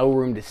had no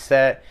room to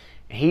set.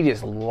 He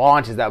just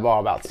launches that ball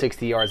about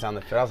 60 yards down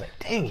the field. I was like,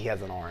 dang, he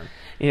has an arm.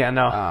 Yeah,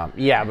 no.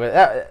 Yeah,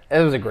 but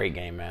it was a great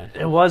game, man.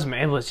 It was,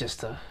 man. It was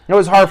just a... It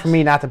was hard for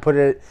me not to put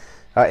it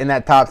in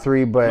that top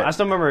 3, but... I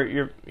still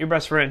remember your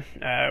best friend,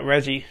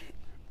 Reggie.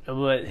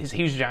 He's a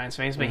huge Giants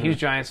fan. He's been a huge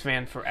Giants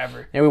fan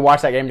forever. And we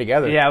watched that game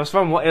together. Yeah, it was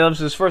fun. It was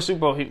his first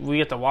Super Bowl we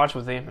get to watch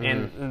with him,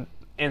 and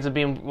ends up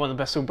being one of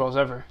the best Super Bowls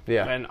ever.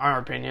 Yeah. In our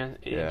opinion.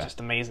 It's just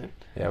amazing.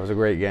 Yeah, it was a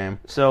great game.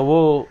 So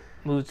we'll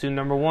move to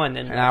number 1.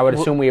 And I would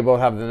assume we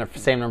both have the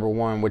same number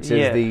 1, which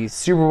is the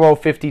Super Bowl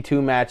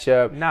 52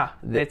 matchup. Nah,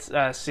 it's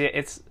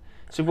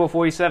Super Bowl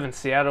 47,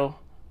 Seattle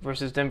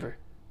versus Denver.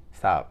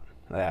 Stop.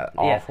 That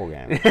awful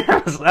game.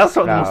 That's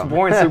the most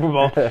boring Super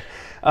Bowl.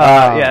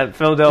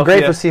 Philadelphia.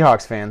 Great for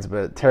Seahawks fans,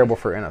 but terrible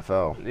for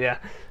NFL. Yeah.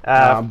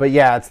 But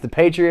yeah, it's the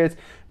Patriots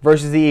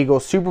versus the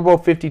Eagles. Super Bowl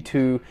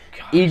 52.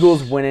 Gosh.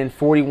 Eagles winning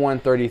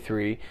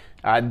 41-33.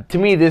 To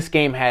me, this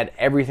game had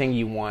everything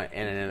you want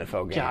in an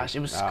NFL game. Gosh,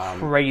 it was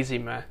crazy,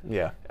 man.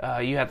 Yeah.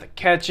 You had the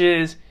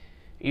catches.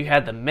 You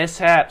had the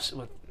mishaps.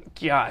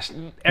 You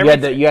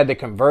had the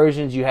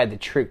conversions. You had the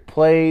trick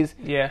plays.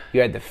 Yeah.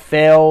 You had the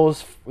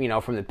fails,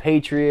 from the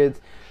Patriots.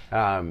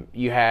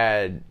 You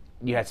had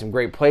some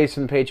great plays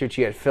from the Patriots.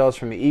 You had fails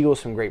from the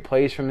Eagles, some great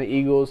plays from the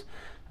Eagles.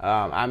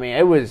 I mean,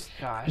 it was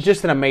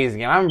just an amazing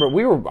game. I remember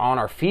we were on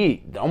our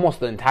feet almost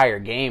the entire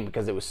game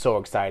because it was so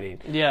exciting.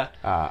 Yeah.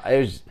 It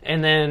was,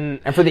 and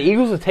for the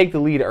Eagles to take the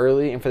lead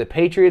early, and for the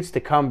Patriots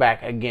to come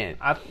back again,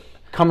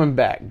 coming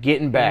back,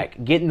 getting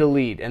the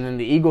lead, and then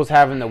the Eagles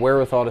having the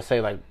wherewithal to say,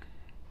 like,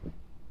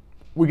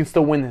 we can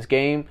still win this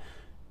game.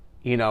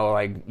 They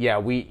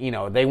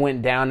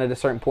went down at a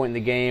certain point in the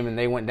game, and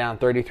they went down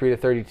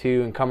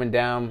 33-32, and coming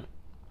down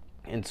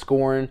and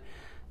scoring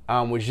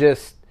was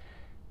just,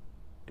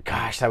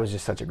 gosh, that was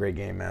just such a great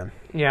game, man.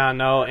 Yeah, I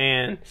know,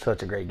 and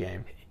such a great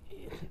game.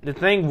 The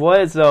thing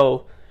was,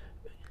 though,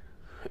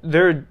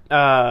 their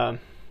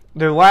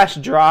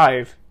last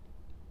drive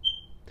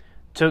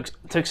took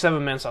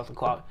 7 minutes off the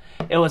clock.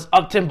 It was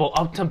up tempo,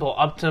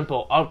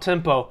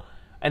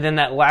 and then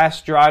that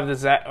last drive,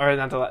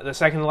 the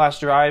second to last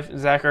drive,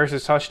 Zach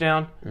Ertz's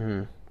touchdown,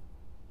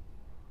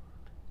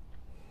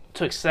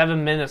 took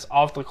 7 minutes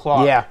off the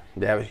clock. Yeah,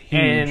 that was huge.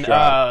 And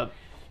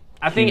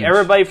I think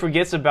everybody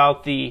forgets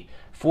about the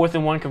 4th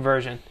and 1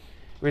 conversion,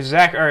 where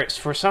Zach Ertz,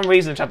 for some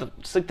reason, tried to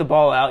stick the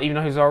ball out, even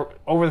though he was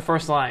over the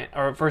first line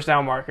or first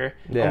down marker.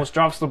 Yeah. Almost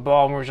drops the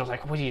ball, and we're just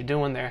like, "What are you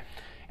doing there?"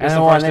 And then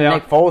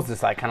Nick Foles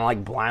just kind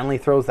of blindly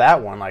throws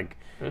that one. Like,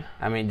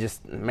 I mean,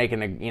 just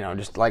making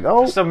just like,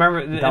 oh, So remember,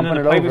 and then dumping the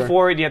it play over.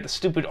 before it, you had the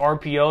stupid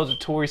RPOs with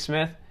Torrey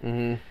Smith.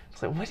 Mm-hmm.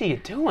 It's like, what are you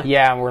doing?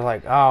 Yeah, and we're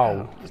like,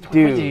 oh, what are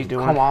you dude,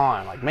 doing? come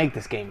on, like, make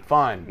this game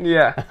fun.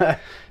 Yeah.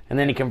 And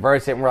then he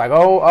converts it, and we're like,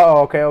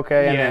 oh,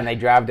 okay. And Yeah. then they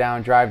drive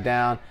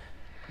down.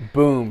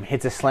 Boom,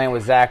 hits a slam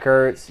with Zach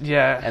Ertz.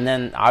 Yeah. And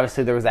then,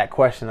 obviously, there was that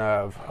question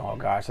of, oh,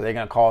 gosh, are they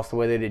going to call us the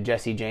way they did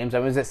Jesse James?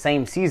 That was that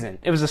same season.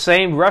 It was the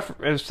same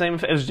it was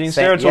Gene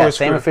Same Sterator's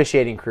same crew.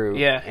 officiating crew.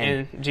 Yeah,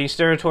 and Gene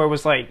Sterator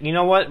was like, you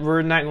know what?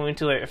 We're not going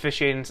to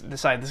officiate and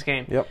decide this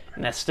game. Yep.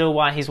 And that's still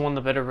why he's one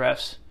of the better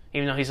refs,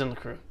 even though he's in the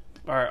crew.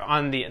 Or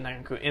on the, not in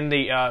the crew, in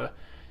the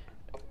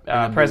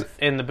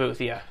in the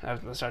booth, yeah.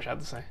 That's what I tried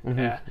to say. Mm-hmm.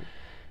 Yeah.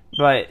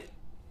 But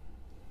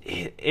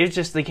it's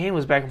just, the game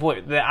was back and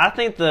forth. I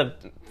think the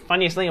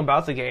funniest thing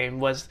about the game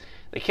was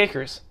the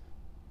kickers.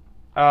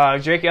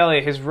 Jake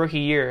Elliott, his rookie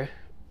year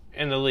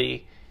in the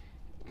league,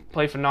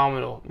 played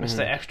phenomenal. Missed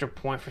the extra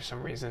point for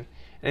some reason.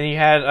 And then you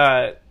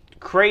had,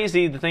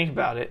 crazy to think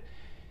about it,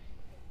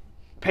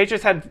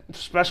 Patriots had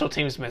special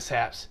teams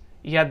mishaps.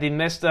 You had the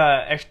missed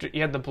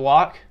you had the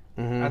block.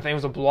 I think it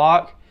was a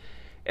block.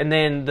 And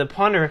then the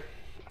punter,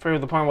 I forget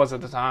what the punter was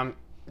at the time,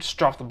 just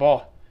dropped the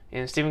ball.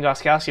 And Steven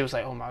Gostkowski was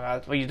like, oh my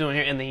God, what are you doing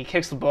here? And then he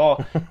kicks the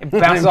ball and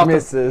bounces off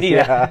misses, the...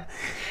 yeah.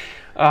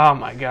 Oh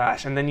my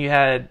gosh. And then you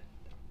had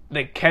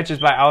the catches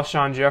by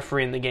Alshon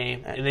Jeffrey in the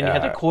game. And then you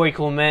had the Corey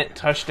Clement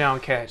touchdown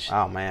catch.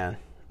 Oh, man.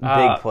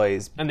 Big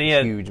plays. And then you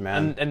had, huge,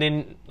 man. And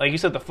then, like you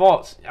said, the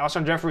faults.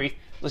 Alshon Jeffrey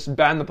just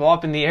batting the ball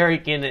up in the air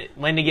again,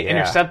 landing it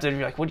intercepted.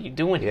 You're like, what are you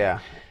doing? Yeah.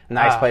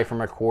 Nice play from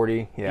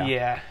McCourty. Yeah.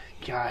 Yeah.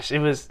 Gosh,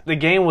 the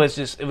game was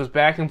just, it was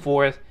back and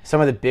forth.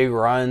 Some of the big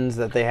runs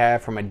that they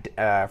had from Jay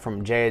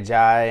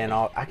Ajayi and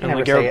all. I can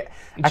never Jay say it.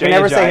 I can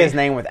never say Ajayi. his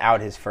name without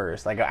his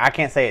first. Like, I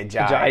can't say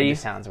Ajayi. Ajayi. It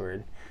just sounds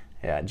weird.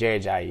 Yeah, Jay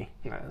Ajayi.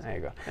 No, There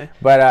you go.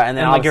 But and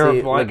then And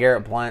obviously LeGarrette Blount.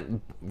 LeGarrette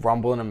Blount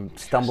rumbling and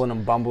stumbling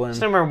and bumbling. I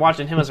still remember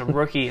watching him as a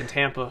rookie in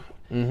Tampa.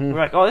 We're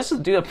like, oh, this is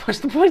the dude that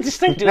pushed the point. This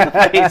thing dude in the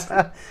face.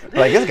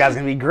 Like, this guy's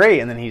gonna be great,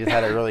 and then he just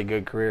had a really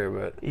good career.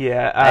 But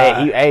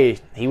Yeah.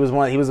 he was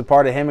one. He was a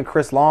part of him and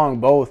Chris Long,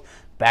 both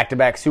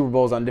back-to-back Super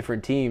Bowls on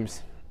different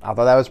teams. I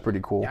thought that was pretty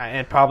cool. And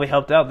it probably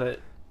helped out that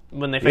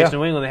when they faced Yeah.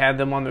 New England, they had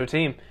them on their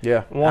team.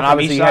 Yeah, One and from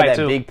obviously each you had side, that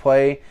too. big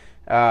play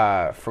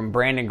from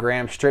Brandon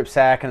Graham strip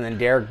sack, and then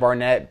Derek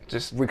Barnett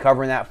just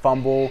recovering that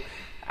fumble.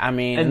 I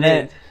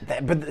mean,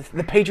 but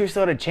the Patriots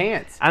still had a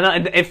chance. I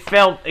know it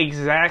felt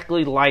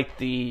exactly like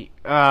the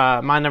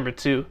my number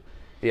 2,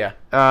 Yeah,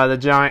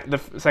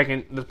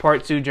 the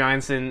part 2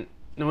 Giants in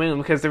New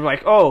England, because they were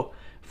like, oh,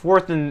 it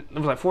was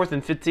like 4th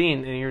and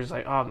 15, and you're just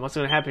like, oh, what's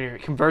going to happen here?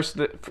 Converse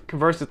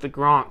with the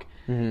Gronk,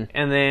 and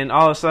then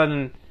all of a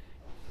sudden,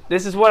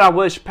 this is what I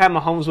wish Pat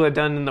Mahomes would have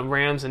done in the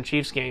Rams and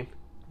Chiefs game.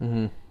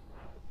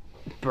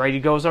 Brady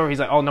goes over, he's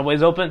like, oh,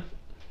 nobody's open.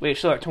 Wait,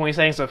 still like 20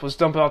 seconds left. Let's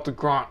dump it off to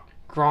Gronk.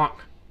 Gronk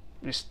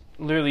just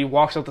literally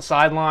walks up the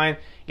sideline,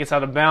 gets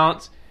out of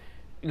bounds,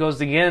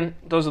 goes again,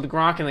 throws to the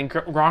Gronk, and then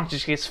Gronk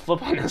just gets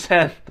flipped on his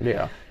head.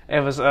 yeah. It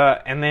was,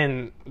 and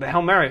then the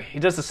Hail Mary. He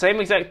does the same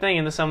exact thing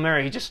in this Hail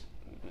Mary. He just,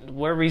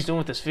 whatever he's doing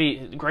with his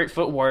feet, great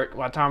footwork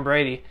by Tom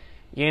Brady,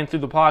 getting through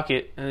the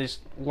pocket, and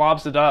just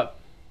lobs it up.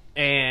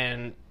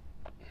 And,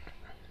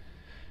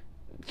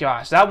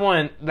 gosh, that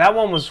one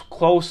was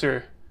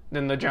closer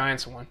than the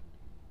Giants one.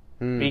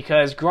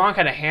 Because Gronk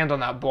had a hand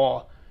on that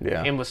ball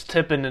and was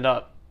tipping it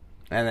up.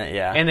 And then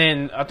And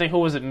then, I think, who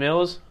was it,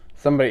 Mills?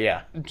 somebody,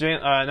 yeah, No,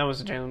 it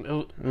was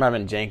Jalen. it might have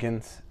been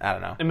Jenkins. I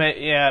don't know.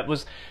 It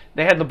was.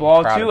 They had the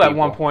ball Crowd too of at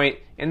one people. point,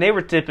 and they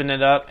were tipping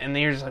it up, and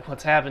you're just like,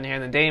 "What's happening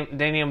here?" And then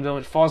Daniel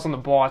Jones falls on the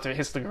ball after it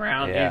hits the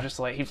ground, and Yeah. you're just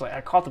like, "He was like,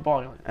 I caught the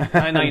ball." You're like,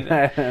 I know you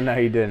did. No,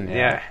 you didn't.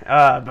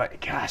 Yeah,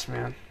 but gosh,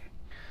 man,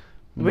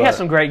 we had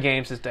some great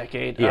games this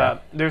decade. Yeah.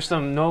 There's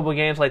some notable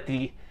games like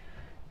some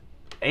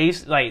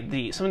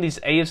of these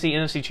AFC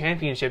NFC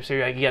championships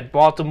here. Like you had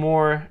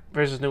Baltimore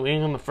versus New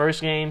England the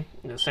first game,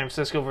 San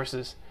Francisco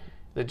versus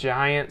the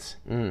Giants.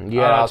 You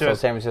had also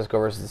San Francisco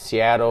versus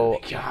Seattle.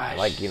 Gosh.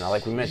 Like we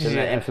mentioned,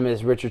 Yeah. the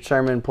infamous Richard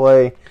Sherman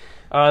play.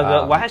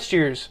 The last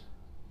year's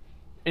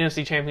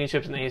NFC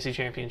championships and AFC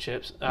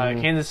championships.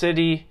 Kansas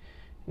City,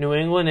 New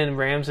England, and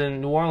Rams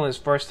and New Orleans.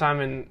 First time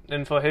in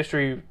NFL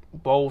history,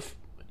 both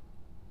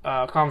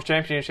conference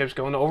championships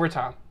going to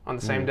overtime on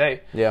the same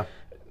day. Yeah.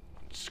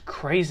 It's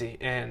crazy.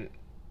 And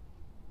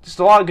just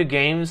a lot of good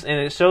games. And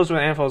it shows where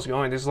the NFL is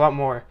going. There's a lot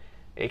more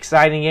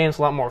exciting games,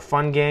 a lot more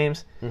fun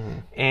games.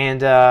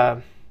 And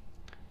we're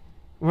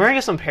going to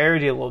get some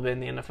parity a little bit in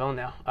the NFL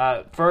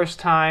now. First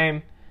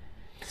time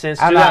since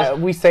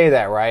 2000. We say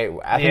that, right?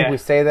 I think Yeah. we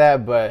say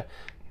that, but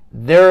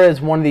there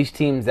is one of these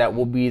teams that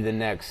will be the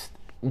next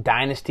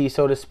dynasty,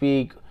 so to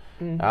speak.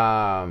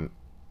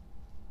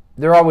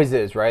 There always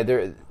is,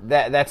 right?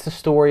 That's the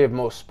story of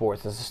most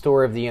sports. That's the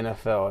story of the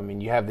NFL. I mean,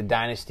 you have the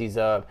dynasties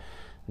of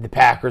the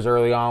Packers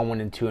early on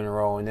winning 2 in a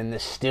row, and then the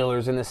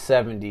Steelers in the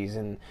 70s,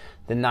 and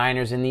the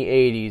Niners in the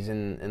 80s,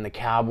 and the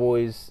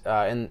Cowboys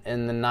in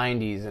the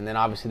 90s, and then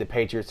obviously the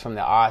Patriots from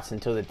the aughts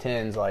until the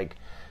 10s. Like,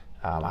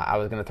 I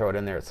was going to throw it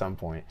in there at some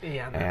point.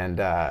 Yeah, no.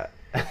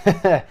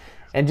 And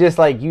And just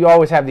like you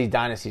always have these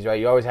dynasties, right?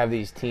 You always have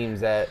these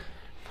teams that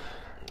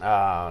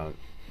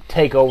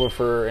take over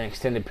for an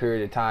extended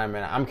period of time.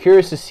 And I'm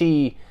curious to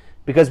see,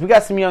 because we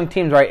got some young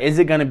teams, right? Is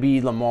it going to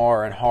be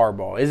Lamar and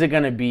Harbaugh? Is it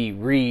going to be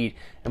Reed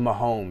and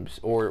Mahomes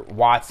or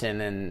Watson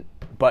and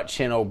butt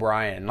chin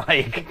O'Brien?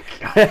 Like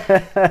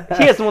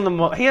he has one of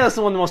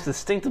the most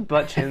distinctive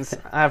butt chins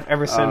I've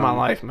ever seen in my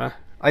life, man.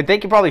 Like they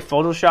could probably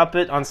Photoshop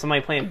it on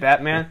somebody playing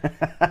Batman,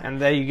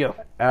 and there you go.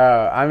 Is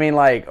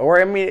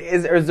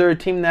there a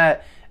team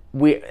that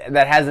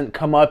hasn't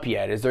come up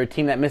yet? Is there a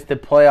team that missed the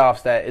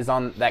playoffs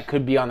that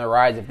could be on the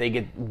rise if they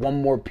get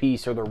one more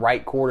piece or the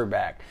right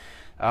quarterback?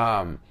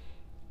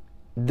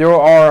 There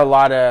are a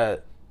lot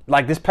of,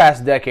 like this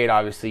past decade,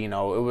 obviously,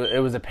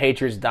 it was a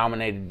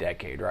Patriots-dominated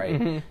decade, right?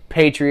 Mm-hmm.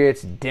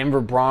 Patriots,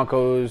 Denver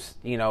Broncos,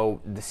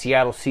 the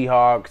Seattle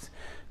Seahawks,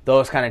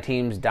 those kind of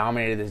teams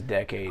dominated this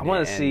decade. I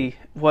want to see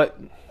what.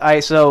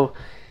 So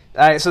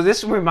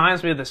this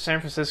reminds me of the San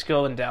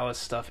Francisco and Dallas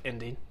stuff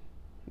ending.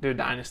 Their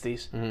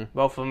dynasties. Mm-hmm.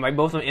 Both of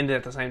them ended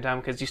at the same time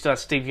because you still have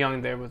Steve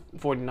Young there with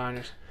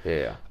 49ers.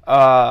 Yeah.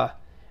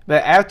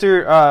 But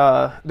after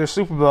their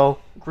Super Bowl,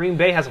 Green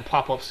Bay has a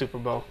pop-up Super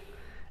Bowl.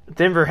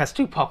 Denver has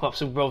 2 pop-up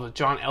Super Bowls with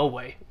John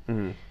Elway.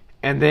 Mm-hmm.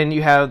 And then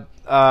you have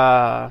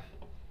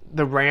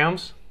the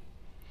Rams.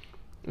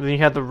 And then you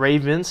have the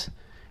Ravens.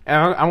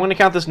 And I'm going to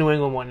count this New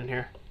England one in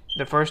here.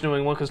 The first New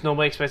England, because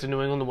nobody expected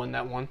New England to win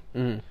that one.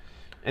 Mm-hmm.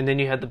 And then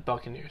you had the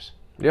Buccaneers.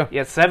 Yeah. You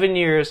had 7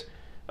 years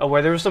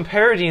where there was some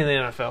parity in the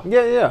NFL.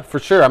 Yeah, for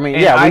sure. I mean,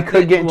 we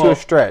could get into a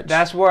stretch.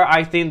 That's where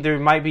I think there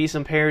might be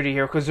some parity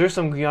here, because there's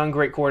some young,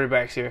 great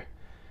quarterbacks here.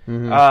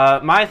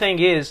 Mm-hmm. My thing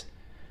is,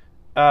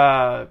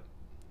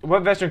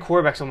 what veteran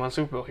quarterbacks will win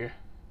Super Bowl here?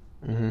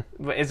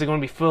 Mm-hmm. Is it going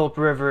to be Phillip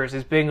Rivers?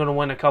 Is Ben going to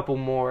win a couple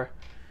more?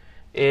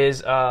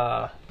 Is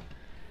there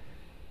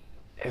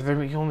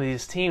going to be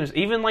these teams?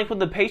 Even like when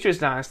the Patriots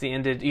dynasty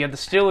ended, you had the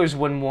Steelers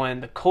win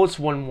one, the Colts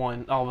won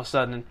one all of a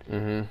sudden.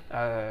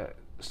 Mm-hmm.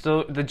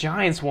 Still, the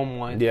Giants won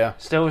one. Yeah.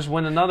 Steelers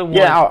win another one.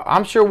 Yeah,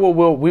 I'm sure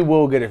we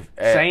will get a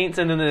Saints,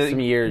 and then some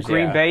years,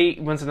 Green Bay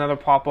wins another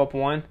pop-up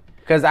one.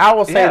 Because I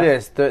will say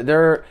this,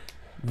 there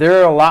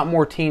are a lot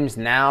more teams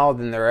now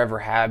than there ever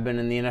have been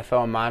in the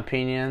NFL, in my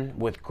opinion,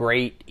 with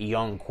great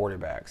young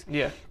quarterbacks.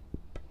 Yeah.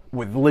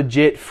 With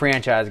legit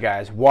franchise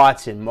guys,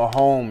 Watson,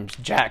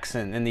 Mahomes,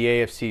 Jackson in the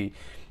AFC.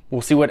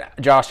 We'll see what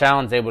Josh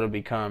Allen's able to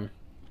become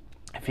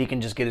if he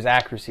can just get his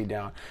accuracy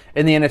down.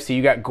 In the NFC,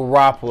 you got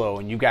Garoppolo,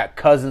 and you got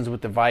Cousins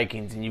with the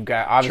Vikings, and you've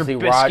got obviously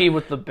Trubisky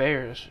with the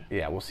Bears.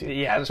 Yeah, we'll see.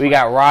 Yeah, we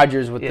got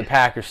Rodgers with the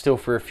Packers still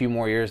for a few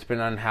more years,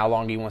 depending on how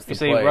long he wants to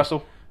play. You say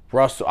Russell?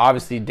 Russell,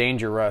 obviously,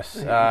 Danger Russ.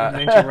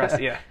 Danger Russ,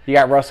 yeah. You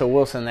got Russell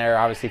Wilson there,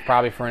 obviously,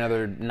 probably for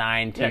another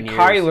 9-10 years.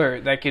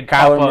 Kyler, that could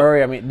Kyler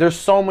Murray. I mean, there's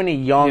so many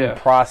young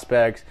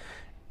prospects.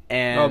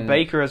 And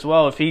Baker as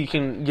well, if he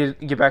can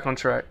get back on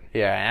track.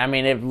 Yeah, I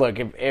mean,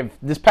 if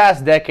this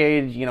past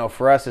decade,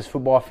 for us as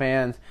football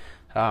fans,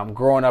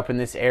 growing up in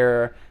this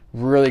era,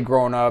 really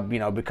growing up,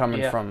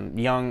 becoming from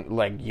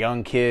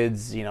young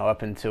kids,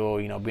 up until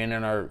being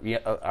in our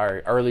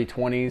early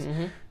 20s.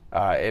 Mm-hmm.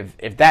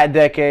 If that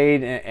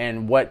decade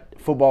and what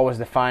football was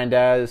defined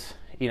as,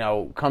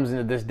 comes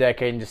into this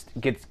decade and just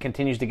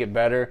continues to get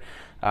better,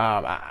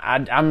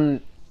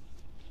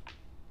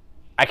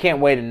 I can't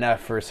wait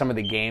enough for some of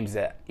the games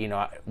that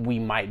we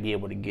might be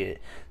able to get,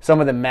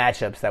 some of the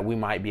matchups that we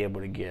might be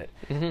able to get.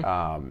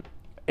 Mm-hmm.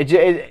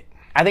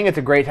 I think it's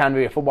a great time to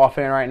be a football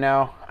fan right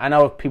now. I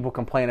know people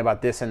complain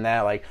about this and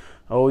that, like,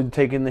 oh, you're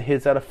taking the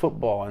hits out of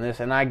football and this,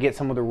 and I get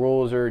some of the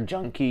rules are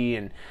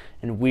junky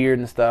and weird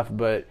and stuff,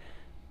 but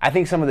I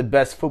think some of the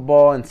best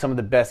football and some of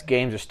the best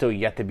games are still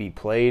yet to be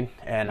played,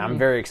 and I'm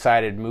very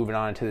excited moving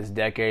on into this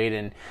decade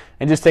and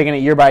just taking it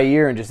year by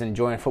year and just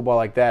enjoying football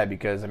like that,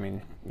 because, I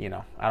mean,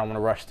 I don't want to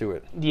rush through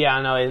it. Yeah,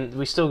 I know, and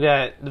we still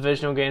got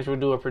divisional games. We'll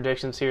do our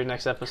predictions here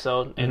next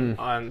episode, and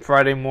on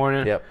Friday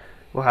morning,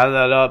 we'll have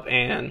that up,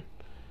 and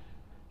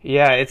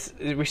yeah,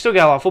 we still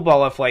got a lot of football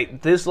left.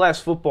 Like, this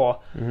last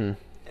football, I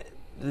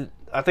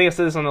think I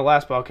said this on the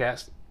last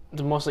podcast,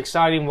 the most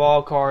exciting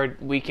wild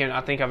card weekend I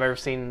think I've ever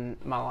seen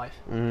in my life.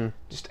 Mm-hmm.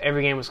 Just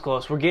every game was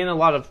close. We're getting a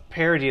lot of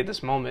parity at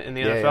this moment in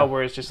the NFL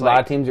where it's just a lot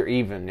of teams are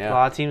even. Yeah, a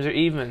lot of teams are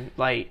even.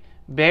 Like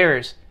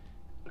Bears,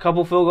 a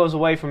couple field goals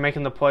away from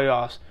making the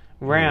playoffs.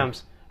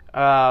 Rams,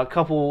 a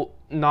couple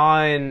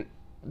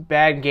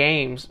non-bad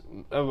games,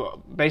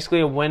 basically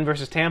a win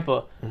versus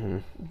Tampa. Mm-hmm.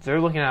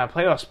 They're looking at a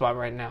playoff spot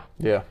right now.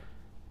 Yeah.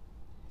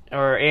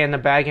 And the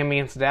bad game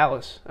against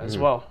Dallas as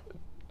well.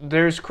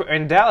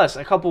 In Dallas,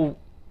 a couple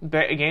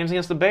games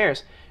against the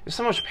Bears. There's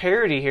so much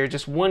parity here.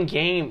 Just one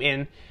game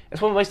in. That's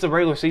what makes the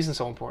regular season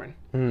so important.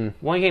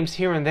 One game's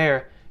here and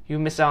there, you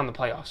miss out on the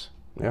playoffs.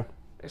 Yeah,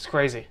 it's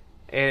crazy.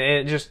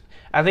 And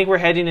I think we're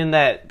heading in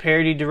that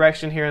parity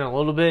direction here in a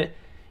little bit,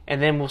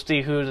 and then we'll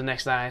see who's the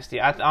next dynasty.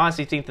 I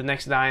honestly think the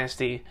next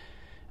dynasty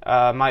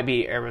might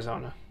be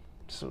Arizona.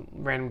 Just a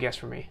random guess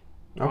for me.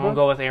 Okay. I'm gonna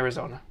go with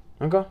Arizona.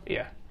 Okay.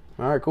 Yeah.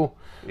 All right. Cool.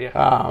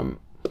 Yeah.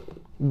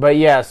 But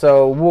yeah,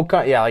 so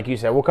like you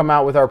said, we'll come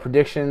out with our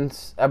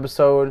predictions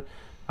episode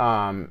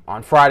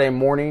on Friday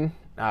morning.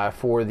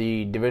 for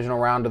the divisional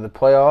round of the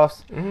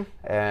playoffs. Mm-hmm.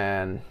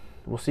 And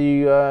we'll see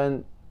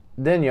you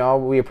then, y'all.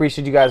 We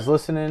appreciate you guys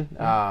listening.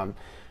 And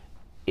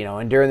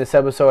during this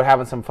episode,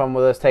 having some fun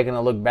with us, taking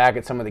a look back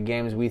at some of the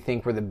games we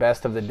think were the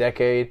best of the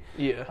decade.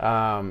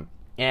 Yeah.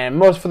 And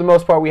for the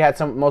most part, we had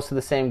most of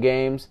the same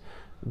games,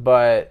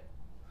 but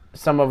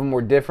some of them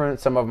were different.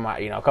 Some of them,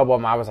 a couple of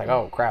them, I was like,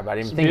 "Oh crap, I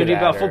didn't even think of that." Beauty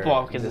about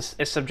football because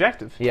it's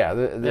subjective. Yeah,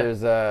 there's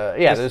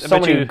so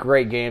many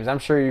great games. I'm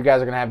sure you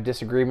guys are gonna have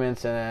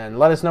disagreements, and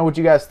let us know what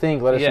you guys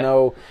think. Let us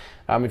know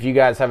if you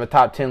guys have a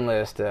top 10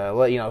 list.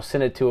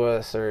 Send it to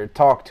us or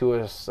talk to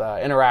us,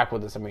 interact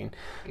with us. I mean,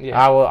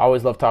 I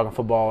always love talking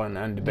football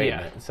and debating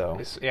it. So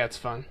it's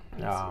fun.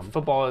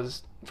 Football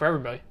is for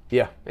everybody.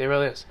 Yeah, it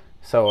really is.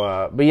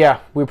 So, we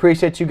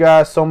appreciate you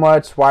guys so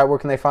much. Wyatt, where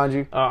can they find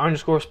you?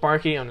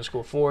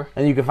 _Sparky_4.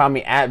 And you can find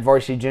me at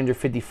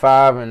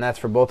VarsityGinger55, and that's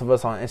for both of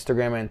us on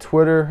Instagram and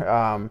Twitter.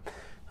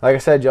 Like I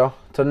said, y'all,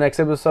 until the next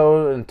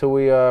episode, until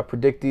we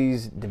predict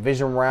these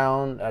divisional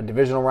round of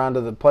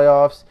the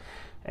playoffs,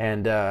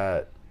 and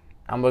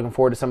I'm looking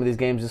forward to some of these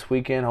games this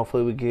weekend.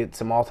 Hopefully we get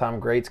some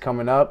all-time greats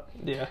coming up.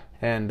 Yeah.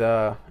 And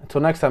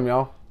until next time,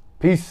 y'all,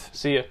 peace.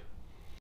 See ya.